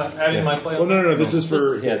And adding my play. Well, no. This is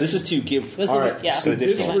for. Yeah, this is to give. This All is- right. yeah. So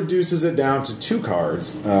this Yeah. reduces it down to 2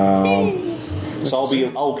 cards. So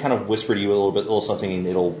I'll kind of whisper to you a little something, and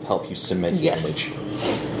it'll help you cement your Yes. image.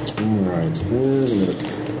 All right.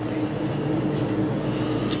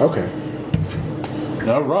 Okay.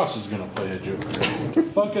 Now Ross is going to play a joke.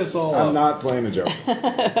 Fuck us all I'm up. not playing a joke.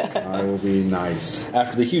 I will be nice.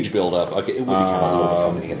 After the huge build-up, okay, it would be kind of a little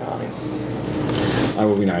comedy and hobby. I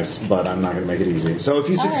will be nice, but I'm not going to make it easy. So if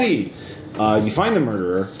you succeed, you find the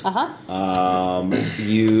murderer.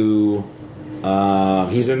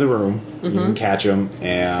 He's in the room. You can catch him,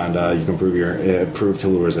 and you can prove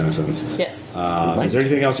Talua's innocence. Yes. Is there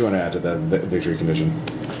anything else you want to add to that victory condition?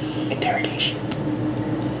 Interrogation.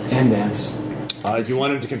 And dance. Do you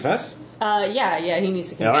want him to confess? Yeah, he needs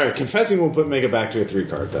to confess. Yeah, all right, confessing will make it back to a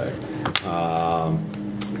 3-card thing.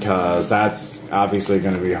 Because that's obviously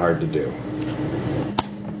going to be hard to do.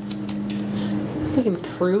 We can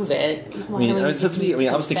prove it. I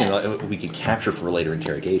was thinking we could capture for later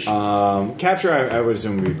interrogation. Capture, I would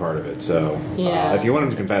assume, would be part of it. So Yeah. if you want him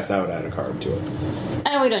to confess, that would add a card to it.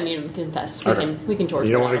 And we don't need him to confess. Okay. We can torture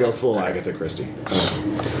You don't him want to out go of it. full Agatha Christie.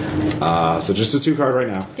 So just a 2-card right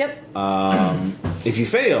now. Yep. If you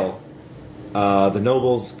fail, the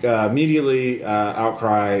nobles immediately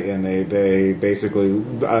outcry, and they basically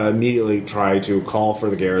immediately try to call for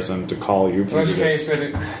the garrison to call you. In which case,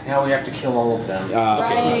 now we have to kill all of them.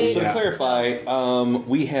 Right. So to yeah. clarify,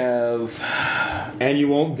 we have. And you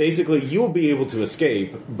will be able to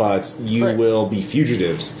escape, but you Right. will be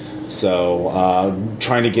fugitives. So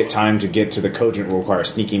trying to get time to get to the cogent will require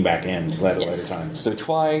sneaking back in at a Yes. later time. So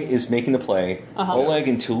Twy is making the play. Oleg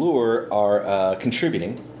and Tulur are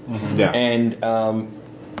contributing. Yeah, And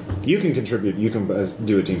you can contribute. You can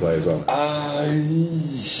do a team play as well.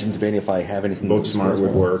 I'm debating if I have anything. Book Smart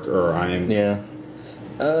would work, or I am Yeah.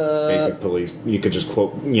 basic police. You could just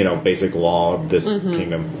quote, basic law of this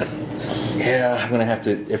kingdom. Yeah, I'm gonna have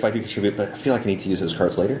to if I do contribute, but I feel like I need to use those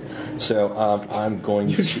cards later. So I'm going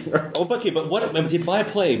to. Oh, but okay. But what did my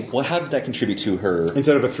play? How did that contribute to her?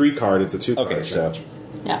 Instead of a 3-card, it's a 2-card. Okay, so change.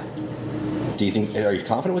 Yeah. do you think? Are you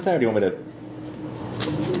confident with that, or do you want me to?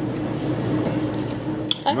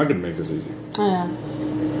 I'm not going to make this easy. I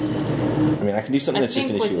mean, I can do something I that's just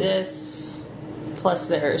think an with issue. this plus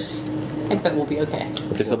theirs, I bet we'll be okay.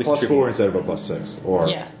 Because they'll be Plus 4 contributing. instead of a plus 6, or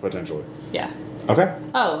Yeah. potentially. Yeah. Okay.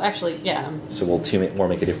 Oh, actually, yeah. So will 2 more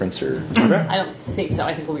make a difference, or? Okay. I don't think so.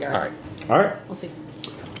 I think we'll be All alright. right. All right. We'll see.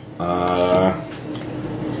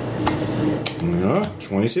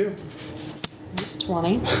 22. It's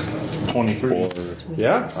 20. 23.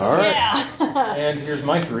 Yeah. All right. Yeah. And here's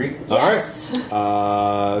my 3. Yes.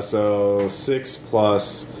 So 6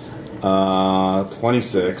 plus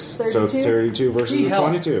 26. So 32. 32 versus He the helped.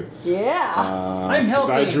 22. Yeah. I'm 'Cause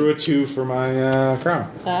I helping. drew a 2 for my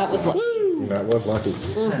crown. That was lucky. That was lucky.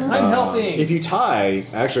 I'm helping. If you tie,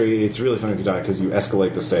 actually, it's really funny if you tie because you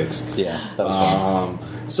escalate the stakes. Yeah, that was fun.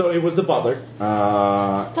 So it was the butler.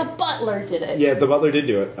 The butler did it. Yeah, the butler did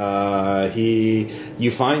do it. You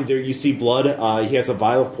find there, you see blood. He has a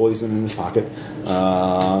vial of poison in his pocket.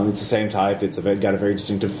 It's the same type. It's got a very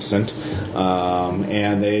distinctive scent,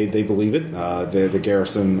 and they believe it. The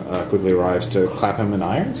garrison quickly arrives to clap him in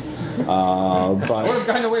irons. Would But have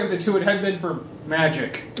gotten away with it too. It had been for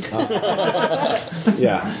magic.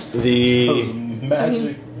 yeah, the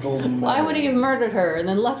Magical. Why would he have murdered her and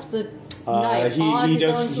then left the knife on he his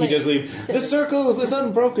does own he does blade? leave. The circle is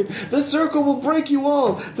unbroken. The circle will break you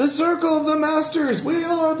all. The circle of the masters. We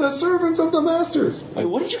are the servants of the masters. Wait,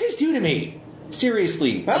 what did you guys do to me?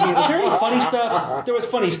 Seriously. I mean, was there any funny stuff? There was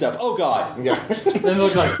funny stuff. Oh, God. Yeah. Then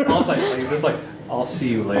look like just like I'll see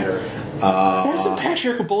you later. That is some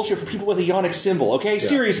patriarchal bullshit for people with a yonic symbol, okay?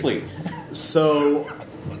 Seriously. So,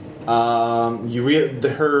 her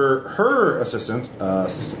assistant,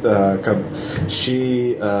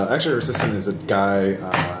 she actually her assistant is a guy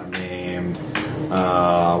named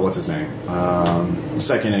what's his name?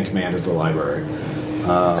 Second in command of the library.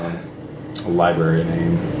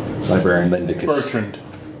 Librarian. Mendicus.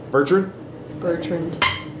 Bertrand. Bertrand.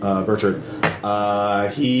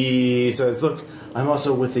 He says, "Look, I'm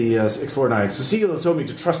also with the Explorer Knights. Cecilia told me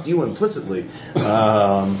to trust you implicitly."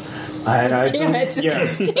 Damn it.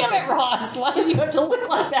 Yes. Damn it, Ross. Why do you have to look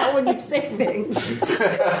like that when you say things?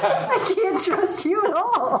 I can't trust you at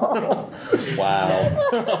all. Wow.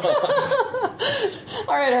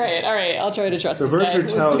 All right. I'll try to trust So this guy. Bertrand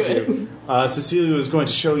Let's tells do it. you, Cecilia is going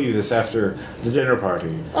to show you this after the dinner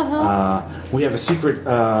party. We have a secret,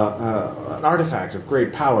 an artifact of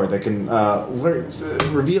great power that can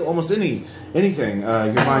reveal almost anything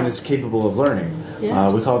your mind is capable of learning. Yeah.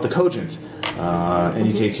 We call it the Cogent. And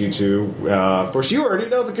he takes you to, of course, you already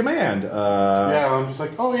know the command. Yeah, I'm just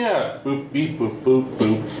like, oh yeah, boop, beep, boop, boop,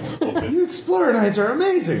 boop. Open. You Explorer Knights are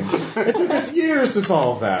amazing. It took us years to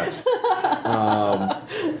solve that.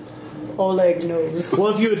 Oleg knows.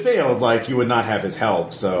 Well, if you had failed, you would not have his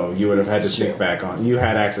help, so you would have had to sneak back on. You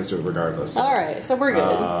had access to it regardless. All right, so we're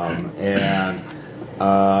good.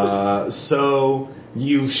 So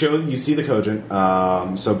you see the Cogent.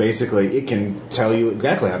 So basically, it can tell you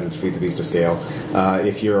exactly how to defeat the Beast of Scale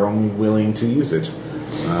if you're only willing to use it.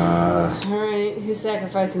 All right, who's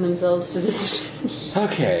sacrificing themselves to this?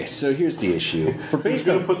 Okay, so here's the issue. Who's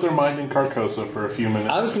going to put their mind in Carcosa for a few minutes?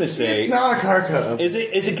 I was going to say... It's not Karka. Is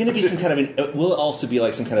it going to be some kind of... will it also be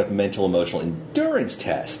like some kind of mental, emotional endurance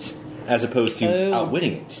test as opposed to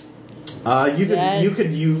outwitting it? You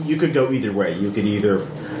could go either way. You could either...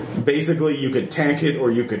 Basically, you could tank it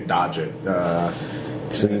or you could dodge it. I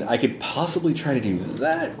mean, I could possibly try to do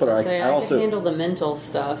that, but I also can handle the mental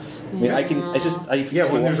stuff. I mean, I can. It's just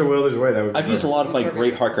when there's a will, there's a way. That would. I've used a lot of my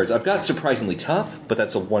great heart cards. I've got surprisingly tough, but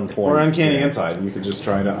that's a 1 point. Or uncanny insight. You could just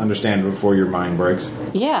try to understand before your mind breaks.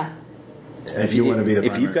 Yeah. If you want to be the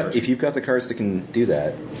primary person. If you've got the cards that can do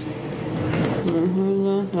that.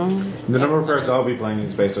 The number of cards I'll be playing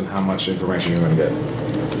is based on how much information you're going to get.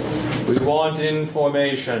 We want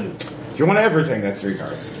information. If you want everything, that's 3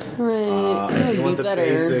 cards. Right. If you want the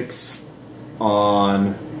basics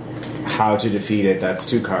on how to defeat it, that's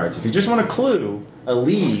 2 cards. If you just want a clue, a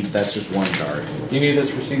lead, that's just 1 card. You need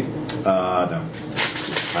this receipt? No.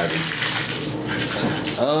 Just hiding.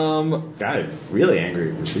 God, really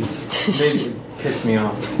angry at receipts. They pissed me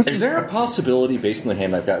off. Is there a possibility, based on the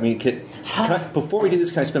hand I've got? I mean, before we do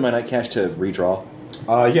this, can I spend my night cash to redraw?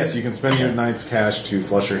 Yes, you can spend your night's cash to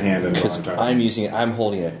flush your hand and Because I'm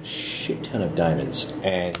holding a shit ton of diamonds,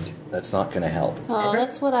 and that's not going to help. Oh,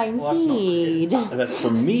 that's what I need. For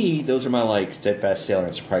me, those are my steadfast sailor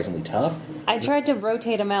and surprisingly tough. I tried to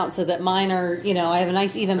rotate them out so that mine are, I have a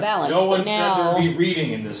nice even balance. No one but said now... there'd be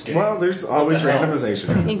reading in this game. Well, there's always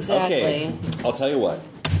randomization. Exactly. Okay, I'll tell you what.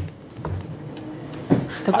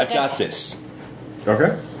 I've got this.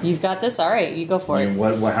 Okay. You've got this? All right, you go for it.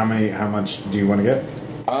 How much do you want to get?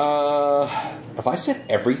 If I said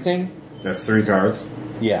everything... That's 3 cards.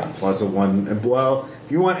 Yeah. Plus a 1... Well,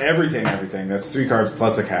 if you want everything, that's 3 cards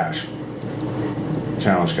plus a cash.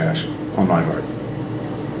 Challenge cash on my part.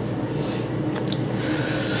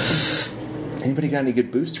 Anybody got any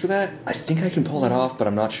good boosts for that? I think I can pull that off, but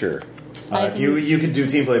I'm not sure. If you could do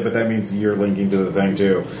team play, but that means you're linking to the thing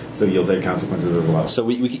too, so you'll take consequences as well. So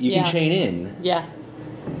you can chain in. Yeah.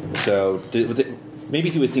 So maybe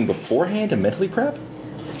do a thing beforehand to mentally prep.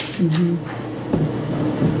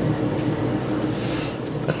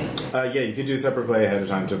 Yeah, you could do separate play ahead of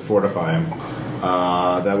time to fortify him.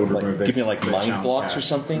 That would remove give me mind blocks or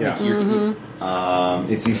something. Yeah.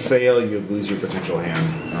 If you fail, you'd lose your potential hand.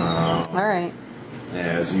 All right.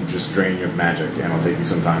 As you just drain your magic, and it'll take you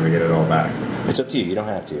some time to get it all back. It's up to you. You don't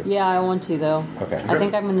have to. Yeah, I want to though. Okay. I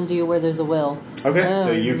think I'm going to do where there's a will. Okay,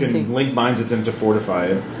 so you can link minds with him to fortify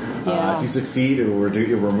it. Yeah. If you succeed, it will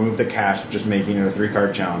remove the cash, just making it a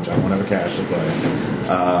 3-card challenge. I won't have a cash to play.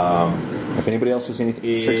 If anybody else has any tricks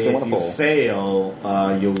they want to pull. If you fail,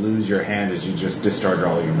 you'll lose your hand as you just discharge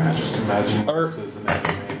all your magic. Imagine this as an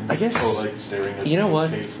anime. I guess. Staring at you know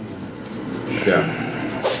what? Yeah.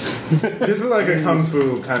 This is like a kung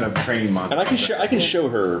fu kind of training montage. And I can show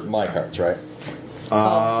her my cards, right?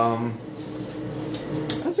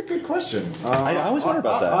 That's a good question. I always wonder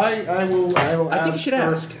about that. I will I ask think you should for-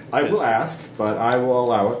 ask. I will ask, but I will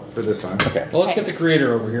allow it for this time. Okay. Well, let's get the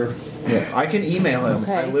creator over here. Yeah, I can email him.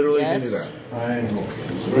 Okay, I literally can yes. do that. I know.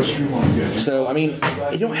 The restroom on good. So, I mean,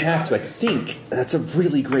 you don't have to. I think that's a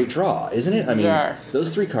really great draw, isn't it? I mean, Yes. those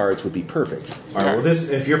 3 cards would be perfect. All right. Well,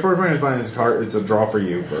 if your first friend is buying this card, it's a draw for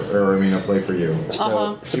you, a play for you.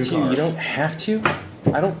 So, it's up to 2 you. You cards. don't have to.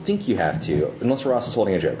 I don't think you have to, unless Ross is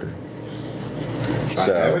holding a Joker. I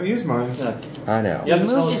haven't used mine. I know. You have He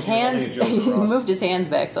to tell moved us his if you're holding hands. a Joker, He Ross. moved his hands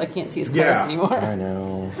back, so I can't see his cards Yeah. anymore. I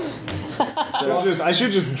know. I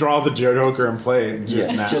should just draw the Joker and play it just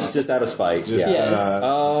Yeah, now. just out of spite. Just, yeah. Yes.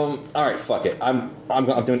 All right. Fuck it. I'm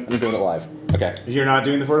doing it live. Okay. You're not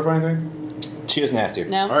doing the fortifying thing? She doesn't have to.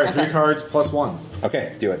 No. All right, Okay. 3 cards plus 1.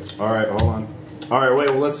 Okay. Do it. All right, hold on. All right, wait.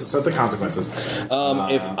 Well, let's set the consequences. If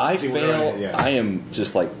I see what fail, yeah. I am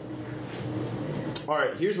just like. All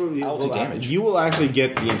right, here's what we I'll will take damage. You will actually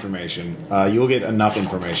get the information. You will get enough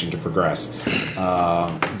information to progress.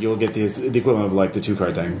 You'll get the equivalent of like the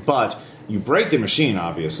 2-card thing, but you break the machine.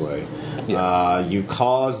 Obviously, Yeah. you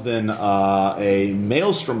cause then a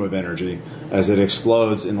maelstrom of energy as it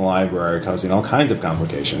explodes in the library, causing all kinds of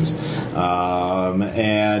complications.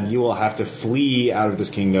 And you will have to flee out of this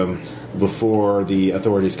kingdom before the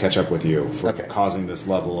authorities catch up with you for Okay. causing this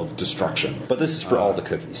level of destruction. But this is for all the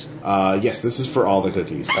cookies. Yes, this is for all the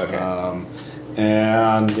cookies. Okay.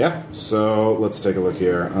 And yeah, so let's take a look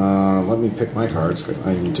here. Let me pick my cards because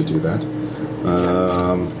I need to do that.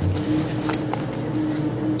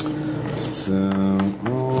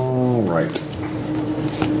 All right.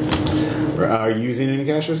 Are you using any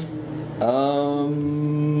caches?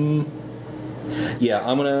 Yeah,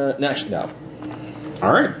 I'm gonna. No, actually, no.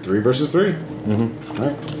 All right, 3 versus 3. Mm-hmm. All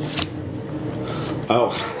right. Oh.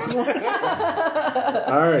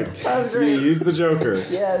 All right. That was great. You use the Joker.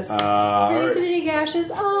 Yes. All Are you right. using any gashes?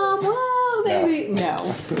 Well, maybe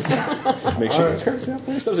no. Make sure it's cards down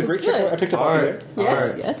first. That was a great good. trick. I picked up All off right. you there. Yes, All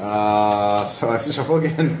right. yes. So I have to shuffle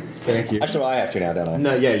again. Thank you. Actually, I have to now, don't I?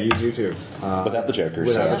 No, yeah, you do too. Without the Jokers.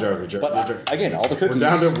 Without so- the Joker. But again, all the We're cookies.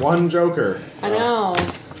 down to 1 Joker. I know.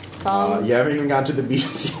 You haven't even gotten to the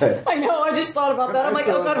beast yet. I know. I just thought about that. I'm like,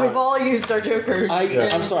 oh god, we've all used our jokers.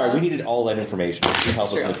 I'm sorry. We needed all that information to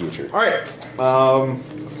help us in the future. All right.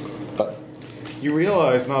 But You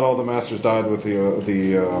realize not all the masters died with with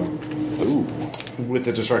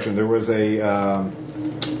the destruction. There was a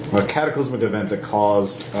cataclysmic event that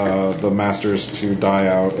caused the masters to die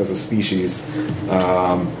out as a species,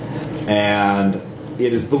 and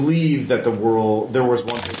it is believed that there was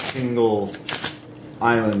one single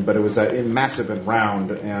island, but it was massive and round,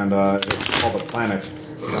 and it's called a planet.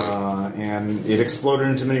 And it exploded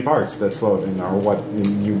into many parts that float and are what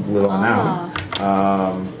you live on now.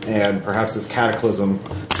 And perhaps this cataclysm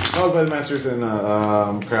caused by the masters, and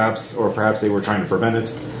perhaps they were trying to prevent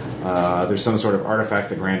it. There's some sort of artifact,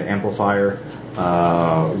 the Grand Amplifier,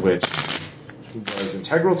 which was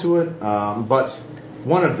integral to it. But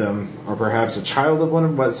one of them, or perhaps a child of one of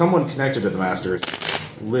them, but someone connected to the masters,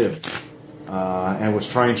 lived and was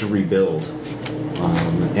trying to rebuild.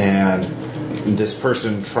 And this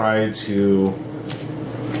person tried to.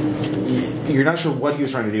 You're not sure what he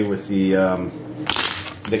was trying to do with the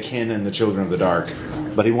kin and the children of the dark,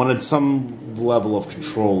 but he wanted some level of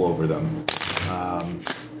control over them,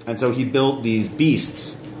 and so he built these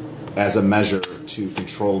beasts as a measure to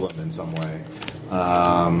control them in some way,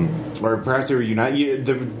 or perhaps they were united.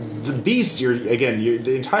 The beast,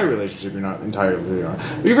 the entire relationship. You're not entirely clear on.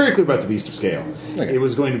 You're very clear about the beast of scale. Okay. It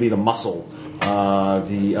was going to be the muscle. Of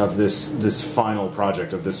this final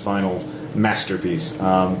project, of this final masterpiece,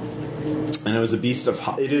 and it was a beast of.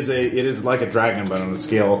 It is like a dragon, but on a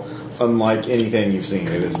scale unlike anything you've seen.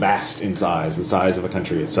 It is vast in size, the size of a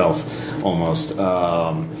country itself, almost.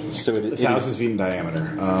 So it thousands of feet in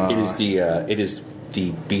diameter. it is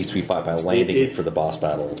the beast we fight by landing it for the boss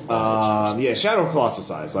battle. Shadow Colossus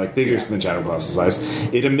size, like bigger than Shadow Colossus size.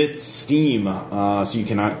 It emits steam, so you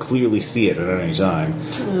cannot clearly see it at any time.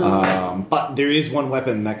 But there is one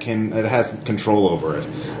weapon that has control over it.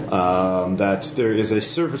 That there is a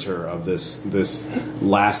servitor of this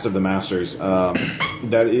last of the masters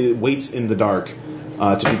that it waits in the dark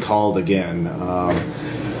to be called again.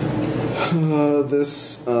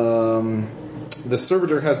 This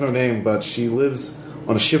servitor has no name, but she lives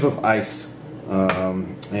on a ship of ice,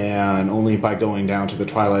 and only by going down to the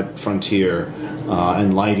twilight frontier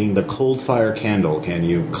and lighting the cold fire candle can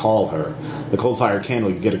you call her. The cold fire candle,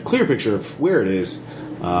 you get a clear picture of where it is,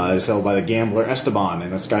 It is held by the gambler Esteban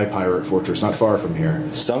in a sky pirate fortress not far from here.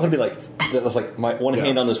 So I'm going to be that's like my one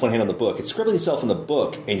hand on this, one hand on the book. It's scribbling itself in the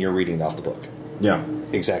book, and you're reading off the book. Yeah.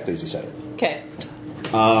 Exactly as you said it. Okay.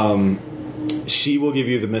 She will give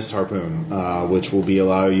you the mist harpoon, which will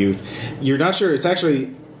allow you. You're not sure. It's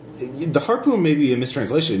actually the harpoon may be a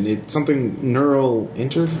mistranslation. It's something neural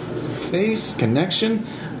interface connection,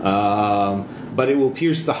 but it will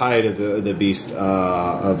pierce the hide of the beast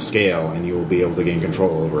of scale, and you will be able to gain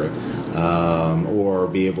control over it, or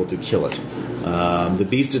be able to kill it. The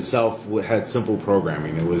beast itself had simple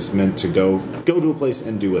programming. It was meant to go to a place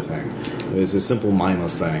and do a thing. It was a simple,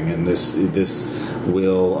 mindless thing, and this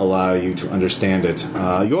will allow you to understand it.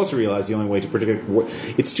 You also realize the only way to predict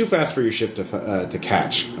it's too fast for your ship to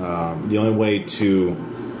catch. The only way to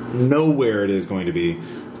know where it is going to be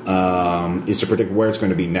is to predict where it's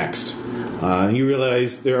going to be next. You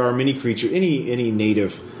realize there are many creatures, any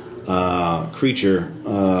native creature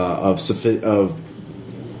of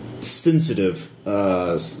sensitive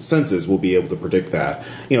senses will be able to predict that.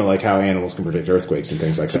 Like how animals can predict earthquakes and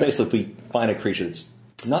things like that. So basically, if we find a creature that's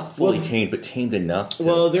not fully tamed, but tamed enough to...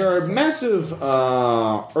 Well, there are massive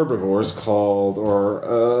herbivores called,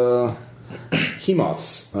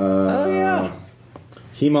 hemoths.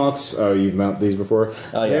 Hemoths, you've met these before.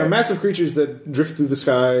 Oh, yeah. They are massive creatures that drift through the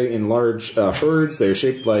sky in large herds. They are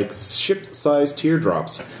shaped like ship-sized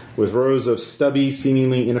teardrops, with rows of stubby,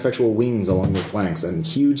 seemingly ineffectual wings along their flanks and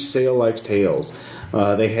huge sail-like tails.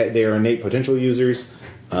 They are innate potential users.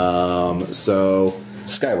 So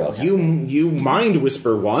Skywell. you mind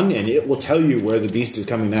whisper one, and it will tell you where the beast is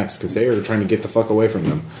coming next, because they are trying to get the fuck away from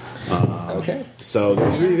them. Okay. So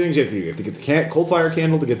there's three things you have to do. You have to get the cold fire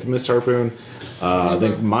candle to get the mist harpoon,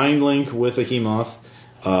 then mind link with a hemoth,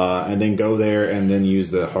 and then go there and then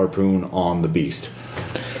use the harpoon on the beast.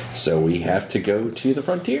 So we have to go to the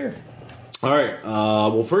frontier. All right.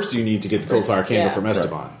 Well, first you need to get the cold fire candle from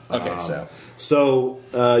Esteban. Right. Okay, So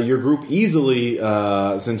your group easily,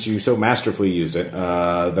 since you so masterfully used it,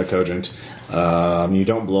 the Cogent, you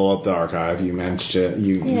don't blow up the archive. You managed to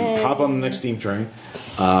you hop on the next steam train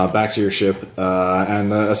back to your ship,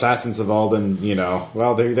 and the assassins have all been,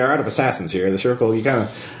 they're out of assassins here. The Circle, you kind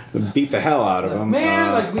of beat the hell out of them.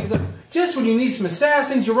 Just when you need some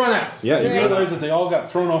assassins, you run out. Yeah, You realize that they all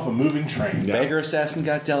got thrown off a moving train. Yeah. Beggar assassin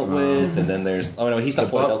got dealt with, and then there's... Oh, no, he's not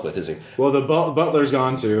fully dealt with, is he? Well, the butler's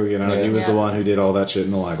gone too. He was the one who did all that shit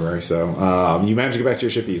in the library. So you managed to get back to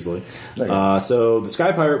your ship easily. So the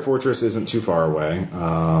Sky Pirate Fortress isn't too far away.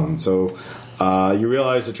 You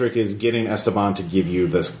realize the trick is getting Esteban to give you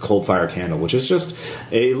this cold fire candle, which is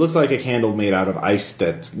it looks like a candle made out of ice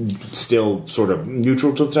that's still sort of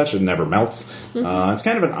neutral to the touch. It never melts. It's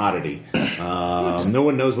kind of an oddity. No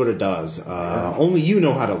one knows what it does. Only you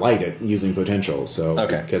know how to light it using potential. So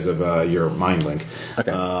because of your mind link.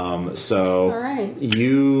 Okay. All right.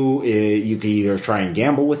 You could either try and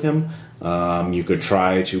gamble with him. You could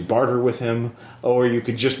try to barter with him, or you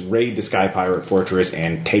could just raid the Sky Pirate Fortress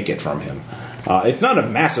and take it from him. It's not a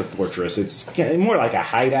massive fortress. It's more like a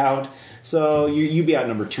hideout. So you'd be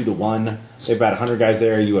outnumbered 2-1. They have about 100 guys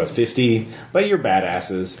there. You have 50. But you're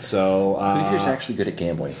badasses. So Who here's actually good at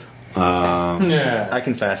gambling? Yeah. I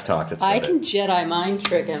can fast talk. That's I about can it. Jedi mind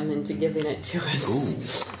trick him into giving it to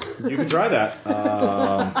us. you could try that.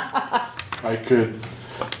 I could.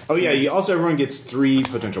 Oh, yeah. Everyone gets 3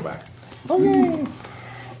 potential back.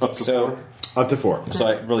 Up to So- 4. Up to 4. So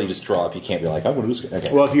I really just draw up. You can't be like, I'm going to lose.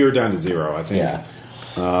 Okay. Well, if you were down to 0, I think. Yeah.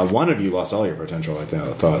 One of you lost all your potential, I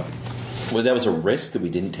thought. Well, that was a risk that we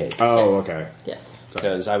didn't take. Oh, okay. Yes.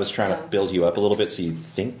 Because I was trying to build you up a little bit so you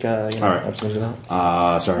think, All right. I'm supposed to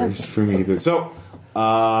know. Sorry, for me. So,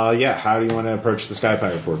 how do you want to approach the Sky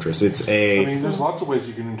Pirate Fortress? It's I mean, there's lots of ways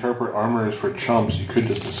you can interpret armor as for chumps. You could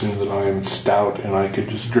just assume that I am stout and I could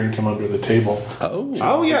just drink him under the table.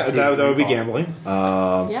 Oh yeah, that would be gambling.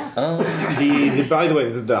 By the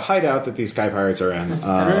way, the hideout that these Sky Pirates are in,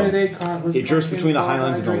 it drifts between the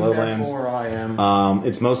highlands and the lowlands.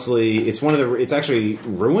 It's actually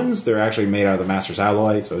ruins. They're actually made out of the Master's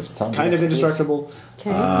alloy, so it's kind of indestructible.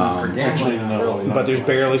 Actually, no. But there's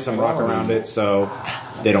barely some rock around it, so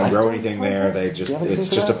they don't grow anything there. It's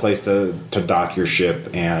just a place to dock your ship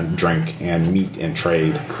and drink and meet and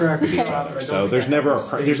trade with each other. So there's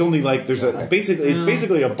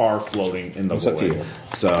basically a bar floating in the void.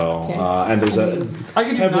 So and there's I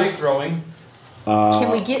can do knife throwing.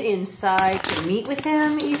 Can we get inside to meet with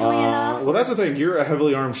him easily enough? well, that's the thing. You're a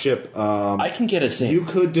heavily armed ship. I can get us in. You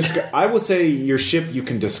could I would say your ship you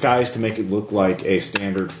can disguise to make it look like a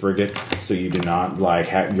standard frigate, so you do not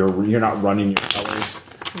you're not running your colors.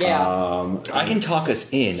 Yeah. I can talk us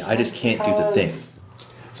in. I just can't do the thing.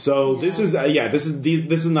 So this is this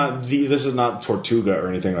is not Tortuga or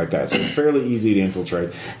anything like that. So it's fairly easy to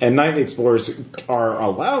infiltrate. And nightly explorers are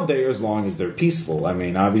allowed there as long as they're peaceful. I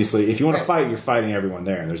mean, obviously, if you want to fight, you're fighting everyone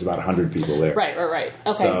there, and there's about 100 people there. Right. Okay,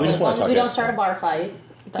 So- so We as long as we don't start a bar fight.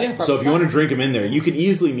 That's So if you want to drink him in there, you can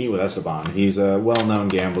easily meet with Esteban. He's a well-known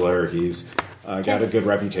gambler. He's got a good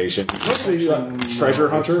reputation. He's mostly a treasure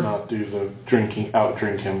hunter. Let's not do the out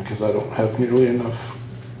drink him because I don't have nearly enough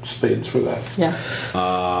spades for that. Yeah.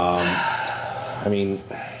 I mean,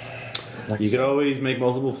 You could always make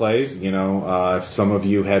multiple plays. You know, if some of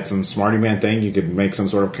you had some smarty man thing, you could make some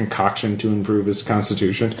sort of concoction to improve his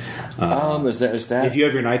constitution. is that? If you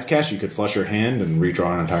have your Knight's Cash, you could flush your hand and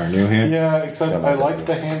redraw an entire new hand. Yeah, except I like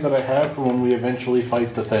the hand that I have for when we eventually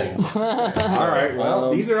fight the thing. All right.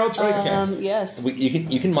 Well, these are all choices. Yes.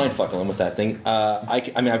 You can mind fuck him with that thing.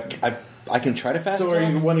 I can try to fast So, are talk.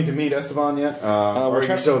 you wanting to meet Esteban yet? Or are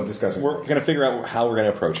you still discussing? We're going to figure out how we're going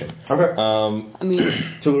to approach him. Okay. I mean,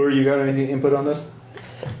 Talur, you got anything input on this?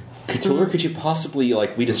 Cthulhu, could you possibly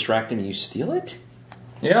we distract him and you steal it?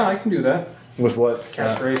 Yeah, I can do that. With what?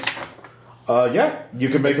 Cast race. Yeah, you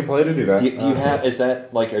can make a play to do that. Do you have? Is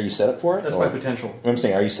that are you set up for it? That's Or- my potential. I'm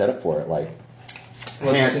saying, are you set up for it?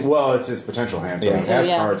 Hand, well, it's his potential hand, so Yeah. he has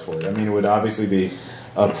Yeah. cards for it. I mean, it would obviously be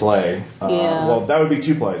a play. Yeah. Well, that would be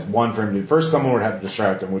two plays. One for him to... First, someone would have to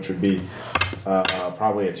distract him, which would be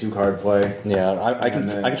probably a two-card play. Yeah, I can. And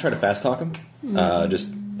then- I can try to fast talk him. Just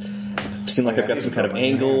seem like Yeah, I've got he some can kind of put one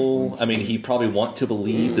in angle. hand. I mean, he probably want to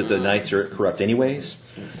believe that the knights are corrupt anyways.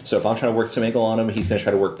 So if I'm trying to work some angle on him, he's going to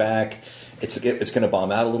try to work back. It's going to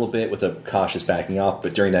bomb out a little bit with a cautious backing off.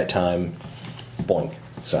 But during that time, boink.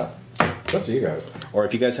 So, It's up to you guys. or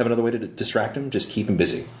if you guys have another way to distract him, just keep him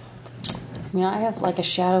busy. I mean, I have like a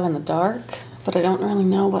shadow in the dark, but I don't really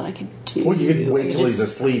know what I could do. Well, you could wait till he's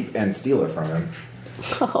Just- asleep and steal it from him.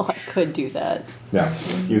 Oh, I could do that. Yeah,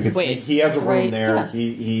 you could. Wait, He has a room right, there.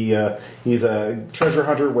 yeah. He's a treasure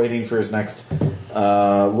hunter waiting for his next.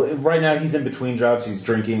 Right now, he's in between jobs. He's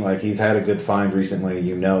drinking. Like he's had a good find recently.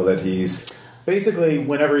 You know that he's basically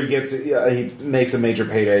whenever he makes a major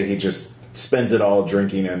payday, he just spends it all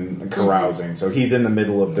drinking and carousing. Mm-hmm. So he's in the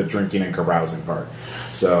middle of the drinking and carousing part.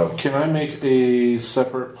 So Can I make a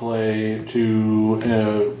separate play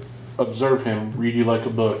to observe him, read you like a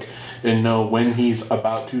book, and know when he's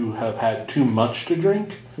about to have had too much to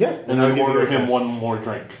drink? yeah, And I'll then give you order a him cash. one more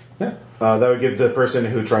drink. Yeah, that would give the person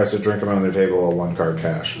who tries to drink him on their table a 1-card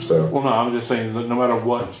cash. So Well, no, I'm just saying that no matter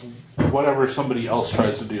whatever somebody else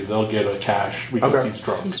tries to do, they'll get a cash because Okay. he's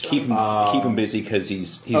drunk. Keep him busy because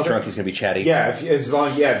he's Okay. drunk. He's going to be chatty. yeah, if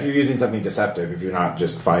you're using something deceptive, if you're not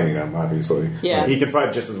just fighting him, obviously, Yeah. he can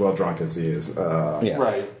fight just as well drunk as he is. Yeah.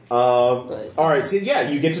 Right. All right, so yeah,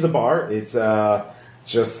 you get to the bar. It's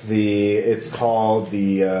it's called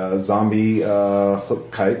the zombie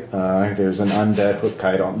hook kite. There's an undead hook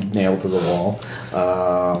kite nailed to the wall.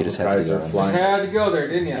 You just hook had to kites go are there. flying. Had to go there,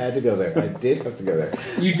 didn't you? I had to go there. I did have to go there.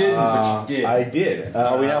 You didn't, but you did. I did.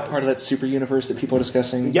 Are we now part of that super universe that people are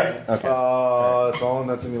discussing? Yep. Okay. It's all in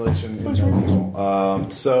that simulation.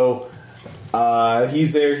 So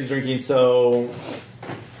he's there. He's drinking. So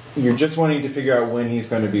you're just wanting to figure out when he's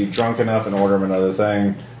going to be drunk enough and order him another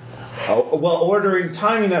thing.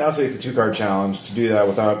 Timing that. I'll say it's a 2-card challenge to do that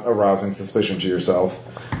without arousing suspicion to yourself.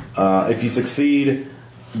 If you succeed,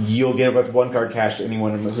 you'll give a 1-card cash to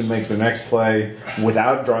anyone who makes the next play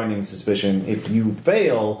without drawing any suspicion. If you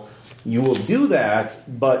fail, you will do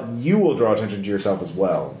that, but you will draw attention to yourself as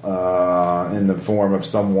well, in the form of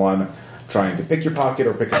someone trying to pick your pocket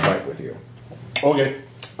or pick a fight with you. Okay.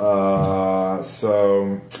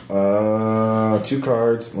 2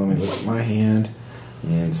 cards. Let me look at my hand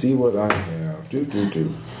and see what I have.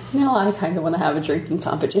 Now I kind of want to have a drinking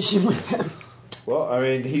competition with him. Well, I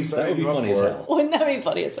mean, he's That would be funny as hell. Wouldn't that be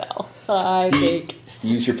funny as hell? I think.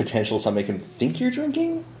 Use your potential to make him think you're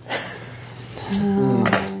drinking?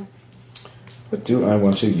 What do I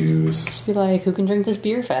want to use? Just be like, who can drink this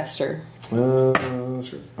beer faster? I'll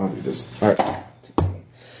do this. All right.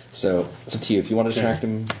 So it's up to you. If you want to distract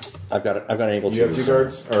him, I've got an angle. You have 2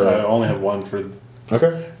 cards? I Or, only have one for.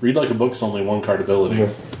 okay. Read like a book's only 1-card ability.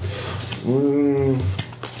 Okay.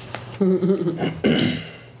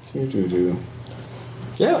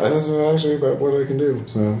 Yeah, this is actually about what I can do.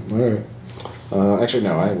 So, all right. Actually,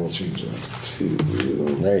 no, I will change it to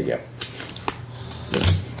There you go.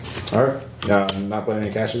 this. All right. I'm not playing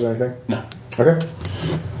any cashes or anything? No. Okay.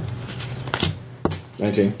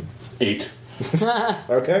 19. 8.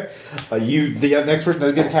 Okay. The next person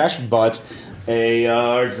doesn't get a cash, but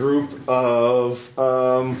a group of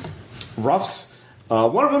roughs.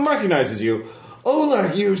 One of them recognizes you.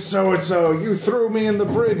 Oleg, you so-and-so, you threw me in the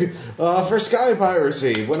brig for sky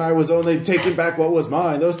piracy when I was only taking back what was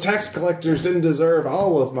mine. Those tax collectors didn't deserve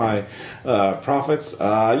all of my profits.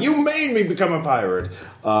 You made me become a pirate.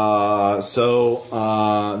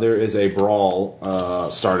 So there is a brawl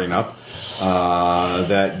starting up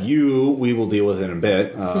that we will deal with in a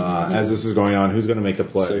bit. As this is going on, who's going to make the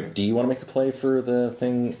play? So, do you want to make the play for the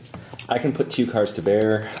thing? I can put 2 cards to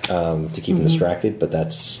bear to keep him distracted, but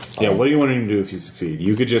that's... Yeah, what do you want him to do if you succeed?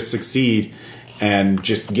 You could just succeed and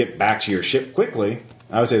just get back to your ship quickly.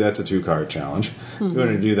 I would say that's a 2-card challenge. If you want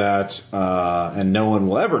to do that, and no one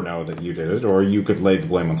will ever know that you did it, or you could lay the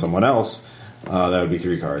blame on someone else, that would be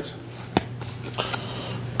 3 cards.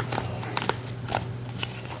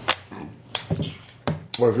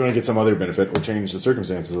 Or if you want to get some other benefit, or change the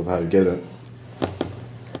circumstances of how you get it.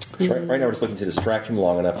 Right now, we're just looking to distract him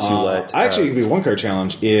long enough to let... Actually, it could be a 1-card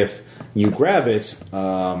challenge if you grab it,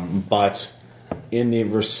 but in the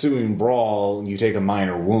ensuing brawl, you take a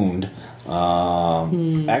minor wound.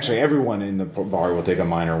 Actually, everyone in the bar will take a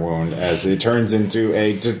minor wound as it turns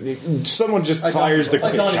into someone just fires the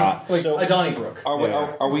quick shot. Like a Donnybrook.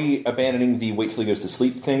 Are we abandoning the wait till he goes to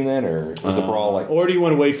sleep thing then, or is the brawl like? Or do you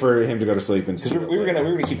want to wait for him to go to sleep and? Because we were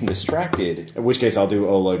gonna keep him distracted. In which case, I'll do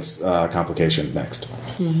Oleg's complication next.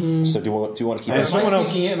 So do you want to keep?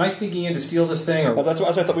 Am I sneaking in to steal this thing? Or? Well, that's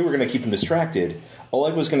what I thought we were going to keep him distracted.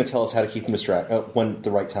 Oleg was going to tell us how to keep him distracted when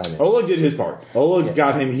the right time is. Oleg did his part. Oleg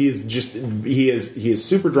got him. He is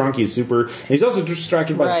super drunk. He's also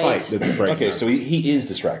distracted by the fight that's breaking. Okay, so he is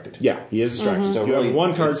distracted. Yeah, he is distracted. So you have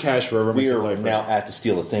 1 card cash for every. We are now at the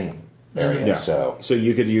steal the thing area. Yeah. So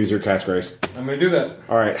you could use your cat's grace. I'm going to do that.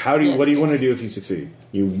 All right. What do you want to do if you succeed?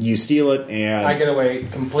 You steal it and I get away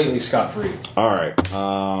completely scot-free. All right.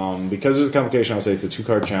 Because there's a complication, I'll say it's a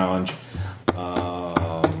 2-card challenge.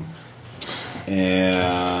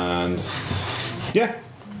 And yeah,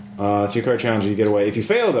 2-card challenge. You get away. If you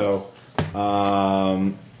fail, though,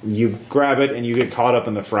 you grab it and you get caught up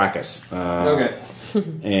in the fracas. Okay.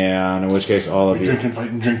 And in which case, all of you drink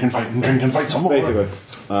and fight some more. Basically,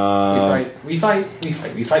 we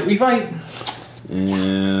fight.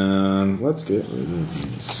 And let's get rid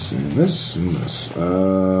of this and this.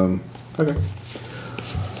 Okay.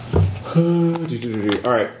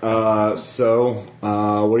 All right. So,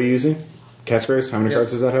 what are you using? Cat's Grace? How many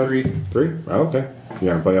cards does that have? 3. 3? Oh, okay. You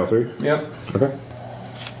gonna play all 3? Yep. Okay.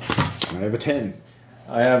 I have a 10.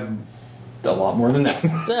 I have a lot more than that.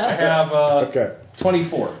 I have Okay.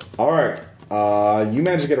 24. All right. You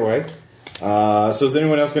managed to get away. So is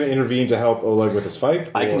anyone else going to intervene to help Oleg with his fight?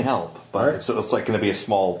 I can help, but it's like going to be a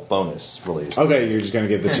small bonus, really. Okay, you're just going to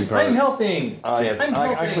give the 2 cards. I'm helping. I'm helping.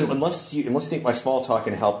 Actually, unless you think my small talk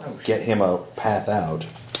can help get him a path out.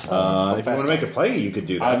 If you want to make a play, you could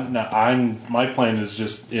do that. My plan is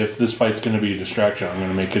just if this fight's going to be a distraction,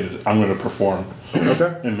 I'm going to perform.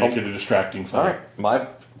 Okay. And make it a distracting fight. All right. My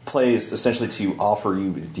play is essentially to offer you.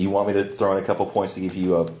 Do you want me to throw in a couple points to give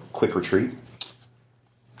you a quick retreat?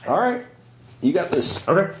 All right. You got this.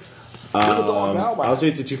 Okay. I'll say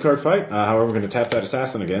it's a 2-card fight. However, we're going to tap that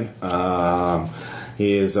assassin again.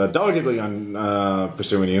 He is doggedly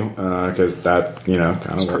pursuing you because that, kind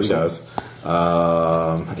of what he does.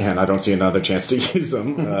 And I don't see another chance to use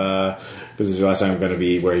him because this is the last time going to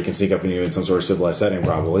be where he can sneak up on you in some sort of civilized setting,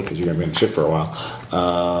 probably because you're going to be in the ship for a while.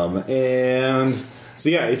 And so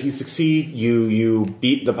yeah, if you succeed, you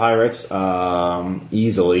beat the pirates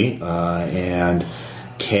easily and.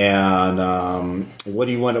 What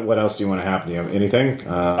else do you want to happen? Do you have anything?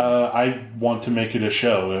 I want to make it a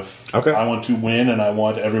show. I want to win, and I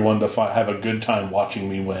want everyone to have a good time watching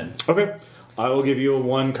me win. Okay. I will give you a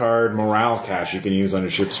 1-card morale cache you can use on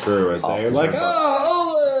your ship's crew as they're like,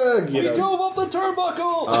 Oleg! We dove off the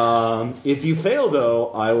turnbuckle! If you fail,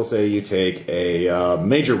 though, I will say you take a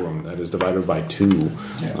major wound that is divided by 2,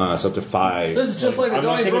 so up to 5. This is just like the I'm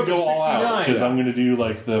not Donnie going to Brook go all out 69. because I'm going to do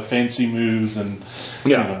like the fancy moves and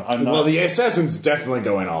well, the assassin's definitely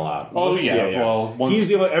going all out. Oh yeah. Well,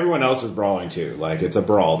 everyone else is brawling too. Like it's a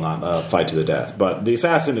brawl, not a fight to the death. But the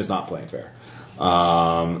assassin is not playing fair.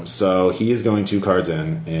 So he is going 2 cards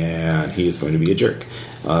in, and he is going to be a jerk.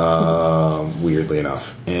 Weirdly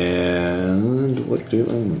enough. And what do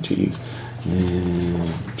I want to use?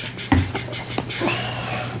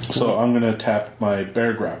 So I'm going to tap my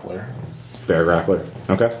Bear Grappler. Bear Grappler.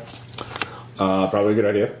 Okay. Probably a good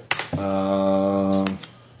idea. All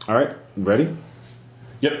right. Ready?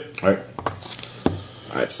 Yep. All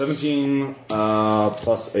right. 17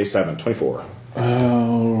 plus a 7. 24.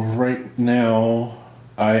 Right now,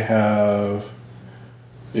 I have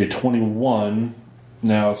a 21.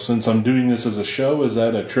 Now, since I'm doing this as a show, is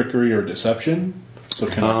that a trickery or deception? So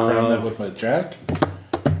can I crown that with my jack?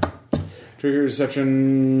 Trigger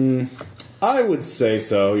deception. I would say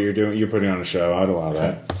so. You're putting on a show. I'd allow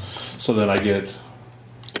that. So then I get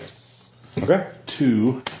Okay.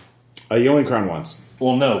 2. You only crown once.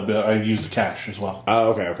 Well, no, but I used the cash as well.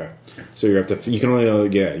 Oh, okay. So you're up to. You can only.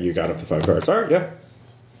 You got up to 5 cards. All right. Yeah.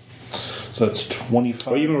 So it's 25.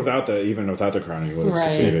 Well, even without the crowning, you would have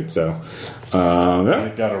Right. succeeded. So, I yeah.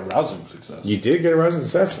 got a rousing success. You did get a rousing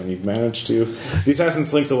success, and you've managed to. The assassin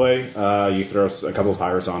slinks away. You throw a couple of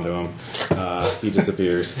pirates onto him. He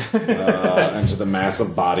disappears into the mass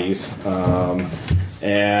of bodies.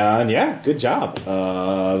 And yeah, good job.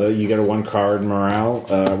 You get a 1 card morale,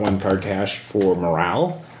 1 card cash for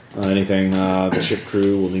morale. Anything the ship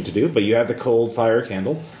crew will need to do, but you have the cold fire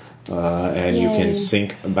candle, and you can Yay.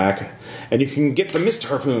 sink back, and you can get the mist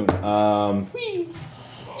harpoon.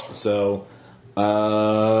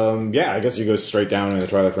 Yeah, I guess you go straight down in the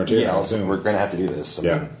Twilight Frontier. Yeah, I assume. we're going to have to do this. I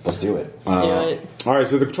Yeah. mean, let's do it. Let's do it. All right,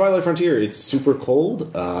 so the Twilight Frontier, it's super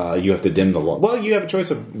cold. You have to dim the light. Well, you have a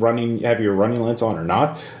choice of have your running lights on or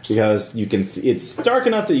not, because you can. It's dark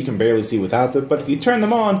enough that you can barely see without them. But if you turn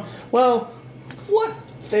them on, well, what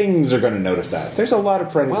things are going to notice that? There's a lot of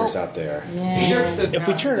predators out there. Ships that If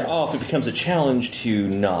we turn it off, it becomes a challenge to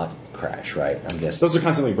not crash, right? I'm guessing. Those are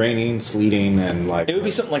constantly raining, sleeting, and like. It would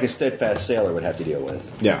be something like a steadfast sailor would have to deal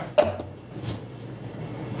with. Yeah.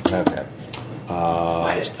 Okay.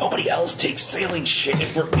 Why does nobody else take sailing shit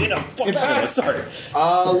if we're in a fucking... Sorry.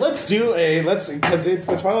 Because it's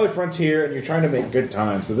the Twilight Frontier and you're trying to make good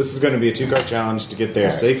time. So this is going to be a 2-card challenge to get there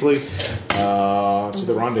safely to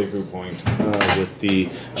the rendezvous point with the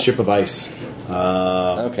ship of ice.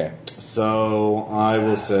 Okay. So I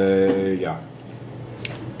will say, yeah.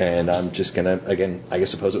 And I'm just going to, again, I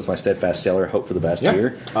guess oppose it with my steadfast sailor, hope for the best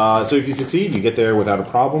here. So if you succeed, you get there without a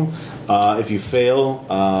problem. If you fail,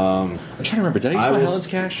 I'm trying to remember, did I use I my will Helen's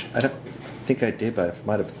cash? I don't think I did, but I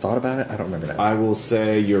might have thought about it. I don't remember now. I will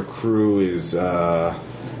say your crew is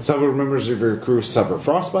several members of your crew suffer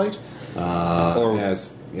frostbite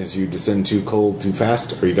as you descend too cold too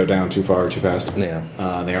fast, or you go down too far too fast. Yeah.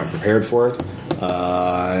 They aren't prepared for it,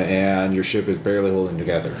 and your ship is barely holding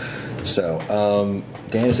together. So,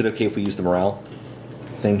 Dan, is it okay if we use the morale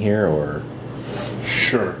thing here, or...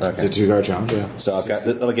 Sure. It's a 2-card challenge. Yeah. So I've got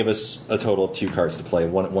that'll give us a total of 2 cards to play.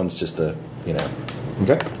 One's just the,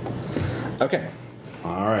 Okay. Okay.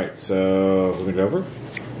 All right. So moving it over.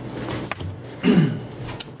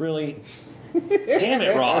 Really? Damn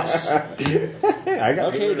it, Ross. I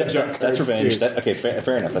got Okay, that's revenge.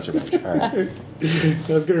 Fair enough. That's revenge. All right.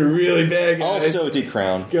 That's gonna be really bad, guys. Also did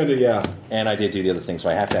crown, Yeah. and I did do the other thing, so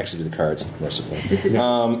I have to actually do the cards mercifully.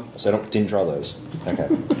 So I didn't draw those. Okay.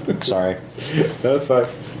 Sorry. That's fine.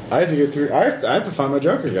 I had to get through. I have to find my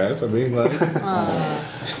Joker, guys. I mean, like,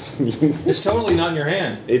 It's totally not in your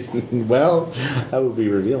hand. that would be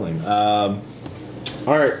revealing. All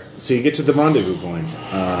right, so you get to the rendezvous point,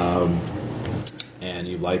 and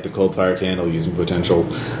you light the cold fire candle using potential,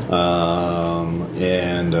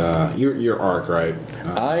 and your arc, right?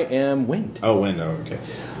 I am wind. Oh, window. Okay.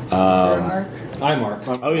 I mark.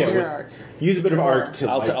 Oh yeah. Your arc. Use a bit of arc to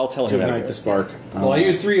I'll tell to him ignite that. the spark. Well, I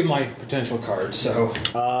used 3 of my potential cards, so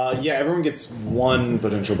Yeah, everyone gets 1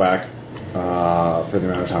 potential back for the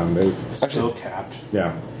amount of time they've. Still capped.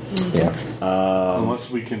 Yeah. Yeah. Unless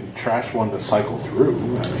we can trash one to cycle through.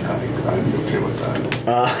 I mean, I'd be okay with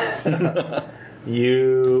that.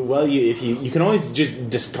 You can always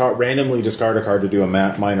just randomly discard a card to do a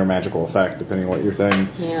minor magical effect, depending on what your thing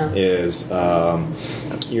is. So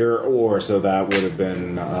that would have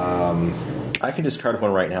been I can discard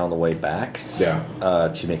one right now on the way back.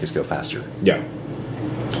 To make us go faster. Yeah.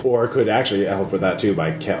 Or it could actually help with that too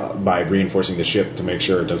by reinforcing the ship to make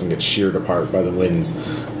sure it doesn't get sheared apart by the winds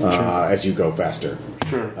as you go faster.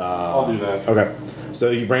 Sure. I'll do that. Okay. So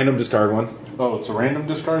you random discard one. Oh, it's a random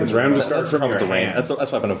discard? It's a random discard That's from the your problem with the hand. rain.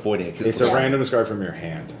 That's why I've been avoiding it. It's a random discard from your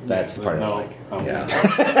hand. That's the part I No. don't like. Oh.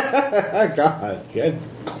 Yeah. God, you had I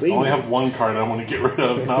clean. only have 1 card I want to get rid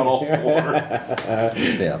of, not all 4.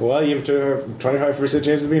 Yeah. Well, you have a 25%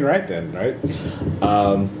 chance of being right then, right?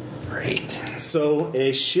 Great. So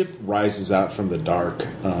a ship rises out from the dark.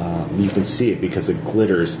 You can see it because it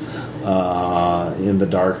glitters in the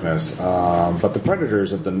darkness. But the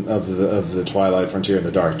predators of the Twilight Frontier in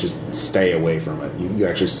the dark just stay away from it. You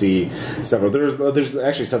actually see several. There's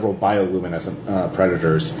actually several bioluminescent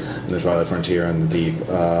predators in the Twilight Frontier and the deep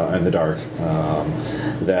and the dark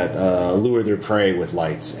that lure their prey with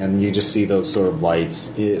lights, and you just see those sort of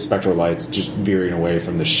lights, spectral lights, just veering away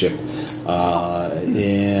from the ship.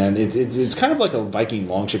 And it's kind of like a Viking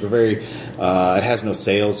longship. It has no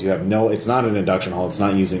sails. It's not an induction hull. It's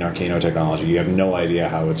not using arcane volcano technology. You have no idea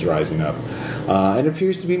how it's rising up. And it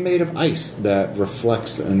appears to be made of ice that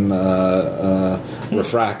reflects and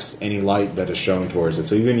refracts any light that is shown towards it.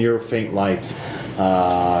 So even your faint lights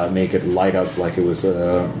make it light up like it was...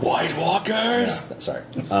 White Walkers! Yeah. Sorry.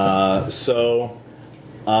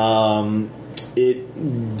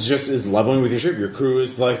 It just is leveling with your ship. Your crew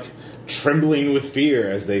is like trembling with fear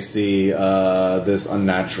as they see this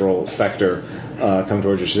unnatural specter come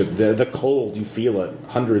towards your ship. The cold, you feel it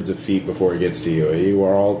hundreds of feet before it gets to you. You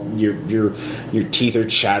are all your teeth are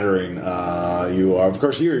chattering. You are, of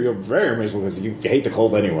course, you're very miserable because you hate the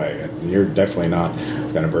cold anyway. You're definitely not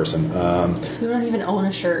this kind of person. You don't even own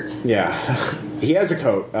a shirt. Yeah, he has a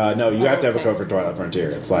coat. No, you have to have a okay. coat for Twilight Frontier.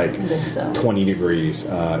 It's like so. 20 degrees.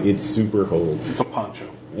 It's super cold. It's a poncho.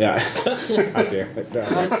 Yeah. God damn it. No.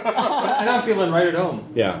 And I'm feeling right at home.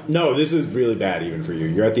 Yeah. No, this is really bad even for you.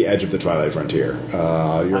 You're at the edge of the Twilight Frontier.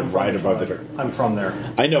 You're I'm right above the Twilight. dark. I'm from there.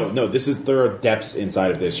 I know. No, there are depths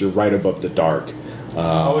inside of this. You're right above the dark.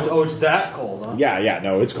 It's that cold, huh? Yeah.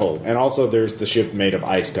 No, it's cold. And also there's the ship made of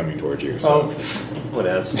ice coming towards you. So. Oh,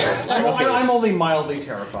 whatevs. I'm only mildly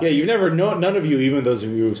terrified. Yeah, you've never, none of you, even those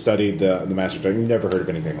of you who studied the Master Spectrum, you've never heard of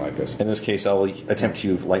anything like this. In this case, I'll attempt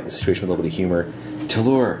to lighten the situation with a little bit of humor.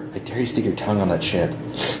 Talur, I dare you stick your tongue on that ship.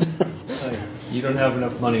 You don't have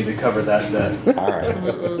enough money to cover that debt.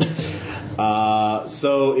 All right.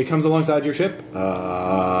 So it comes alongside your ship.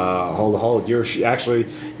 Hold. You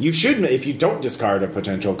should, if you don't discard a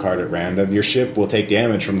potential card at random, your ship will take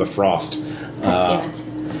damage from the frost. God damn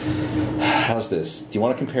it. How's this? Do you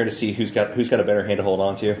want to compare to see who's got a better hand to hold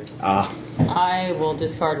on to? I will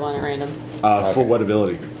discard one at random. For what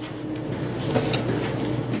ability?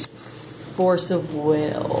 Force of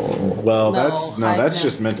will. Well, No, that's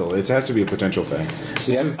just mental. It has to be a potential thing.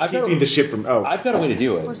 See, This is I've got keeping a- the ship from. Oh, I've got a way to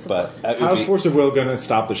do it, Force of but it would how's be- force of will going to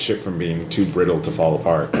stop the ship from being too brittle to fall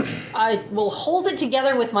apart? I will hold it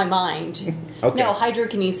together with my mind. Okay. No,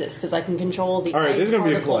 hydrokinesis, because I can control the All right, ice this is going to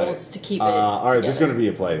be a play. particles to keep it all right, this is together. going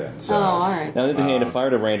to be a play then. So, Oh, all right. Now, on the other hand, if I were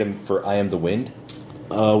to random for I Am the Wind,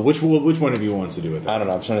 which one of you wants to do with it? I don't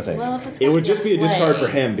know. I'm trying to think. Well, if it's It got would just be a play- discard for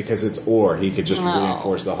him because it's or. He could just Oh.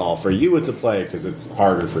 reinforce the hull. For you, it's a play because it's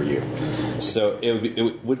harder for you. So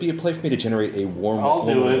it would be a play for me to generate a warm I'll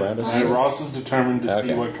do it. around us. And Ross is determined to Okay.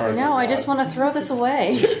 see what cards. No, I I got. just want to throw this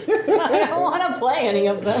away. I don't want to play any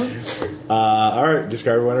of them. All right,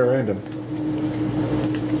 discard one at random.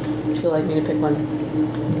 Would you like me to pick one?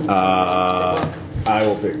 I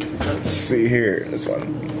will pick. Let's see here. This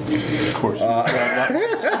one. Of course.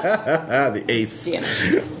 The ace. Damn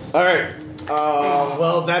it. All right.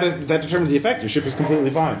 Well, that determines the effect. Your ship is completely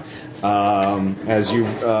fine as you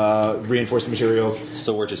reinforce the materials.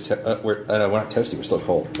 So we're just we're not toasty. We're still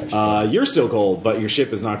cold. Actually. You're still cold, but your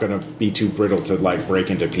ship is not going to be too brittle to like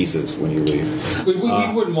break into pieces when you leave. We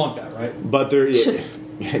wouldn't want that, right? But there,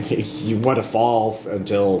 you want to fall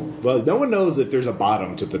until no one knows if there's a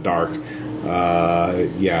bottom to the dark.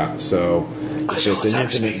 Yeah, so it's just an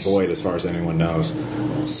infinite void as far as anyone knows.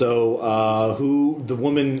 So, the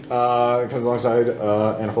woman comes alongside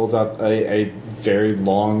and holds out a very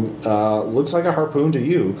long, looks like a harpoon to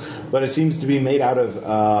you, but it seems to be made out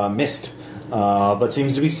of mist. But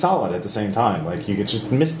seems to be solid at the same time. Like you could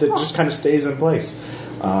just mist that just kind of stays in place.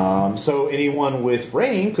 So anyone with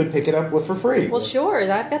rain could pick it up for free. Well, sure,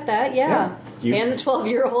 I've got that, yeah. You- And the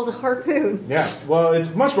 12-year-old harpoon. Yeah. Well,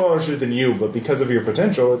 it's much larger than you, but because of your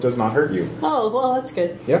potential, it does not hurt you. Oh, well, that's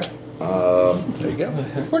good. Yep. There you go.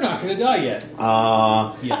 We're not going to die yet.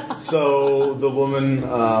 So the woman.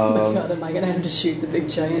 God, am I going to have to shoot the big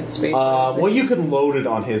giant space? Well, you can load it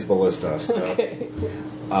on his ballista. So, Okay.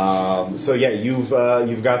 so yeah, you've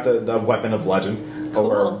got the weapon of legend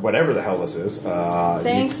or Cool. whatever the hell this is.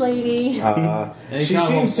 Thanks, lady. She Anytime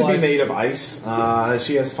seems to be one flies- made of ice.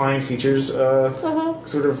 She has fine features,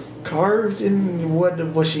 sort of carved in. What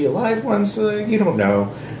was she alive once? You don't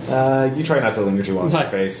know. You try not to linger too long on her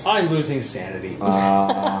face. I'm losing sanity.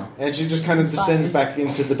 And she just kind of descends back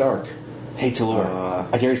into the dark. Hey, Talur,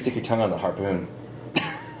 I dare you stick your tongue on the harpoon.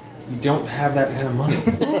 You don't have that kind of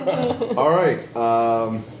money. All right.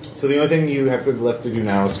 So the only thing you have left to do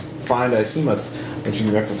now is find a hemoth, which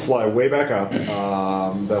you have to fly way back up.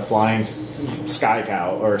 The flying sky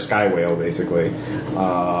cow or sky whale, basically,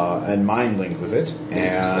 and mind link with it,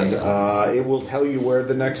 and it will tell you where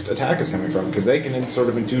the next attack is coming from because they can sort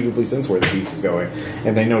of intuitively sense where the beast is going,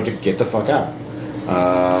 and they know to get the fuck out.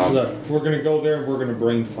 Look, we're going to go there and we're going to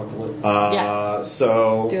brain fuckle it. Yeah.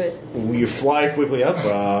 So Let's do it. you fly quickly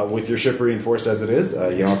up with your ship reinforced as it is. You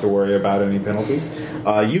don't have to worry about any penalties.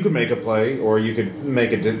 You could make a play, or you could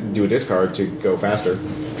make do a discard to go faster.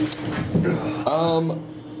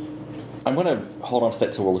 I'm going to hold on to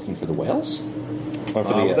that till we're looking for the whales. Or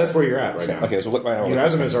for the, that's where you're at right now. Okay, so look right now. You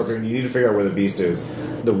have them as you need to figure out where the beast is.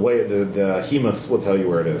 The way the Hemoth will tell you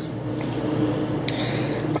where it is.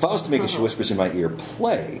 If I was to make a She Whispers in My Ear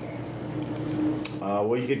play...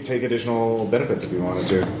 Well, you could take additional benefits if you wanted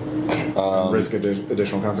to. Risk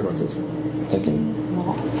additional consequences. Thinking...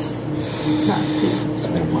 Moths. Not bees.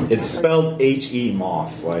 It's spelled He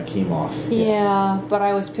moth, like Hemoth. Yeah, but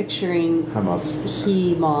I was picturing Hemoth.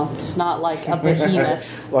 he moths, not like a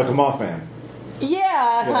behemoth. Like a Mothman.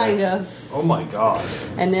 Yeah, kind of. Oh my god.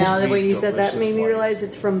 And now the way Sweet, you said that made me delicious realize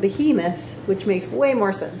it's from behemoth, which makes way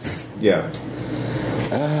more sense. Yeah.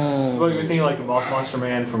 Well, you're thinking like the Moth Monster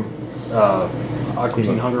Man from Aqua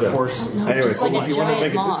Teen Hunger Yeah. Force No, Anyway, just so like if you want to giant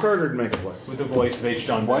make a moth. discard or make a play? with the voice of H.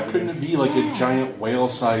 John Why Benjamin. couldn't it be like a giant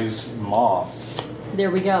whale-sized moth?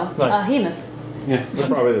 There we go. Right. Behemoth. Yeah. They're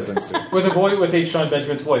probably the same too. With a voice with H. John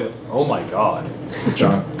Benjamin's voice. Oh my god.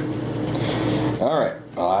 John. All right.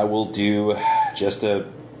 I will do just a...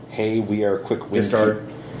 Hey, we are quick win. Discard.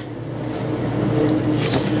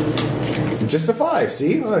 Just a 5.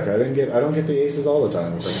 See, look, I don't get the aces all the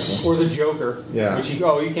time. Or the Joker. Yeah. Which you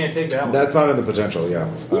can't take that one. That's not in the potential. Yeah.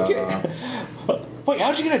 Wait,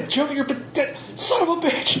 how'd you get a Joker? Son of a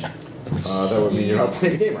bitch! That would mean you're not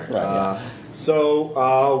playing the game right. Right,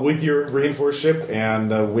 So, with your reinforced ship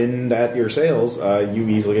and the wind at your sails, you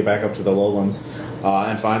easily get back up to the lowlands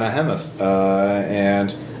and find a Hemoth.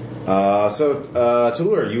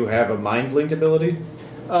 Talur, you have a mind link ability?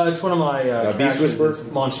 It's one of my Beast caches. Whisperer? It's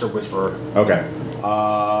Monster Whisperer. Okay.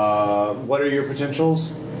 What are your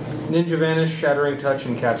potentials? Ninja Vanish, Shattering Touch,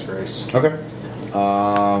 and Cat's Grace. Okay.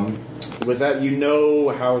 With that, you know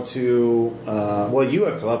how to... you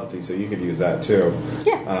have telepathy, so you could use that too.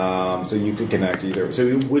 Yeah. So you could connect either.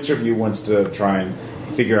 So which of you wants to try and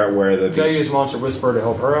figure out where the... Can I use Monster Whisperer to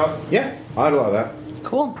help her out? Yeah, I'd allow that.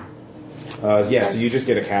 Cool. So you just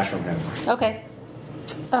get a cash from him. Okay.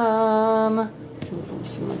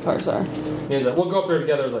 Let's see what my cards are. He's like, we'll go up there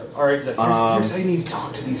together. Like, all right, here's how you need to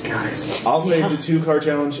talk to these guys. I'll say it's a 2-card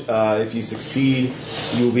challenge. If you succeed,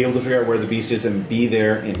 you will be able to figure out where the beast is and be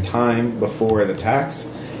there in time before it attacks.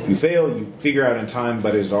 If you fail, you figure out in time,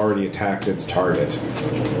 but it has already attacked its target.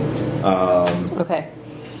 Okay.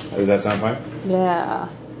 Does that sound fine? Yeah.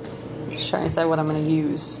 Just trying to decide what I'm going to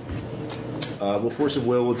use. Force of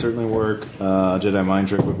Will would certainly work. Jedi Mind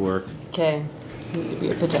Trick would work. Okay. Need to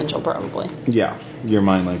be a potential, probably. Yeah, you're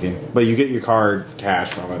mind linking. But you get your card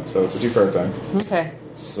cash from it, so it's a 2-card thing. Okay.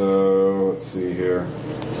 So, let's see here.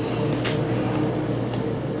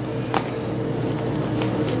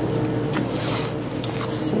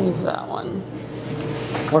 Save that one.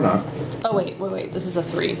 Or not. Oh, wait. This is a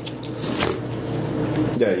 3.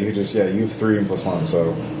 Yeah, you could just, you have 3 and +1,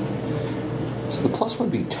 so... So the plus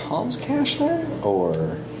would be Tom's cash there?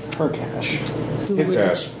 Or her cash? His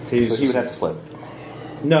cash. So he would have to flip.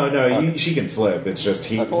 No, she can flip. It's just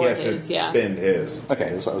he Or has his, to yeah. spend his.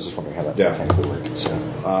 Okay, so I was just wondering how that Yeah. mechanically worked. So.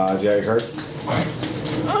 Do you have your cards?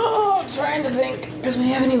 Oh, trying to think. Because we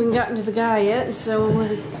haven't even gotten to the guy yet, so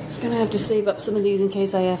we're going to have to save up some of these in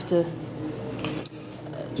case I have to...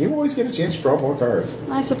 Do you always get a chance to draw more cards?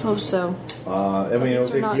 I suppose so. It'll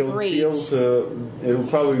these are not you'll great. be able to. It'll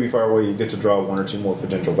probably be far away. You get to draw 1 or 2 more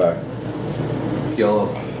potential back. Yellow.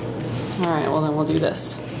 Alright, well then we'll do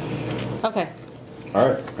this. Okay. All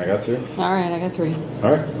right, I got 2. Alright, I got 3.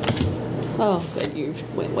 All right. Oh, good. You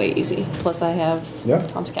went way easy. Plus I have Yeah.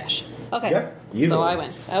 Tom's cash. Okay. Yeah, easily. So I win.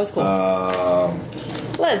 That was cool.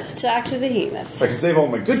 Let's talk to the Hemoth. I can save all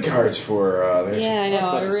my good cards for. Yeah, I know.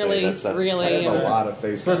 I really, that's I really have a lot of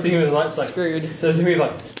face. Supposed to be like screwed. Says to me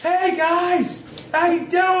like, "Hey guys, how you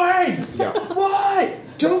doing? Yeah.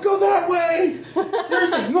 What? Don't go that way.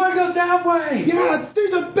 Seriously, you want to go that way? Yeah,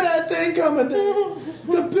 there's a bad thing coming.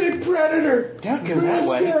 It's a big predator. Don't go Really that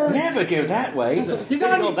way. scary. Never go that way. You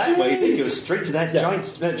got go any that way, then cheese? go straight to that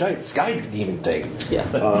giant sky demon thing. Yeah.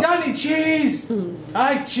 You got any cheese?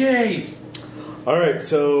 I like cheese. All right,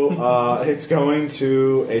 so it's going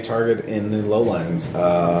to a target in the lowlands,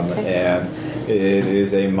 and it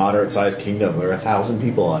is a moderate-sized kingdom. There are 1,000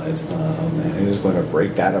 people on it, and it is going to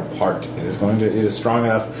break that apart. It is strong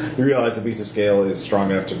enough. You realize the beast of scale is strong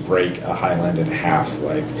enough to break a highland in half.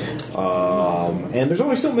 And there's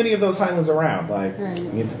only so many of those highlands around. Right.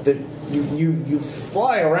 You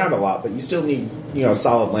fly around a lot, but you still need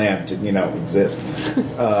solid land to exist,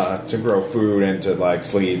 to grow food and to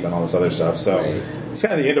sleep and all this other stuff. So. Right. It's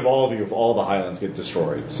kind of the end of all of you if all the highlands get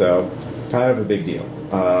destroyed. So, kind of a big deal.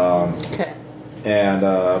 Okay. And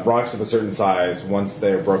rocks of a certain size, once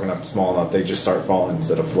they're broken up small enough, they just start falling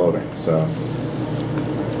instead of floating. So,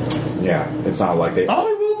 yeah, it's not like they... I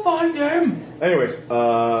will Go find them. Anyways,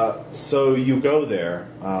 so you go there,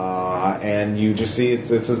 and you just see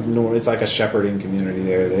it's like a shepherding community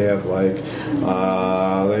there. They have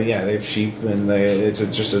they have sheep, and it's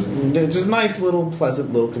just a nice little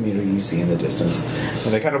pleasant little community you see in the distance.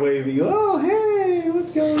 And they kind of wave at you. Oh, hey,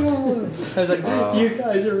 what's going on? I was like, you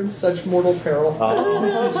guys are in such mortal peril.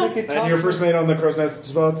 And your first mate on the crow's nest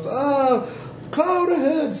spots. Cloud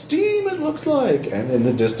ahead, steam it looks like. And in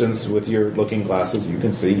the distance with your looking glasses you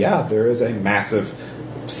can see, there is a massive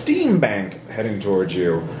steam bank heading towards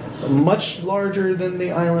you. Much larger than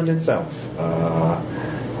the island itself.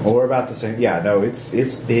 Or about the same. Yeah, no,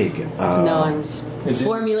 it's big. No, I'm just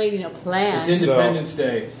formulating a plan. It's Independence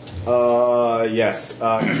Day. Yes.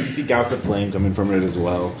 You see gouts of flame coming from it as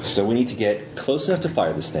well. So we need to get close enough to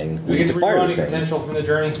fire this thing. We need get to fire reroll the any thing. potential from the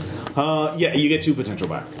journey. Yeah, you get 2 potential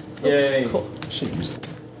back. Yay. Cool. Should use it.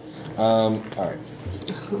 All right.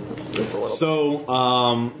 So,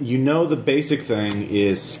 the basic thing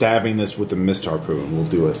is stabbing this with the mist harpoon will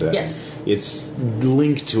do it then. Yes. It's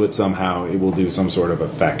linked to it somehow. It will do some sort of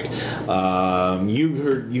effect.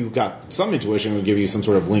 You got some intuition would give you some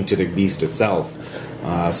sort of link to the beast itself.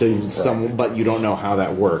 But you don't know how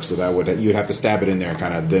that works. So you'd have to stab it in there and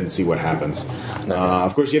kind of then see what happens.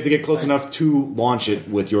 Of course, you have to get close enough to launch it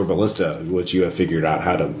with your ballista, which you have figured out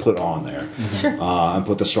how to put on there, and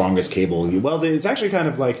put the strongest cable. Well, it's actually kind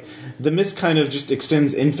of like the mist kind of just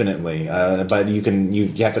extends infinitely, but you can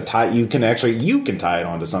tie it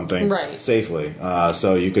onto something safely.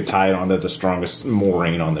 So you could tie it onto the strongest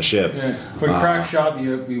mooring on the ship. Yeah. Would crack shot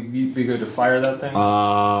be good to fire that thing?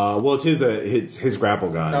 Well, it's his grapple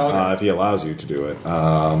gun. Oh, okay. If he allows you to do it.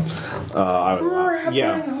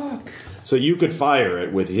 Hook. So you could fire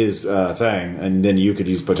it with his thing, and then you could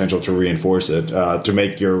use potential to reinforce it to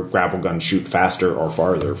make your grapple gun shoot faster or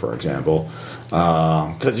farther, for example.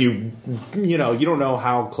 Because you don't know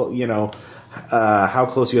how close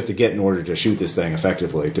you have to get in order to shoot this thing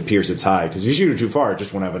effectively to pierce its hide. Because if you shoot it too far, it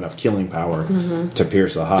just won't have enough killing power to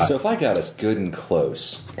pierce the hide. So if I got us good and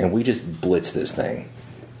close, and we just blitz this thing.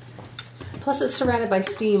 Plus, it's surrounded by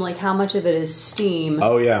steam. Like, how much of it is steam?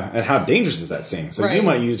 Oh, yeah. And how dangerous is that steam? So you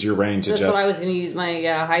might use your rain to That's what I was going to use my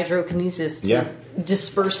hydrokinesis to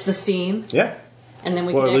disperse the steam. Yeah. And then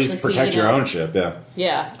we Well, can at least actually protect see, your own ship, yeah.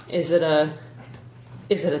 Yeah. Is it a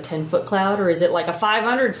 10-foot cloud, or is it like a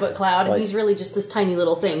 500-foot cloud, and he's really just this tiny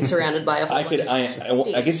little thing surrounded by a whole bunch of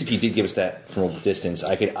steam? I guess if you did give us that from a distance,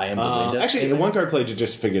 I am the window. Actually, the one card play to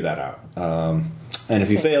just figure that out. And if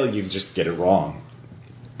you fail, you just get it wrong.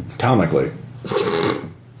 Comically.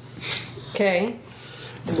 Okay.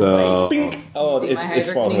 So,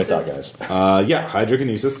 it's smaller than we thought, guys.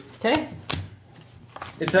 hydrokinesis. Okay.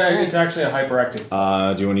 It's actually a hyperactive.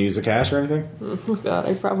 Do you want to use the cash or anything? Oh god,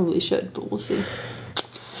 I probably should, but we'll see.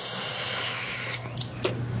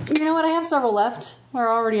 You know what? I have several left.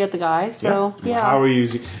 We're already at the guy, so yeah. How are you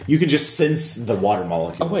using? You can just sense the water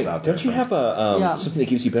molecules out there. Don't you have something that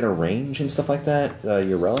gives you better range and stuff like that?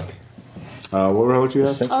 Your relic? What relic do you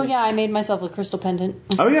have? Oh yeah, I made myself a crystal pendant.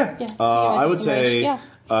 Oh yeah. Yeah. I would say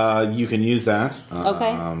you can use that.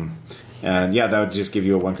 Okay. And that would just give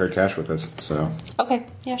you a 1-card cash with this. So. Okay.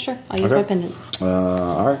 Yeah, sure. I'll use my pendant.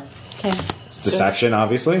 All right. Okay. It's deception,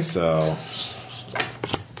 obviously. So.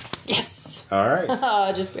 Yes. All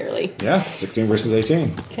right. Just barely. Yeah, 16 versus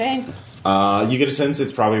 18. Okay. You get a sense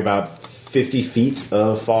it's probably about 50 feet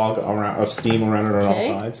of fog of steam around it on all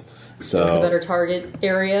sides. So it's a better target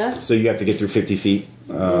area. So you have to get through 50 feet,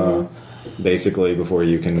 basically, before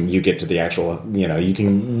you get to the actual. If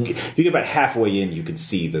you get about halfway in, you can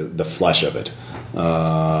see the flesh of it.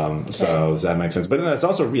 So does that make sense? But it's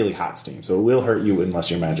also really hot steam, so it will hurt you unless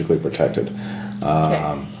you're magically protected.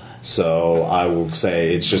 So I will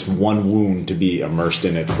say it's just one wound to be immersed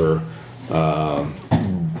in it for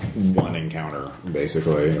one encounter,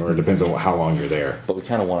 basically, or it depends on how long you're there. But we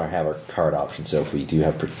kind of want to have our card option, so if we do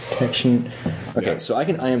have protection. Okay, so I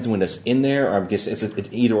can IM to win us in there, or I guess it's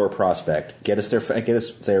either or prospect. Get us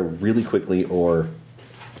there really quickly, or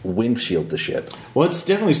windshield the ship. Well, it's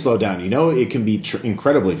definitely slowed down. It can be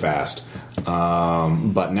incredibly fast,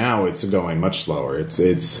 but now it's going much slower.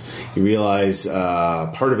 It's you realize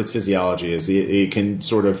part of its physiology is it can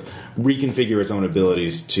sort of reconfigure its own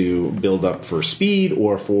abilities to build up for speed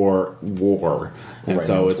or for war, and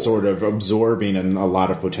so it's sort of absorbing a lot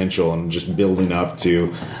of potential and just building up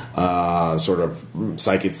to sort of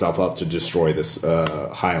psych itself up to destroy this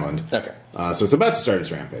Highland. Okay. So it's about to start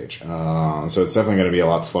its rampage. So it's definitely going to be a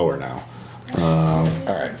lot slower now. All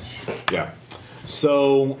right. Yeah.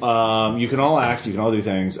 So you can all act. You can all do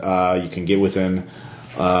things. You can get within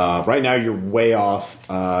Right now, you're way off.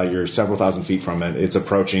 You're several thousand feet from it. It's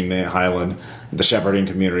approaching the Highland. The shepherding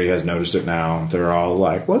community has noticed it now. They're all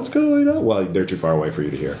like, "What's going on?" Well, they're too far away for you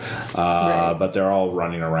to hear, Right. but they're all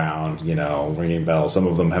running around, ringing bells. Some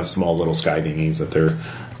of them have small little sky dinghies that they're,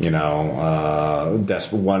 they're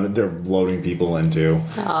loading people into.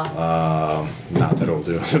 Not that it'll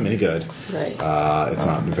do them any good. Right. It's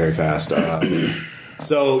not very fast.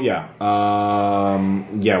 So you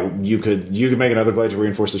could make another blade to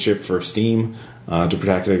reinforce the ship for steam to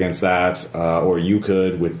protect it against that, or you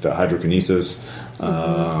could with hydrokinesis,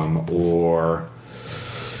 or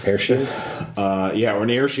Air shield. or an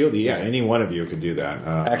air shield. Yeah, any one of you could do that.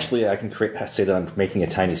 Actually, I can say that I'm making a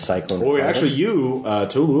tiny cyclone. Or in front of actually, us. you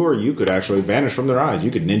Tulur, you could actually vanish from their eyes. You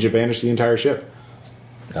could ninja vanish the entire ship.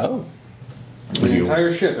 Oh, The entire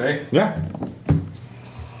ship, eh? Yeah.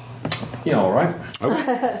 Yeah, all right.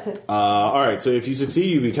 All right. So if you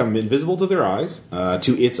succeed, you become invisible to their eyes,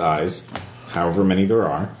 to its eyes, however many there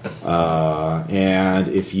are, and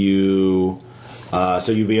if you,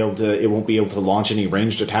 so you'll be able to, it won't be able to launch any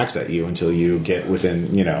ranged attacks at you until you get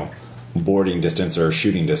within, boarding distance or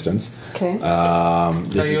shooting distance. Okay. Now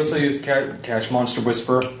you also use Cash Monster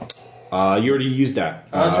Whisperer. You already used that.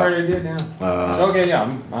 Oh, that's right, I did. Yeah. So, okay. Yeah,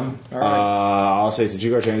 I'm all right. I'll say it's a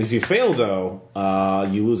 2-card chance. If you fail, though,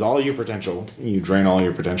 you lose all your potential. You drain all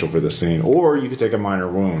your potential for this scene, or you could take a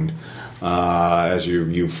minor wound as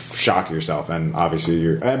you shock yourself, and obviously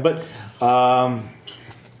you're.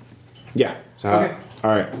 Yeah. So, Okay.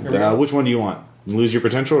 All right. Which one do you want? Lose your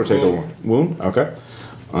potential or take a wound? Okay.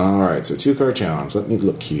 All right. So 2-card challenge. Let me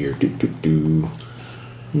look here.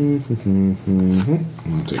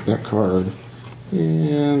 I'll take that card,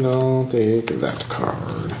 and I'll take that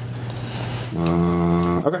card.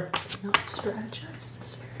 Okay. Not strategize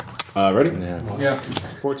this very well. Ready? Yeah.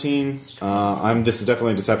 14. This is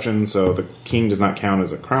definitely a deception, so the king does not count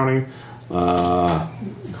as a crowning.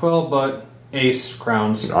 12, but ace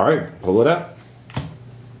crowns. All right, pull it up.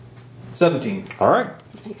 17. All right,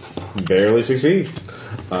 Nice. barely succeed.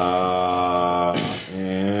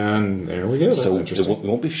 And there we go. That's so interesting. we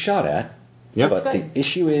won't be shot at. Yeah. But That's the good.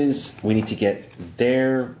 issue is we need to get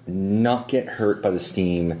there, not get hurt by the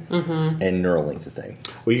steam, and Neuralink the thing.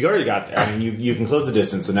 Well, you already got there. I mean, you can close the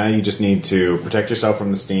distance, so now you just need to protect yourself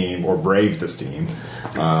from the steam or brave the steam.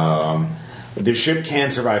 The ship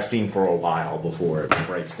can survive steam for a while before it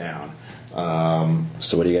breaks down.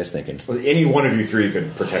 So what are you guys thinking? Any one of you three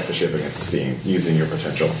could protect the ship against the steam using your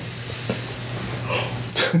potential.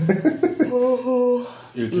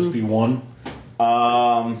 It would just be one.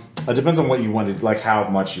 It depends on what you wanted, like how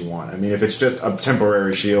much you want. I mean, if it's just a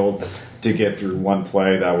temporary shield to get through one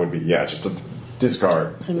play, that would be, just a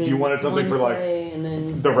discard. If you wanted something for like and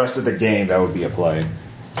then the rest of the game, that would be a play.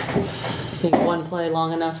 I think one play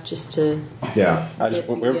long enough just to Yeah.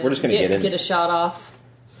 We're just going to get in. get a shot off.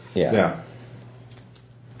 Yeah.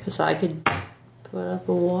 Because I could put up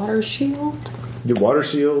a water shield. Your water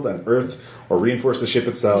shield, an earth, or reinforce the ship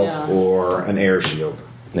itself, Yeah. or an air shield.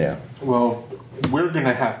 Yeah. Well, we're going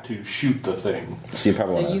to have to shoot the thing. So you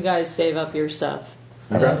probably So want you guys save up your stuff.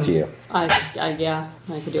 to. Up to you. I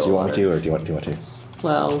could do Do a you want water. me to, or do you want to?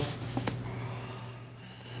 Well,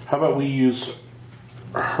 How about we use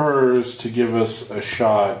hers to give us a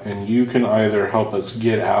shot, and you can either help us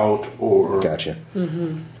get out or Gotcha.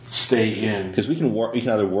 stay in. Because we can warp. You can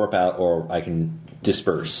either warp out, or I can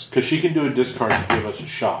disperse. Because she can do a discard to give us a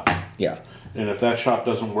shot. Yeah. And if that shot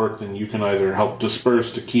doesn't work, then you can either help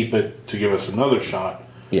disperse to keep it to give us another shot,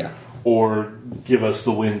 Yeah. or give us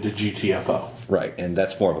the win to GTFO. Right, and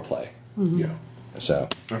that's more of a play. Yeah. So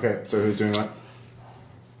Okay, so who's doing what?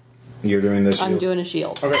 You're doing this shield. I'm doing a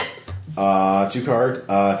shield. Okay. 2-card.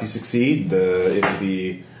 If you succeed, it will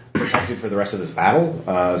be protected for the rest of this battle.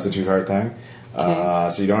 It's a 2-card thing. Okay.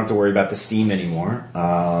 So you don't have to worry about the steam anymore.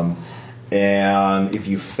 And if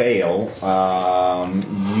you fail,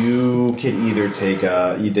 you can either take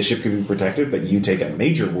the ship can be protected, but you take a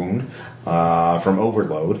major wound from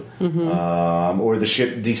overload, or the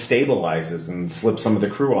ship destabilizes and slips some of the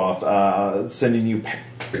crew off, sending you.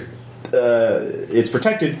 It's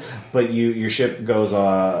protected, but your ship goes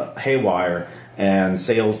haywire and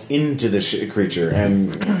sails into the creature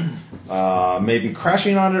and maybe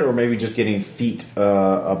crashing on it, or maybe just getting feet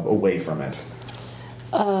away from it.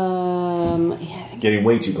 Getting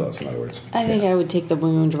way too close, in other words. I think I would take the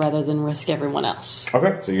wound rather than risk everyone else.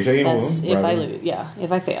 Okay, so you're taking a That's wound. if I rather- lose. Yeah,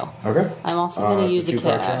 if I fail. Okay. I'm also going to it's use a a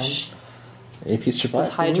 2-card cash. AP survive. Because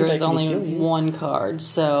Hydra is only one card,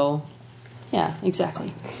 so yeah,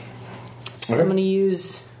 exactly. So Okay. I'm going to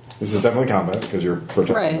use This is definitely combat because you're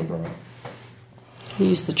protecting Right. them from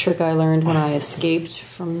it. the trick I learned when I escaped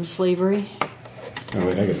from slavery. Oh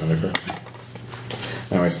wait, I get another card.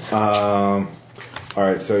 Anyways, all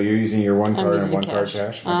right. So you're using your one I'm card using and one a card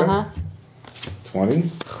cash. cash. Okay. Uh-huh.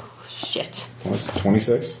 20. Shit. That's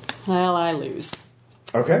 26. Well, I lose.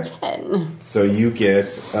 Okay. 10. So you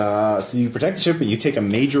get, so you protect the ship, but you take a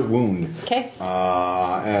major wound. Okay.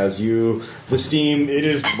 As the steam, it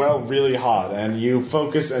is, really hot, and you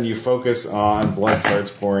focus, on blood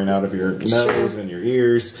starts pouring out of your nose and your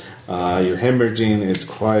ears. You're hemorrhaging, it's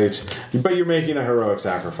but you're making a heroic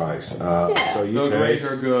sacrifice. So you The take. great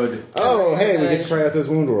are good. Oh, hey, we get to try out this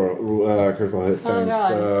wound critical hit thing. God.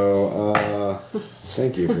 So,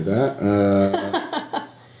 thank you for that.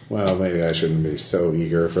 Well, maybe I shouldn't be so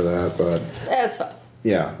eager for that, but That's fine.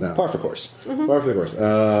 yeah, no. Par for the course. Par for the course.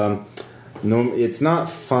 No, it's not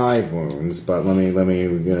 5 wounds, but let me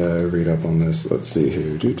read up on this. Let's see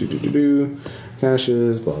here.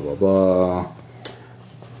 Caches, blah blah blah.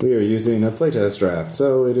 We are using a playtest draft,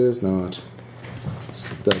 so it is not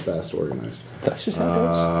the best organized. That's just how it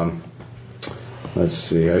goes. Let's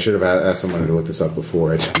see. I should have asked someone to look this up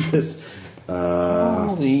before I did this.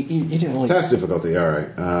 You didn't really. Task difficulty. All right.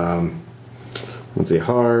 Let's see.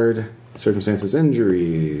 Hard circumstances.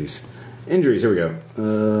 Injuries. Here we go.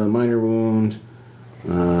 Minor wound.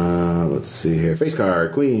 Let's see here. Face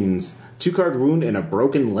card. Queens. 2-card wound and a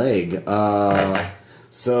broken leg. Your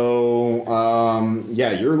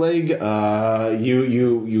leg.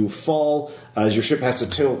 You fall as your ship has to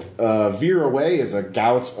tilt, veer away as a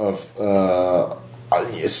gout of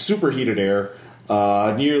superheated air.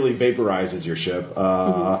 Nearly vaporizes your ship.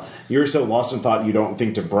 You're so lost in thought you don't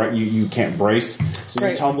think to you can't brace, so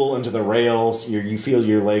you tumble into the rails. You feel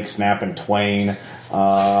your leg snap in twain.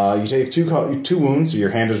 You take 2 wounds, so your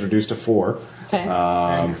hand is reduced to 4. Okay.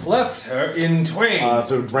 And cleft her in twain.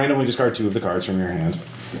 So randomly discard 2 of the cards from your hand.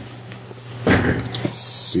 Let's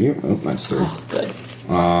see. Oh, that's 3. Oh, good.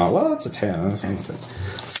 Well, that's a 10. That's not good.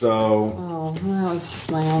 So. Oh, that was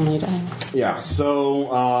my only die. Yeah, so,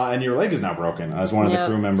 and your leg is now broken as one of the Yep.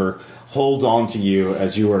 crew member holds on to you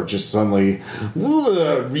as you are just suddenly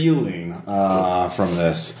reeling from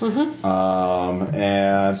this.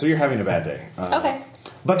 And so you're having a bad day. Okay.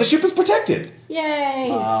 But the ship is protected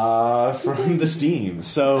Yay! from the steam.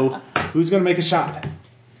 So who's going to make a shot?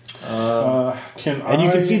 And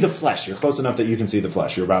you can see the flesh. You're close enough that you can see the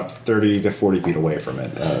flesh. You're about 30 to 40 feet away from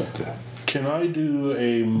it. Can I do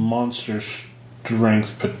a monster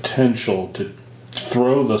strength potential to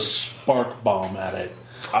throw the spark bomb at it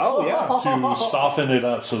Oh, yeah. to soften it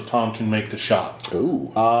up so Tom can make the shot?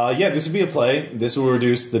 Ooh. Yeah, this would be a play. This will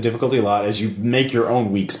reduce the difficulty a lot as you make your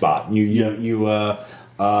own weak spot. You use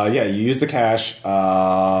the cash.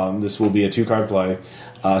 This will be a 2-card play.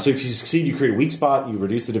 So if you succeed, you create a weak spot. You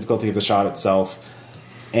reduce the difficulty of the shot itself.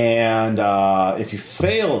 And if you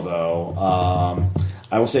fail, though,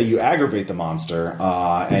 I will say you aggravate the monster,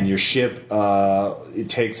 and your ship it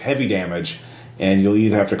takes heavy damage. And you'll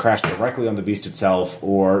either have to crash directly on the beast itself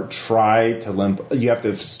or try to limp. You have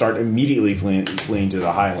to start immediately fleeing to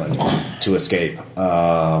the highland to escape.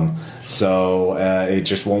 So it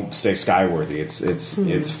just won't stay skyworthy.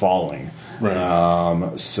 It's falling.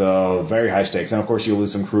 Right. So very high stakes. And of course you'll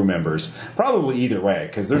lose some crew members. Probably either way,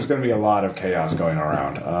 because there's going to be a lot of chaos going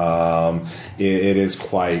around. It is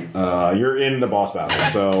quite... you're in the boss battle.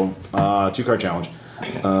 So 2-card challenge.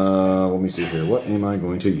 Let me see here. What am I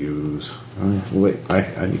going to use? Wait,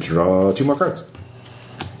 I need to draw 2 more cards.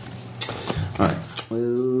 Alright.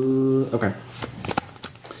 Okay.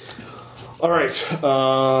 Alright.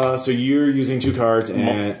 So you're using 2 cards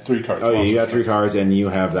and... 3 cards. Oh, yeah, you got 3 cards and you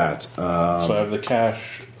have that. So I have the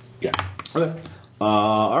cash. Yeah. Okay.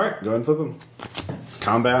 Alright, go ahead and flip them. It's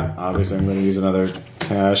combat. Obviously, I'm going to use another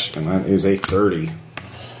cash, and that is a 30.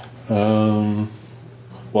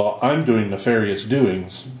 Well, I'm doing nefarious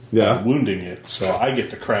doings. Yeah. I'm wounding it, so I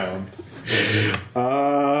get the crown.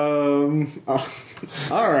 Alright.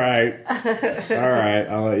 Alright,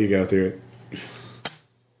 I'll let you go through it.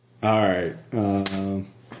 Alright.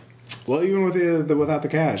 Well, even with without the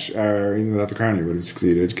cash, or even without the crown, you would have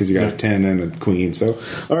succeeded, because you got a 10 and a queen, so...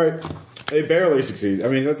 Alright. It barely succeeds. I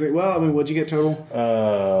mean, that's it. Well, I mean, what'd you get total?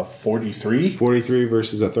 43. 43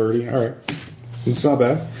 versus a 30. Alright. It's not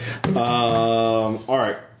bad.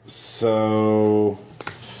 Alright. So...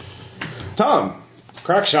 Tom,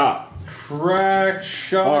 crack shot. Crack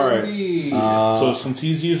shot. All right. So since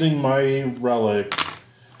he's using my relic,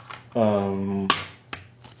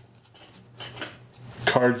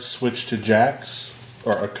 cards switch to jacks,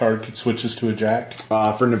 or a card switches to a jack.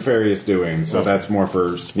 For nefarious doing, so that's more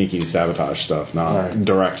for sneaky sabotage stuff, not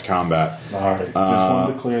direct combat. All right, just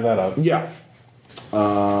wanted to clear that up. Yeah.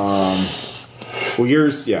 Well,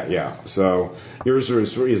 yours, yeah. So yours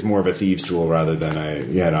is more of a thieves' tool rather than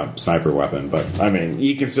a sniper weapon. But I mean,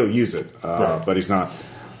 he can still use it. Right. But he's not.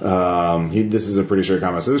 This is a pretty straight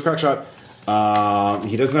combat. So this crack shot.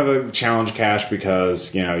 He doesn't have a challenge cache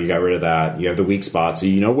because you got rid of that. You have the weak spot, so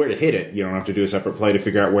you know where to hit it. You don't have to do a separate play to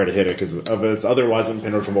figure out where to hit it because of its otherwise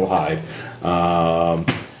impenetrable hide.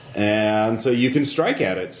 And so you can strike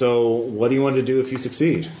at it. So what do you want to do if you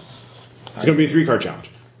succeed? It's going to be a 3-card challenge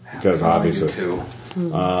because obviously if you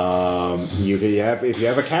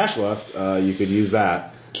have a cache left, you could use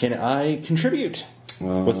that. Can I contribute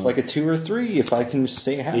with like a 2 or 3 if I can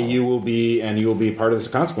say how? You will be part of the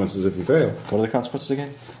consequences if you fail. What are the consequences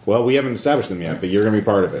again? Well, we haven't established them yet, but you're going to be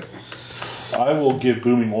part of it. I will give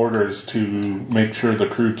booming orders to make sure the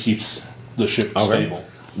crew keeps the ship stable.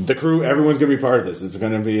 The crew, everyone's going to be part of this. It's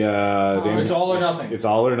going to be... it's all or nothing. It's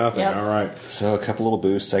all or nothing. Yep. All right. So a couple little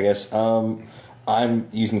boosts, I guess. I'm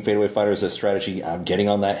using Fadeaway Fighter as a strategy. I'm getting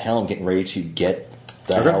on that hell. I'm getting ready to get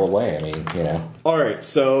the hell away. I mean, All right.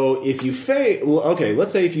 So if you fail... Well, okay,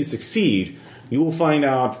 let's say if you succeed, you will find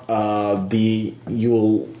out you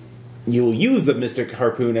will use the Mystic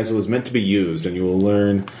Harpoon as it was meant to be used, and you will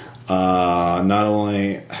learn not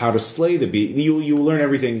only how to slay the beast... You will learn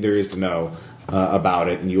everything there is to know about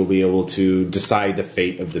it, and you will be able to decide the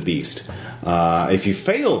fate of the beast. If you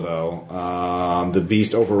fail, though, the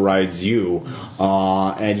beast overrides you,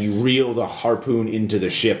 and you reel the harpoon into the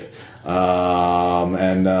ship,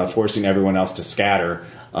 and forcing everyone else to scatter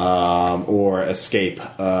or escape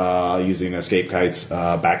using escape kites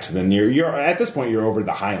back to the near. You're at this point. You're over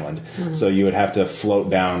the Highland, so you would have to float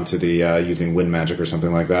down to the using wind magic or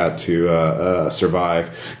something like that to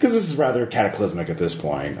survive. Because this is rather cataclysmic at this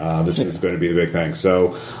point. This is going to be the big thing.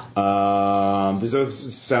 So, does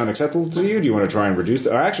those sound acceptable to you? Do you want to try and reduce?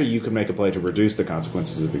 Or actually, you can make a play to reduce the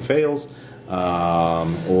consequences if he fails,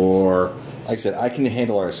 or like I said, I can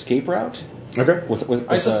handle our escape route. Okay. With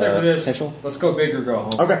I still say for this, potential. let's go big or go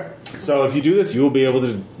home. Okay. So if you do this, you will be able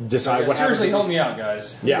to decide what happens. Seriously, help me out,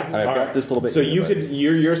 guys. Yeah. I've got this little bit. So here, you could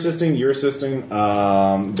you're assisting.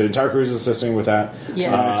 The entire crew is assisting with that.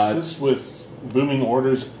 Yes. Is this with booming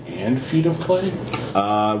orders and feet of clay?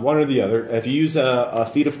 One or the other. If you use a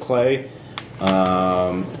feat of clay,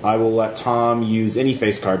 I will let Tom use any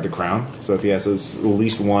face card to crown. So if he has at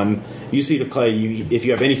least one, use feat of clay. If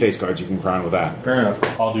you have any face cards, you can crown with that. Fair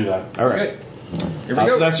enough. I'll do that. All right. Okay. Here we go.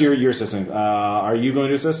 So that's your assistant. Are you going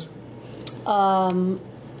to assist?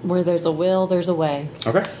 Where there's a will, there's a way.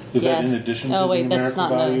 Okay. Is that in Yes. addition Oh, to wait, the that's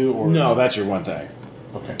numerical not value? Or? No, that's your one thing.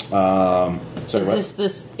 Okay. Sorry, what? Is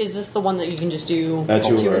this the one that you can just do 2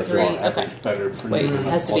 or or 3? 3. Okay. Better for Wait, you. it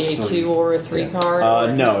has to be a Plus 2 or a 3 card?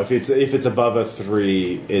 or- No, if it's above a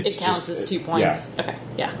 3, It counts just, as 2 points. Yeah, Okay,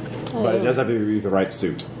 yeah. but it does have to be the right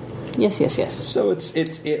suit. Yes. So it's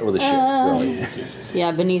it or the ship, really. Yes.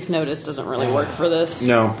 Yeah, Beneath Notice doesn't really work for this.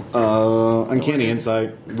 No, Uncanny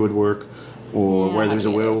Insight would work, or Yeah, where there's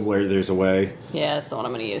a will, yes. where there's a way. Yeah, that's the one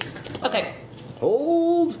I'm going to use. Okay,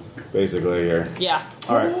 Hold, basically here. yeah.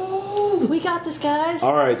 All right, We got this, guys.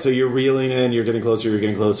 all right. So you're reeling in, you're getting closer,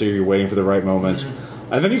 you're waiting for the right moment,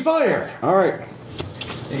 and then you fire. All right,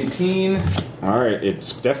 18. all right.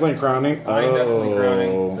 It's definitely crowning. I'm definitely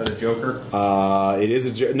crowning. Is that a joker? It is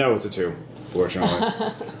no, it's a 2. Fortunately,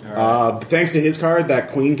 thanks to his card,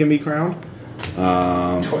 that queen can be crowned.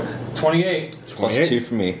 28. Plus 28. 2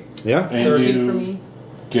 for me. Yeah. And 2 you for me.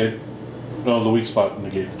 get the weak spot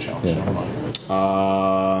negated the challenge. Never mind.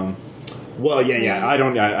 Well, yeah. I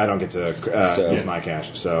don't get to So- use my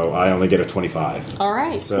cash, so I only get a 25. All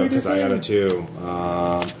right. So because I got a 2.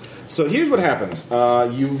 So here's what happens.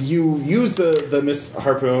 You use the mist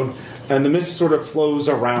harpoon, and the mist sort of flows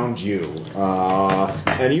around you,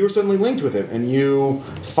 and you are suddenly linked with it, and you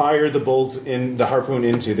fire the bolt in the harpoon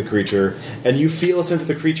into the creature, and you feel a sense of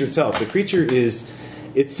the creature itself. The creature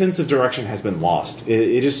its sense of direction has been lost.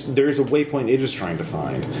 There is a waypoint it is trying to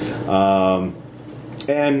find.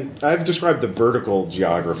 And I've described the vertical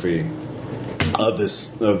geography of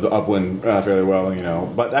the upwind fairly well,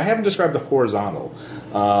 but I haven't described the horizontal.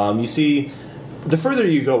 You see, the further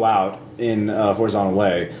you go out in a horizontal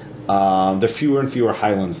way, the fewer and fewer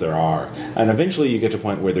highlands there are, and eventually you get to a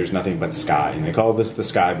point where there's nothing but sky, and they call this the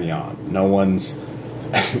sky beyond.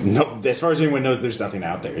 As far as anyone knows, there's nothing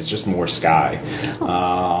out there. It's just more sky,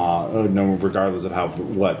 regardless of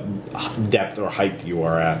what depth or height you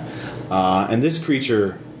are at. And this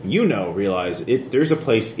creature, realize there's a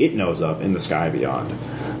place it knows of in the sky beyond.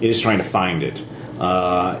 It is trying to find it,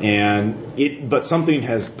 but something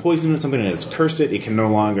has poisoned it. Something has cursed it. It can no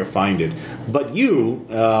longer find it. But you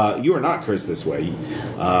are not cursed this way.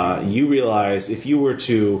 You realize if you were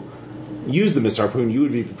to use the mist harpoon, you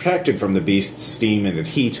would be protected from the beast's steam and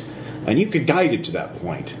heat, and you could guide it to that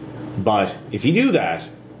point. But if you do that,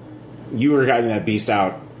 you are guiding that beast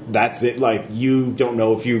out. That's it. Like, you don't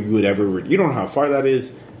know if you would ever... you don't know how far that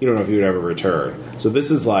is. You don't know if you would ever return. So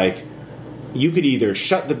this is like... you could either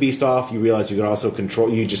shut the beast off, you realize you could also control...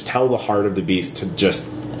 you just tell the heart of the beast to just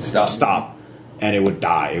stop, and it would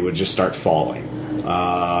die. It would just start falling.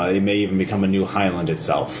 It may even become a new Highland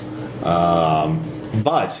itself.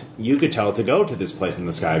 But you could tell it to go to this place in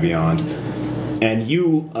the sky beyond, and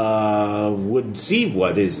you would see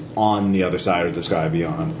what is on the other side of the sky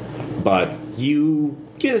beyond. But you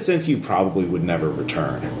get a sense you probably would never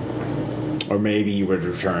return. Or maybe you would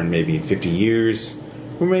return maybe in 50 years,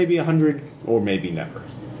 or maybe 100, or maybe never.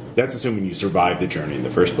 That's assuming you survived the journey in the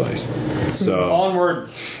first place. So Onward.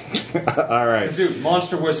 all right. Zoo,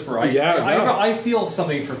 Monster Whisperer. I feel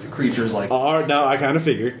something for creatures like this. No, I kind of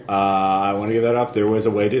figured. I want to give that up. There was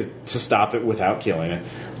a way to stop it without killing it.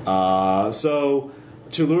 So,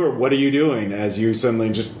 Tulur, what are you doing as you suddenly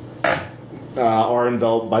just are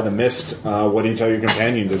enveloped by the mist? What do you tell your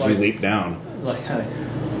companions as you leap down?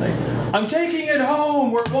 I'm taking it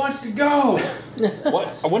home where it wants to go.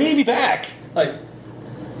 What? When do you be back?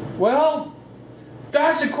 Well,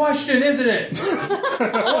 that's a question, isn't it? What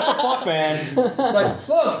the fuck, man?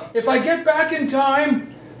 Look, if I get back in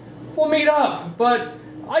time, we'll meet up. But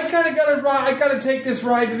I kind of gotta take this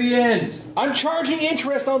ride to the end. I'm charging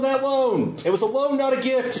interest on that loan. It was a loan, not a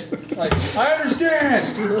gift. I understand.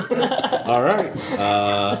 All right.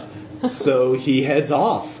 So he heads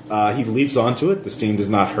off. He leaps onto it. The steam does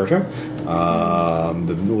not hurt him.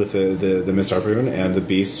 With the mist harpoon, and the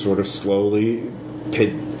beast sort of slowly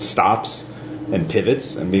stops and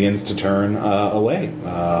pivots and begins to turn away.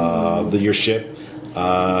 Your ship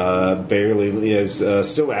barely is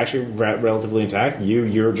still actually relatively intact.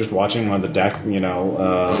 You're just watching on the deck,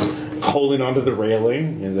 holding onto the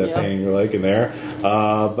railing, that pain in your leg in there.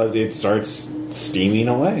 But it starts steaming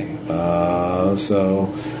away.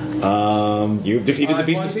 You've defeated the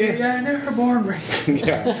beast of scale. Yeah, an airborne race.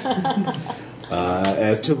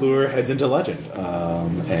 As Tulur heads into legend.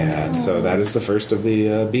 And so that is the first of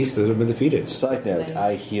the beasts that have been defeated. Side note,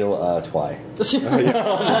 I heal Twy.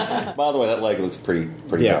 By the way, that leg looks pretty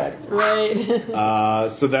bad. Right.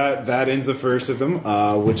 So that ends the first of them.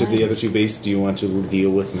 Which of the other two beasts do you want to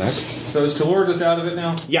deal with next? So is Tulur just out of it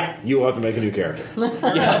now? Yeah, you will have to make a new character.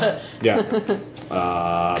 Yeah.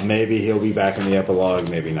 Maybe he'll be back in the epilogue,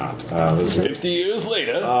 maybe not. 50 years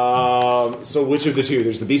later. So which of the two?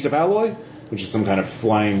 There's the Beast of Alloy, which is some kind of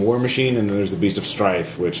flying war machine, and then there's the Beast of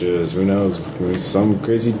Strife, which is, who knows, some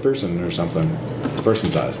crazy person or something,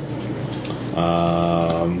 person-sized.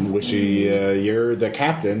 You're the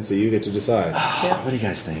captain, so you get to decide. What do you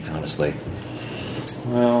guys think, honestly?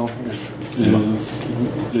 Well, and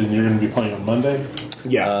you're going to be playing on Monday?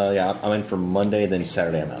 Yeah. I'm in for Monday, then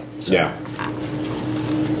Saturday I'm out. So. Yeah.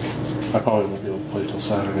 I probably won't be able to play till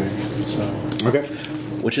Saturday, so... Okay.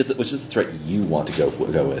 Which is the threat you want to go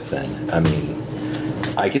with, then? I mean,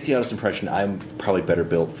 I get the honest impression I'm probably better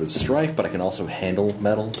built for the Strife, but I can also handle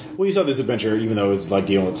metal. Well, you saw this adventure, even though it was like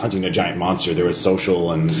dealing with hunting a giant monster, there was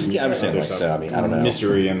social and... Yeah, I understand. So, I mean, I don't know.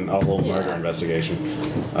 Mystery and a whole murder investigation.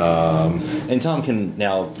 And Tom can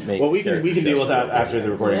now make... Well, we can deal with that after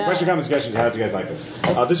the recording. Yeah. Question, comments, discussions. How did you guys like this?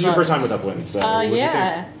 This is your first time with Upwind, so what'd you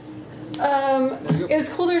think? It was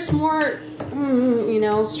cool. There's more,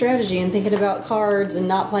 strategy and thinking about cards and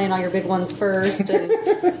not playing all your big ones first. And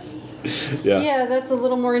yeah, that's a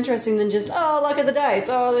little more interesting than just, luck of the dice.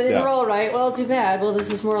 Oh, they didn't roll right. Well, too bad. Well, this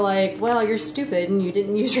is more like, well, you're stupid and you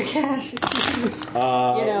didn't use your cash.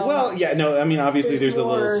 Well, yeah, no, I mean, obviously there's a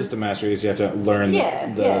little system mastery, so you have to learn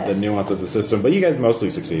the nuance of the system, but you guys mostly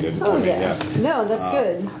succeeded. Oh, No, that's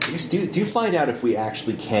good. Do you find out if we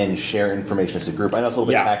actually can share information as a group? I know it's a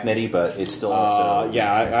little bit hacknetty, but it's still also...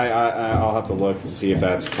 I'll have to look to see if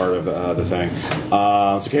that's part of the thing.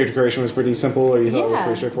 So character creation was pretty simple, or you thought it was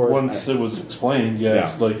pretty straightforward? Once it was explained,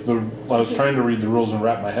 yes. Yeah. I was trying to read the rules and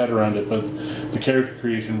wrap my head around it, but the character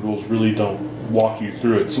creation rules really don't walk you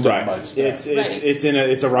through it step by step.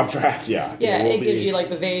 It's a rough draft, yeah. Yeah, it gives you like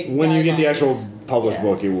the vague when you get the guidelines. actual published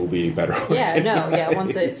book, it will be better.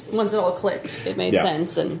 Once it all clicked, it made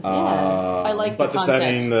sense, and I like the concept. But the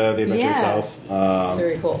setting, the adventure itself, it's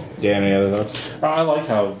very cool. Dan, any other thoughts? I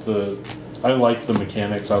like the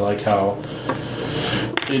mechanics. I like how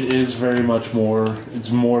it is very much more. It's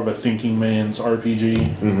more of a thinking man's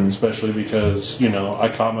RPG, especially because I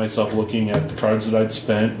caught myself looking at the cards that I'd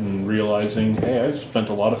spent and realizing, hey, I spent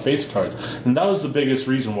a lot of face cards, and that was the biggest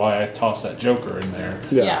reason why I tossed that Joker in there.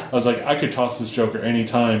 Yeah. I was like, I could toss this Joker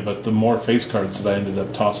anytime, but the more face cards that I ended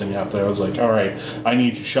up tossing out there, I was like, all right, I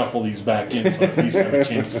need to shuffle these back in so I at least have a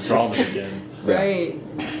chance to draw them again. Right.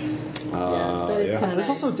 That is kind of There's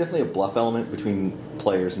also definitely a bluff element between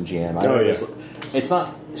players and GM. It's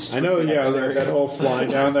not. I know, that whole flying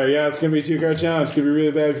down there. Yeah, it's going to be a 2-card challenge. It's going to be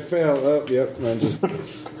really bad if you fail. Oh, yep. And then just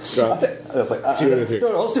drop. I was like, 2 out of 3.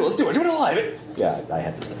 No, let's do it. Do it alive. Yeah, I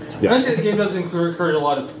had this every time. Yeah. Honestly, the game does encourage a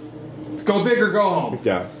lot of go big or go home.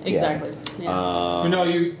 Yeah. Exactly. Yeah. No,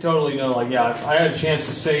 you totally know. Like, yeah, if I had a chance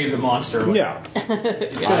to save the monster. Like, Yeah.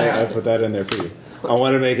 I put that in there for you. I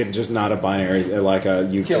want to make it just not a binary, like a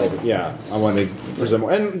you Kill. Yeah, I want to present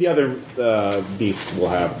more. And the other beasts will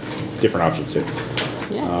have different options too.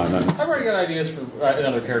 Yeah. I've already got ideas for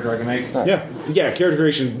another character I can make. Yeah, character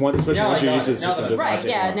creation, especially Now once I you're got used to it. the Now system. that- does not Right,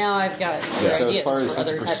 take long. now I've got So as ideas far as for what to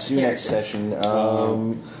other types of pursue next characters.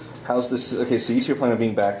 session, how's this? Okay, so you two are planning on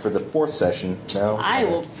being back for the 4th session. No, I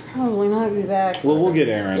will probably not be back. Well, we'll get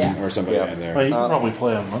Aaron Yeah. or somebody in Well, there. you could probably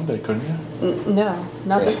play on Monday, couldn't you? No,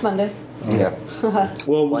 not this Monday. Yeah. Well, Life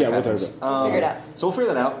we'll talk happens. about it. Figure it out. So we'll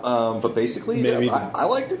figure that out. But basically, Maybe- I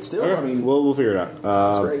liked it still. Okay, I mean, we'll figure it out.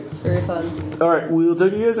 it's great. Very fun. All right, we'll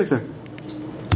talk to you guys next time.